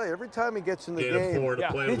Briones. I'll tell you, every time he gets in the game,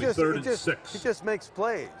 he just makes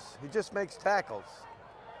plays. He just makes tackles.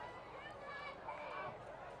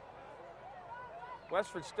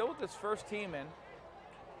 Westford still with his first team in.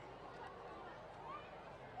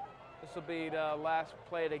 This will be the last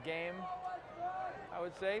play of the game, I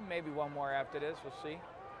would say. Maybe one more after this, we'll see.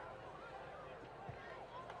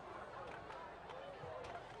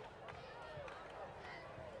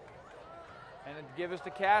 And give us to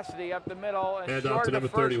Cassidy up the middle and And short out to of the number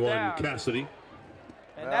first 31, down. Cassidy.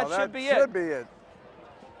 And Well, that should be it. it. Be it.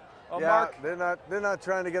 Well, Yeah, Mark, they're not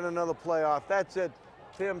trying to get another playoff. That's it,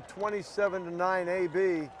 Tim. 27-9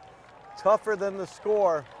 AB. Tougher than the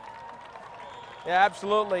score. yeah,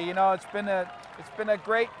 absolutely. You know, it's been a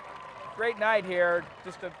great night here.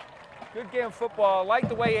 Just a good game of football. I like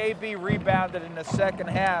the way AB rebounded in the second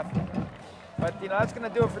half. But, you know, that's going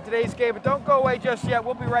to do it for today's game. But don't go away just yet.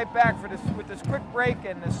 We'll be right back with this quick break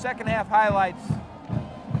and the second half highlights.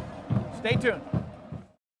 Stay tuned.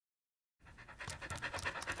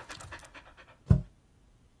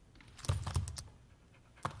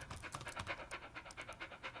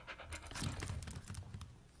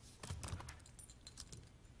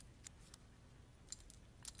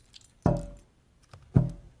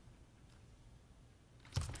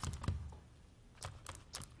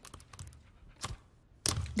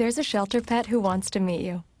 There's a shelter pet who wants to meet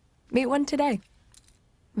you. Meet one today.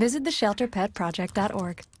 Visit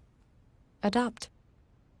theshelterpetproject.org. Adopt.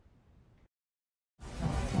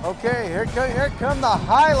 Okay, here come the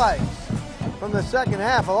highlights from the second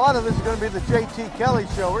half. A lot of this is going to be the JT Kelly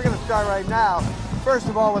show. We're going to start right now. First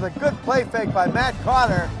of all, with a good play fake by Matt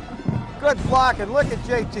Cotter. Good block, and look at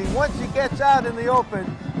JT. Once he gets out in the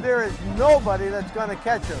open, there is nobody that's going to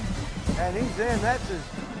catch him. And he's in. That's his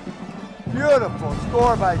beautiful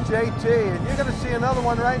score by JT. And you're going to see another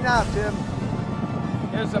one right now, Tim.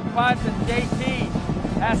 Here's a punt, and JT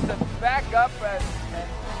has to back up and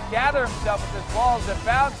gather himself with this ball as it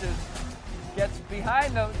bounces. Gets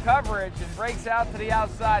behind the coverage and breaks out to the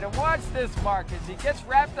outside. And watch this, Mark, as he gets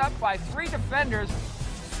wrapped up by three defenders,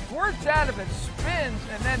 squirts out of it, spins,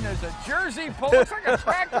 and then there's a jersey pull. Looks like a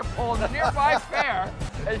tractor pull in the nearby fair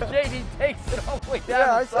as JT takes it all the way down.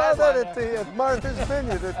 Yeah, I saw that at Martha's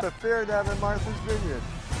Vineyard, at the fair down at Martha's Vineyard.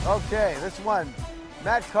 Okay, this one,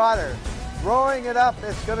 Matt Cotter throwing it up.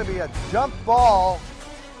 It's going to be a jump ball,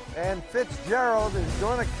 and Fitzgerald is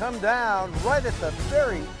going to come down right at the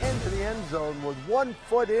very end of the end zone with 1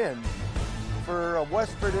 foot in for a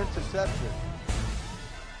Westford interception.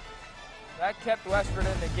 That kept Westford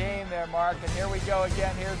in the game there, Mark. And here we go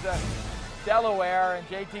again. Here's a Delaware, and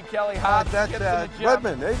JT Kelly hops, That's skips in the jump.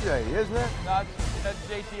 Redmond, AJ, isn't it? No, that's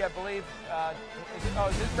JT, I believe. Is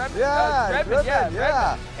it Redmond? Yeah, Redmond,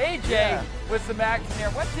 yeah. Redmond. AJ with some action here.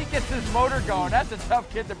 Once he gets his motor going, that's a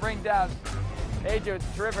tough kid to bring down. AJ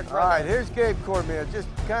with terrific run. All right, here's Gabe Cormier, just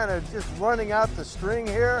running out the string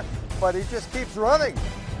here, but he just keeps running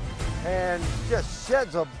and just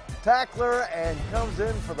sheds a tackler and comes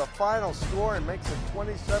in for the final score and makes it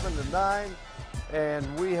 27-9.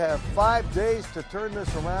 And we have 5 days to turn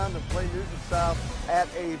this around and play Newton South at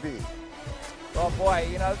AB. Oh boy,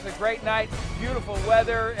 you know, it's a great night, beautiful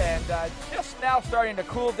weather, and just now starting to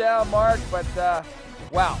cool down, Mark, but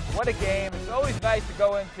wow, what a game. It's always nice to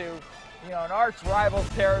go into, you know, an arch rival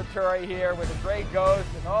territory here with the Gray Ghost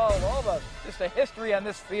and all just the history on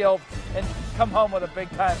this field and come home with a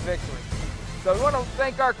big-time victory. So we want to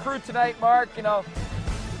thank our crew tonight, Mark. You know,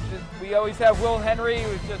 we always have Will Henry,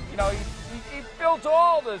 who's just, you know, he builds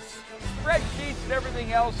all the spreadsheets and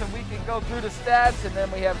everything else, and we can go through the stats. And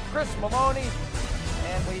then we have Chris Maloney,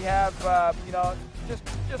 and we have, you know, just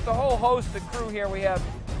a whole host of crew here. We have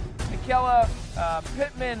McKella,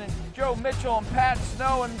 Pittman, and Joe Mitchell, and Pat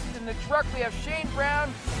Snow. And in the truck, we have Shane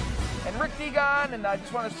Brown and Rick Degon. And I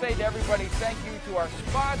just want to say to everybody, thank you to our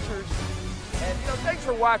sponsors. And, you know, thanks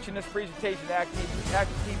for watching this presentation of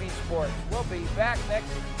Active TV Sports. We'll be back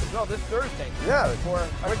this Thursday. Yeah. For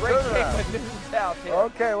a great game with Newton South here.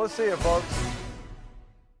 Okay, we'll see you, folks.